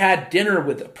 I had dinner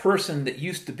with a person that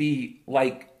used to be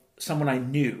like someone I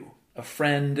knew, a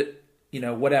friend,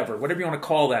 whatever you want to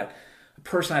call that. A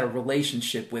person I had a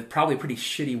relationship with, probably a pretty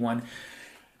shitty one.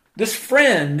 This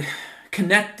friend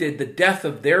connected the death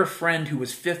of their friend who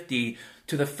was 50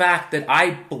 to the fact that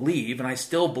I believe, and I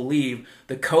still believe,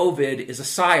 that COVID is a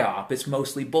psyop. It's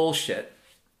mostly bullshit.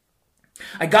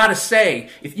 I gotta say,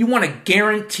 if you want to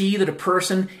guarantee that a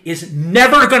person is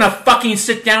never gonna fucking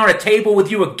sit down at a table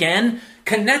with you again,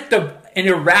 connect an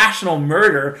irrational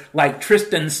murder like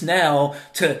Tristan Snell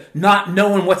to not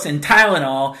knowing what's in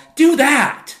Tylenol. Do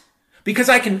that. Because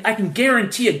I can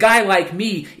guarantee a guy like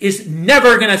me is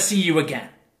never gonna see you again.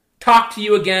 Talk to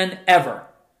you again, ever.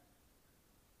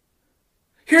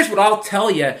 Here's what I'll tell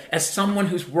you as someone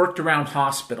who's worked around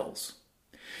hospitals.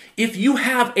 If you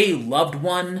have a loved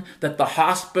one that the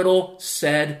hospital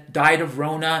said died of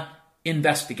Rona,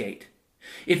 investigate.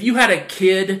 If you had a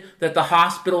kid that the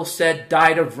hospital said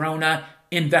died of Rona,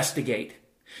 investigate.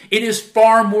 It is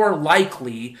far more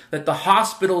likely that the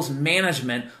hospital's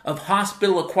management of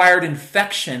hospital-acquired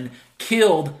infection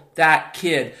killed that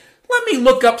kid. Let me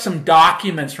look up some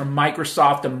documents from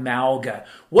Microsoft Amalga.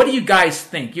 What do you guys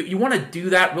think? You want to do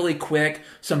that really quick?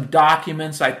 Some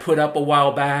documents I put up a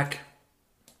while back?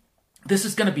 This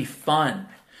is going to be fun.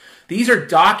 These are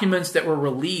documents that were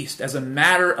released as a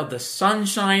matter of the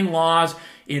sunshine laws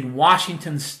in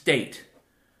Washington State.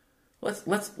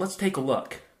 Let's take a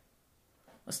look.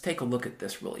 Let's take a look at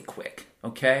this really quick,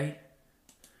 okay?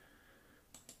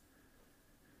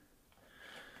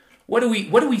 What do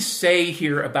we say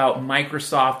here about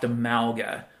Microsoft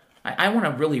Amalga? I want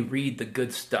to really read the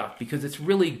good stuff because it's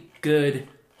really good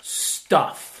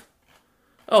stuff.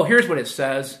 Oh, here's what it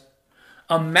says.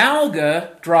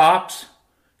 Amalga drops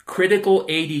critical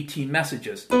ADT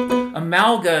messages.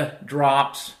 Amalga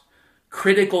drops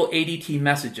critical ADT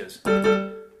messages.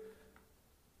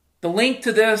 The link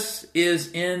to this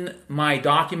is in my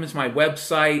documents, my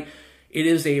website. It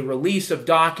is a release of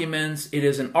documents. It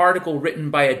is an article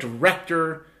written by a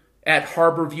director at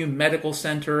Harborview Medical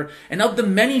Center. And of the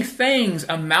many things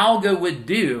Amalga would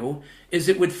do is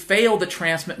it would fail to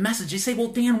transmit messages. You say, well,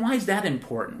 Dan, why is that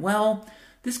important? Well,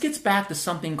 this gets back to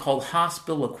something called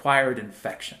hospital-acquired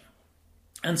infection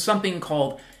and something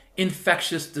called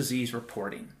infectious disease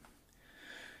reporting.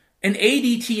 An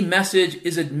ADT message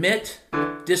is admit,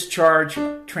 discharge,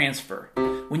 transfer.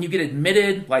 When you get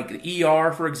admitted, like the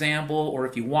ER, for example, or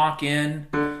if you walk in,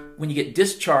 when you get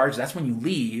discharged, that's when you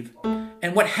leave.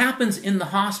 And what happens in the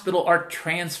hospital are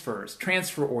transfers,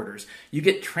 transfer orders. You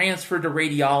get transferred to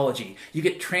radiology. You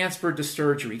get transferred to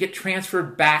surgery. You get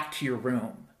transferred back to your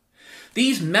room.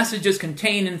 These messages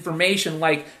contain information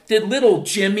like, did little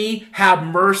Jimmy have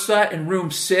MRSA in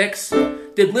room 6?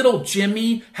 Did little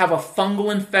Jimmy have a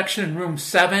fungal infection in room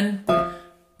 7?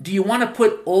 Do you want to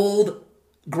put old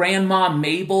Grandma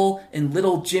Mabel in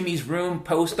little Jimmy's room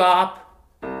post-op?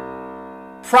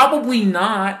 Probably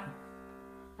not.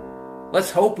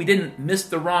 Let's hope we didn't miss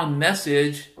the wrong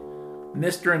message.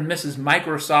 Mr. and Mrs.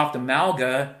 Microsoft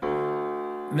Amalga,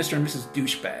 Mr. and Mrs.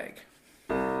 Douchebag.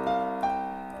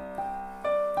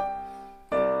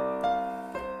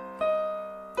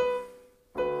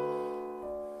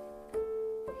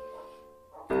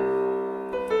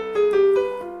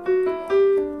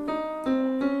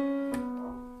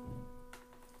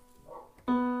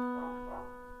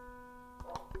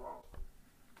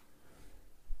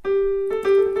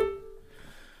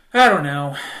 I don't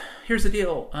know. Here's the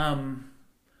deal.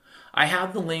 I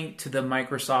have the link to the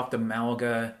Microsoft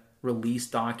Amalga release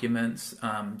documents,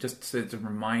 just to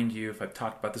remind you if I've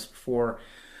talked about this before.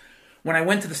 When I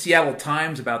went to the Seattle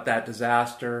Times about that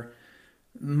disaster,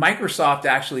 Microsoft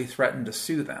actually threatened to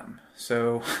sue them.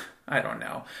 So I don't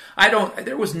know.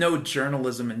 There was no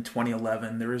journalism in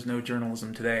 2011. There is no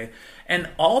journalism today. And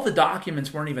all the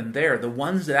documents weren't even there. The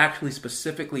ones that actually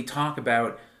specifically talk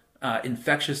about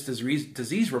infectious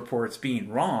disease reports being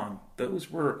wrong,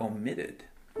 those were omitted.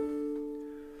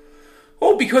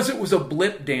 Oh, because it was a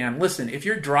blip, Dan. Listen, if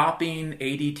you're dropping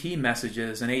ADT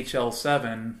messages in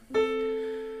HL7,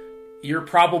 you're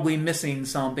probably missing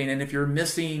something. And if you're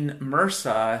missing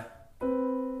MRSA,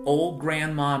 old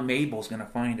Grandma Mabel's going to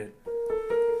find it.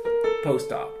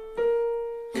 Post-op.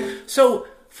 So,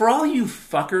 for all you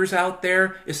fuckers out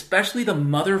there, especially the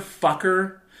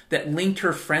motherfucker that linked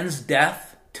her friend's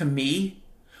death to me,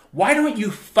 why don't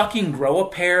you fucking grow a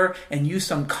pair and use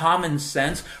some common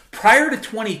sense? Prior to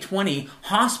 2020,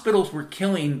 hospitals were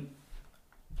killing,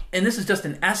 and this is just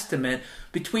an estimate,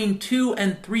 between 200,000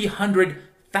 and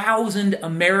 300,000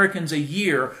 Americans a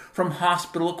year from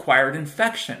hospital-acquired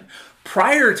infection.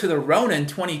 Prior to the Rona in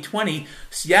 2020,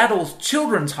 Seattle's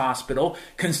Children's Hospital,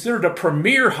 considered a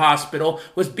premier hospital,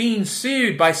 was being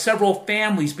sued by several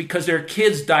families because their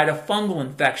kids died of fungal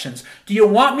infections. Do you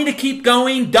want me to keep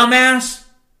going, dumbass?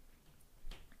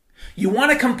 You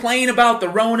want to complain about the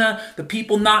Rona, the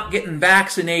people not getting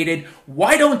vaccinated?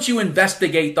 Why don't you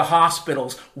investigate the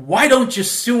hospitals? Why don't you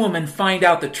sue them and find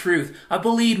out the truth?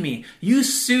 Believe me, you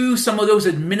sue some of those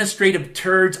administrative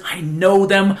turds. I know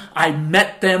them. I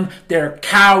met them. They're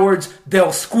cowards.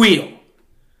 They'll squeal.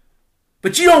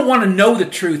 But you don't want to know the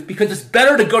truth because it's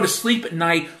better to go to sleep at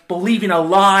night believing a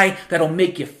lie that'll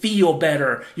make you feel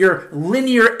better. Your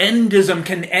linear endism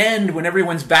can end when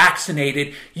everyone's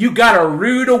vaccinated. You got a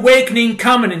rude awakening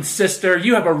coming, sister.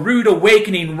 You have a rude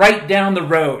awakening right down the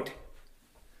road.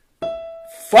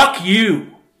 Fuck you.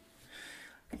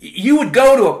 You would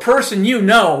go to a person you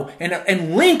know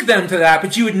and link them to that,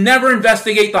 but you would never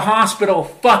investigate the hospital.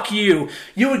 Fuck you.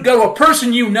 You would go to a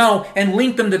person you know and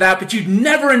link them to that, but you'd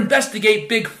never investigate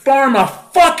Big Pharma.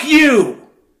 Fuck you.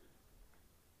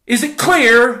 Is it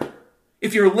clear?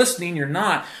 If you're listening, you're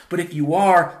not. But if you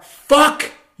are,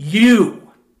 fuck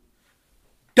you.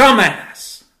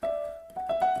 Dumbass.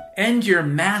 End your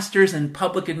master's in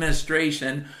public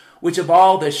administration, which of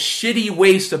all the shitty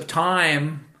waste of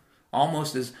time,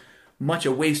 almost as much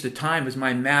a waste of time as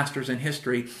my master's in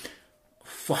history.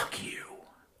 Fuck you.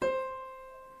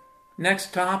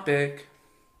 Next topic.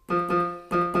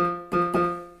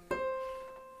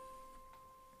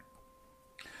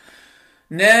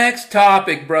 Next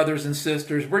topic, brothers and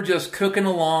sisters. We're just cooking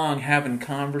along, having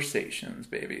conversations,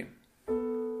 baby.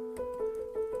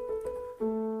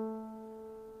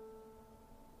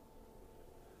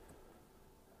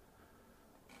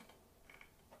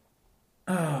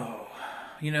 Oh,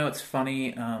 you know, it's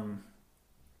funny.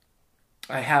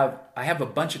 I have a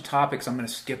bunch of topics I'm going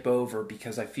to skip over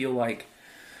because I feel like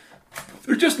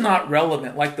they're just not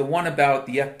relevant. Like the one about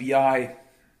the FBI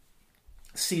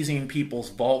seizing people's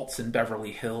vaults in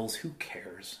Beverly Hills. Who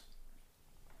cares?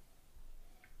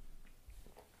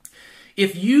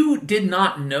 If you did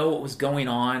not know what was going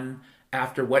on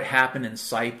after what happened in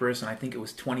Cyprus, and I think it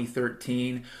was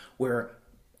 2013, where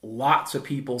lots of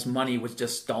people's money was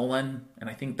just stolen, and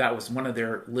I think that was one of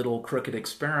their little crooked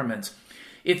experiments.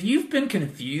 If you've been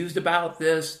confused about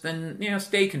this, then,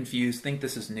 stay confused. Think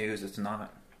this is news. It's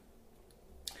not.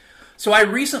 So I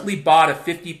recently bought a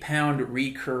 50-pound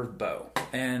recurve bow,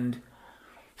 and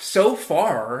so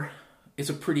far, it's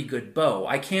a pretty good bow.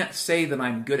 I can't say that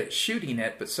I'm good at shooting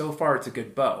it, but so far it's a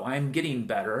good bow. I'm getting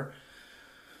better.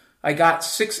 I got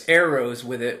 6 arrows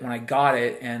with it when I got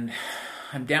it, and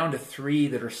I'm down to 3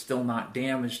 that are still not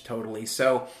damaged totally.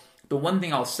 So the one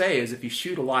thing I'll say is if you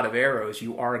shoot a lot of arrows,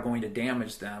 you are going to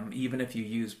damage them, even if you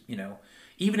use,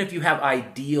 even if you have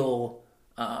ideal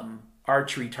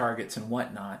archery targets and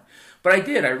whatnot. But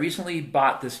I recently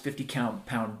bought this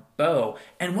 50-pound bow,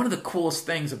 and one of the coolest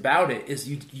things about it is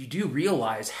you do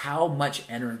realize how much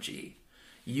energy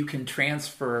you can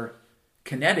transfer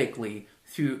kinetically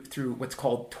through what's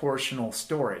called torsional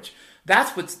storage.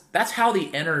 That's how the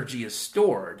energy is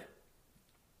stored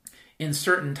in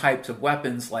certain types of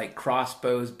weapons like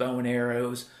crossbows, bow and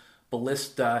arrows,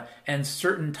 ballista, and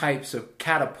certain types of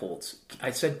catapults. I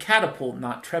said catapult,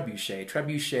 not trebuchet.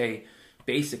 Trebuchet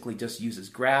basically just uses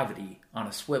gravity on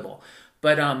a swivel.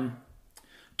 But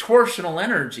torsional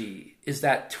energy is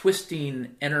that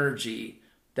twisting energy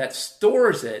that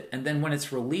stores it, and then when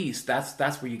it's released,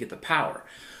 that's where you get the power.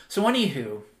 So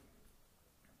anywho,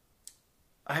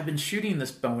 I've been shooting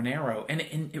this bow and arrow, and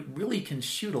it really can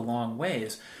shoot a long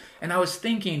ways. And I was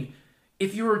thinking,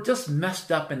 if you were just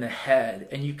messed up in the head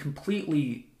and you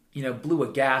completely, blew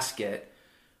a gasket,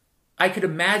 I could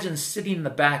imagine sitting in the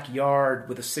backyard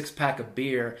with a 6-pack of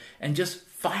beer and just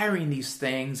firing these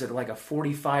things at like a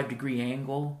 45-degree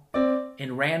angle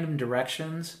in random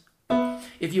directions.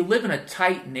 If you live in a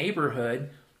tight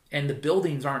neighborhood and the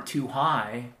buildings aren't too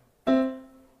high,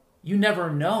 you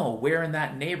never know where in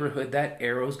that neighborhood that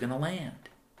arrow's going to land.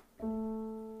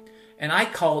 And I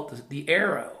call it the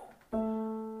arrow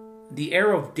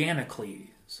of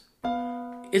Damocles.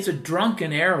 It's a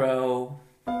drunken arrow,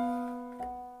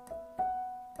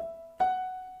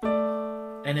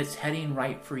 and it's heading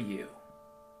right for you.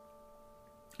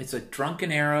 It's a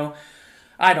drunken arrow.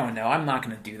 I don't know. I'm not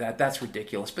going to do that. That's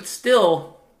ridiculous. But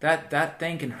still, that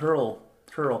thing can hurl.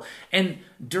 And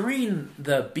during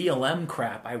the BLM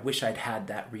crap, I wish I'd had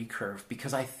that recurve,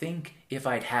 because I think if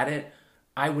I'd had it,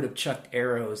 I would have chucked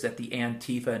arrows at the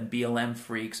Antifa and BLM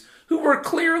freaks who were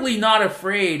clearly not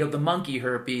afraid of the monkey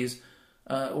herpes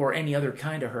or any other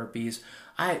kind of herpes.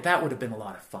 That would have been a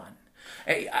lot of fun.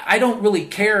 I don't really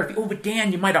care if, but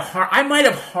Dan, I might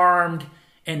have harmed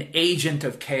an agent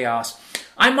of chaos.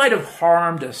 I might have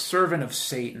harmed a servant of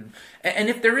Satan. And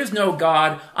if there is no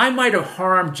God, I might have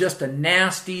harmed just a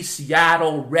nasty,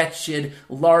 Seattle, wretched,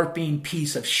 LARPing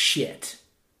piece of shit.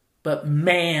 But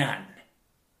man,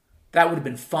 that would have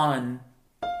been fun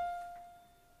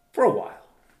for a while.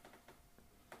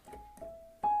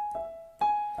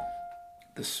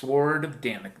 The sword of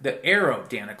Damocles, the arrow of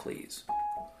Damocles.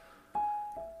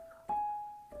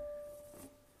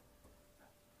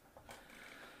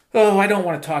 Oh, I don't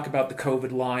want to talk about the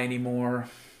COVID lie anymore.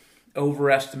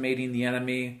 Overestimating the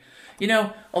enemy. You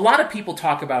know, a lot of people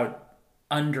talk about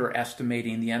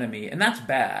underestimating the enemy, and that's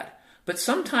bad. But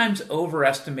sometimes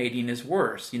overestimating is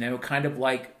worse, kind of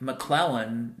like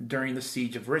McClellan during the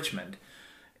siege of Richmond.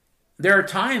 There are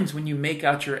times when you make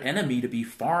out your enemy to be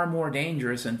far more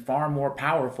dangerous and far more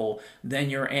powerful than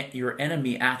your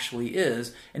enemy actually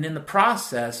is, and in the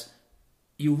process,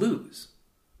 you lose.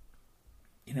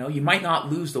 You might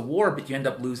not lose the war, but you end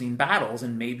up losing battles,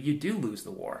 and maybe you do lose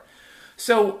the war.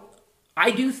 So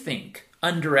I do think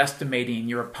underestimating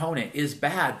your opponent is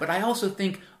bad, but I also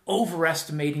think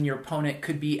overestimating your opponent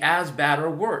could be as bad or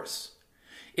worse.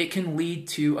 It can lead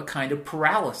to a kind of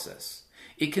paralysis.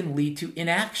 It can lead to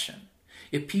inaction.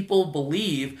 If people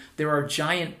believe there are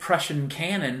giant Prussian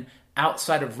cannon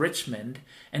outside of Richmond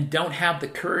and don't have the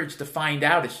courage to find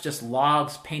out it's just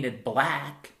logs painted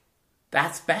black,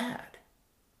 that's bad.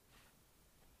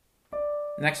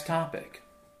 Next topic.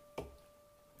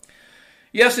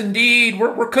 Yes, indeed,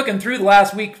 we're cooking through the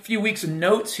last few weeks of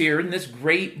notes here, and this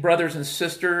great, brothers and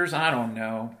sisters, I don't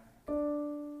know.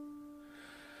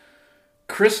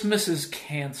 Christmas is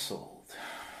canceled.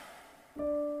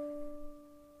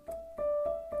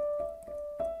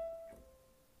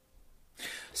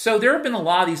 So there have been a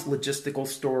lot of these logistical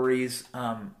stories.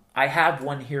 I have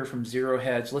one here from Zero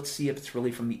Hedge. Let's see if it's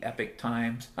really from the Epic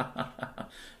Times.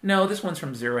 No, this one's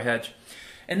from Zero Hedge.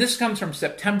 And this comes from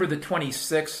September the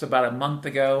 26th, about a month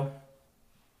ago.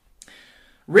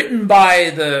 Written by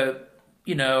the,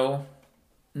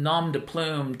 nom de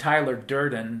plume Tyler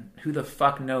Durden. Who the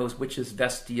fuck knows which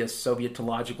Izvestia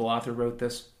Sovietological author wrote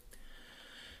this?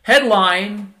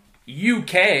 Headline,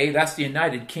 UK, that's the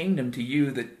United Kingdom to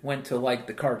you that went to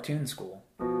the cartoon school.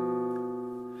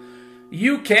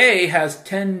 UK has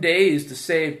 10 days to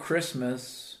save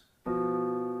Christmas.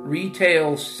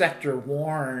 Retail sector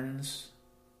warns.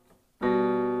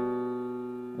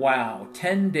 Wow,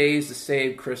 10 days to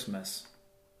save Christmas.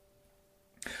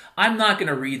 I'm not going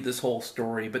to read this whole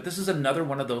story, but this is another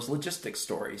one of those logistics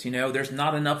stories. There's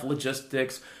not enough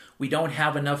logistics. We don't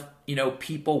have enough,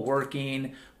 people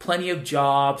working, plenty of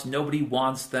jobs, nobody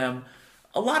wants them.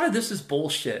 A lot of this is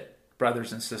bullshit,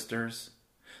 brothers and sisters.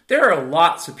 There are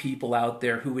lots of people out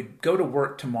there who would go to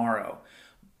work tomorrow,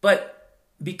 but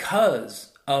because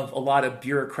of a lot of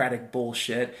bureaucratic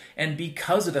bullshit, and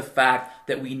because of the fact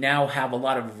that we now have a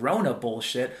lot of Rona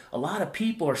bullshit, a lot of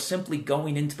people are simply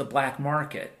going into the black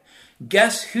market.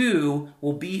 Guess who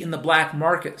will be in the black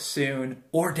market soon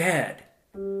or dead?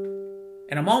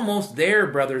 And I'm almost there,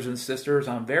 brothers and sisters.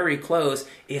 I'm very close,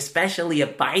 especially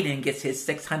if Biden gets his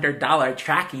 $600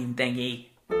 tracking thingy.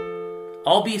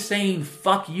 I'll be saying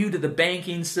fuck you to the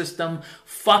banking system,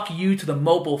 fuck you to the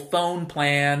mobile phone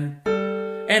plan,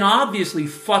 and obviously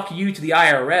fuck you to the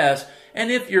IRS.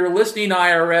 And if you're listening,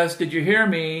 IRS, did you hear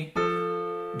me?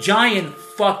 Giant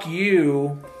fuck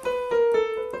you.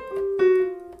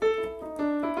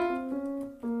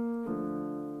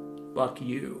 Fuck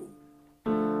you.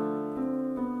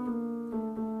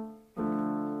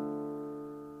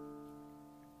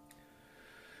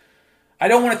 I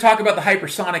don't want to talk about the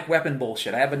hypersonic weapon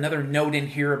bullshit. I have another note in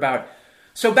here about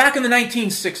So back in the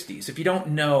 1960s, if you don't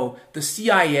know, the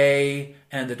CIA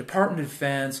and the Department of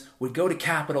Defense would go to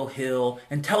Capitol Hill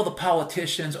and tell the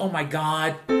politicians, oh my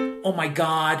God,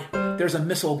 there's a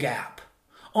missile gap.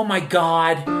 Oh my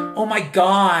God,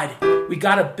 we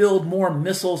got to build more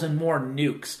missiles and more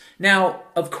nukes. Now,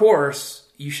 of course,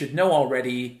 you should know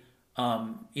already,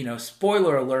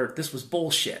 spoiler alert, this was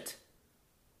bullshit.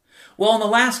 Well, in the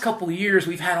last couple of years,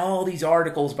 we've had all these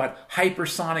articles about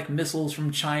hypersonic missiles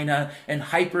from China and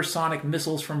hypersonic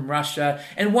missiles from Russia.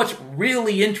 And what's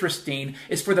really interesting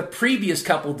is for the previous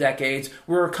couple decades,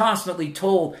 we were constantly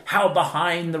told how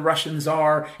behind the Russians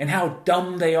are and how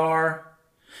dumb they are.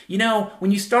 You know,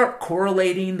 when you start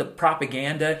correlating the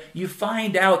propaganda, you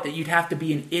find out that you'd have to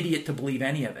be an idiot to believe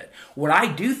any of it. What I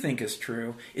do think is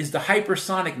true is the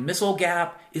hypersonic missile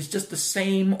gap is just the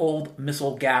same old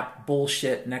missile gap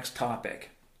bullshit. Next topic.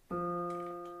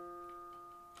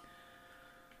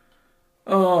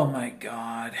 Oh my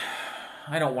God.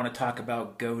 I don't want to talk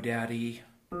about GoDaddy.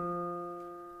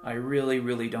 I really,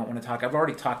 really don't want to talk. I've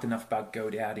already talked enough about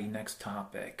GoDaddy. Next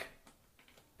topic.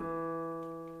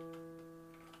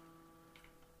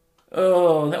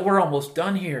 Oh, we're almost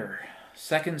done here.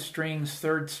 Second strings,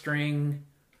 third string.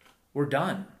 We're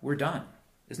done.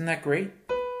 Isn't that great?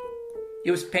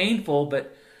 It was painful,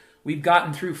 but we've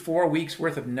gotten through 4 weeks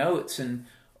worth of notes. And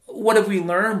what have we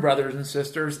learned, brothers and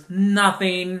sisters?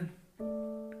 Nothing.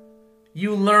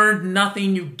 You learned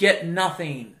nothing. You get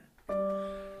nothing.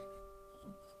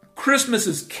 Christmas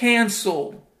is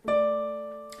canceled.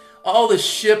 All the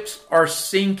ships are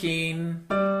sinking.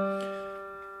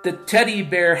 The teddy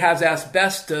bear has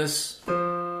asbestos.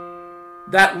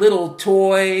 That little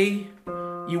toy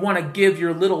you want to give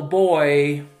your little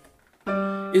boy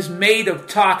is made of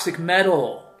toxic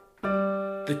metal.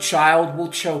 The child will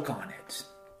choke on it.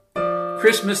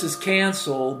 Christmas is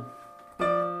canceled.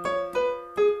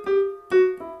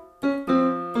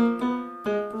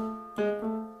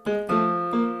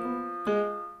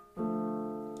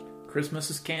 Christmas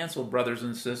is canceled, brothers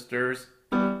and sisters.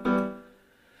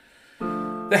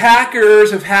 The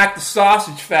hackers have hacked the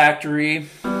sausage factory.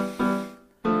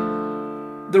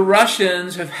 The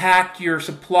Russians have hacked your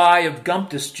supply of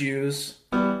Gumptus juice.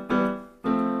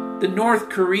 The North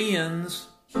Koreans,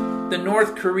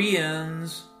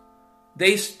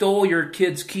 they stole your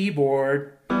kid's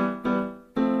keyboard.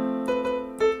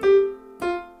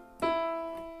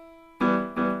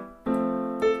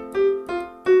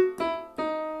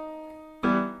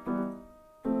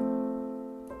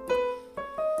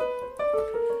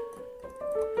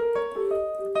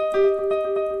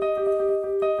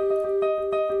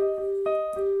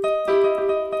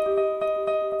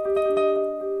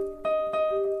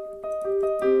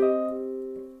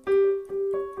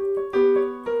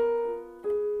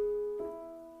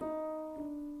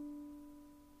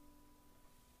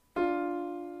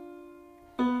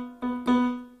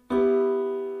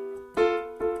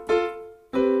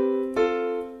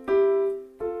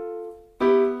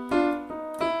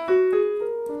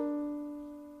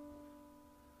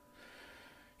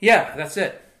 Yeah, that's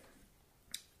it.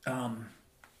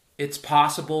 It's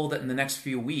possible that in the next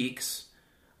few weeks,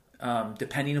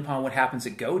 depending upon what happens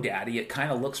at GoDaddy, it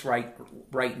kind of looks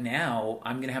right now,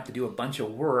 I'm going to have to do a bunch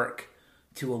of work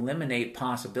to eliminate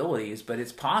possibilities, but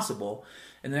it's possible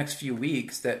in the next few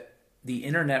weeks that the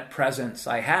internet presence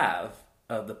I have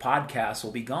of the podcast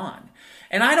will be gone.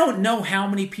 And I don't know how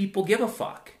many people give a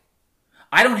fuck.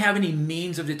 I don't have any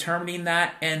means of determining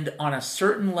that, and on a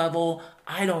certain level,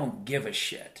 I don't give a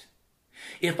shit.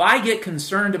 If I get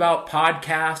concerned about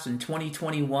podcasts in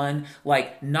 2021,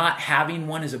 like not having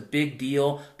one is a big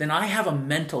deal, then I have a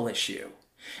mental issue.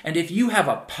 And if you have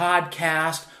a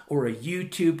podcast or a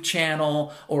YouTube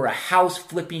channel or a house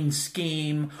flipping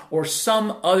scheme or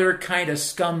some other kind of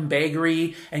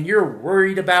scumbaggery and you're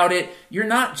worried about it, you're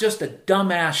not just a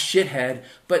dumbass shithead,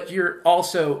 but you're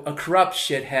also a corrupt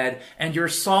shithead and you're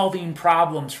solving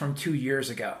problems from 2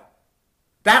 years ago.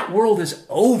 That world is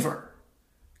over.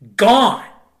 Gone.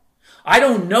 I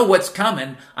don't know what's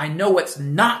coming. I know what's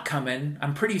not coming.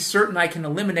 I'm pretty certain I can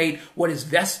eliminate what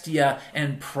Izvestia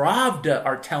and Pravda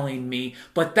are telling me,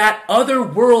 but that other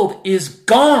world is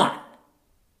gone.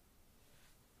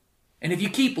 And if you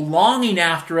keep longing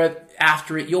after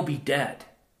it, you'll be dead.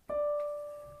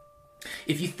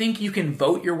 If you think you can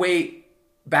vote your way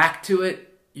back to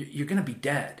it, you're going to be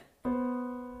dead.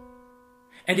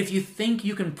 And if you think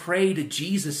you can pray to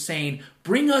Jesus saying,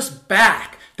 bring us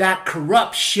back that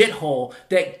corrupt shithole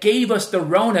that gave us the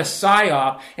Rona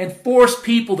psyop and forced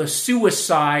people to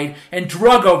suicide and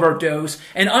drug overdose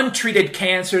and untreated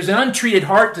cancers and untreated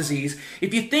heart disease,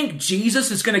 if you think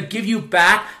Jesus is going to give you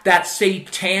back that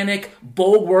satanic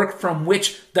bulwark from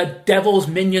which the devil's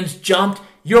minions jumped,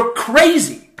 you're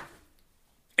crazy.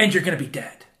 And you're going to be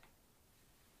dead.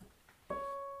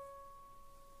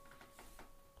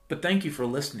 But thank you for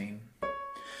listening.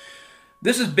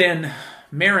 This has been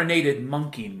Marinated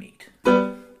Monkey Meat.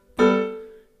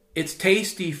 It's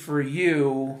tasty for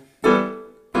you.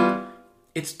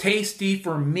 It's tasty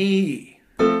for me.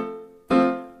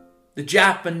 The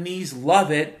Japanese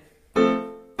love it,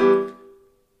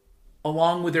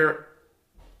 along with their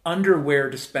underwear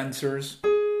dispensers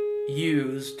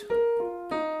used.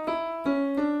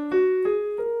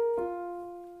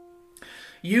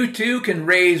 You too can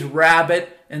raise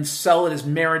rabbit and sell it as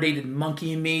marinated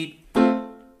monkey meat.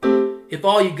 If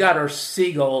all you got are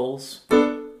seagulls,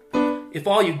 if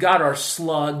all you got are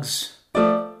slugs,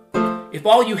 if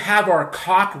all you have are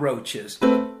cockroaches,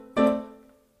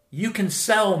 you can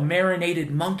sell marinated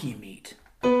monkey meat.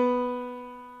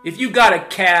 If you got a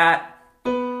cat,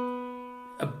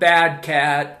 a bad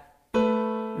cat,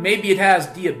 maybe it has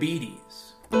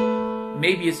diabetes,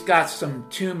 maybe it's got some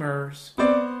tumors.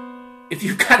 If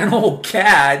you've got an old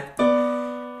cat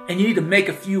and you need to make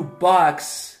a few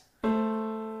bucks,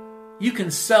 you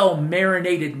can sell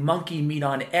marinated monkey meat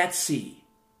on Etsy.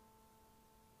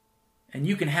 And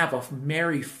you can have a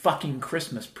merry fucking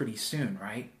Christmas pretty soon,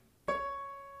 right?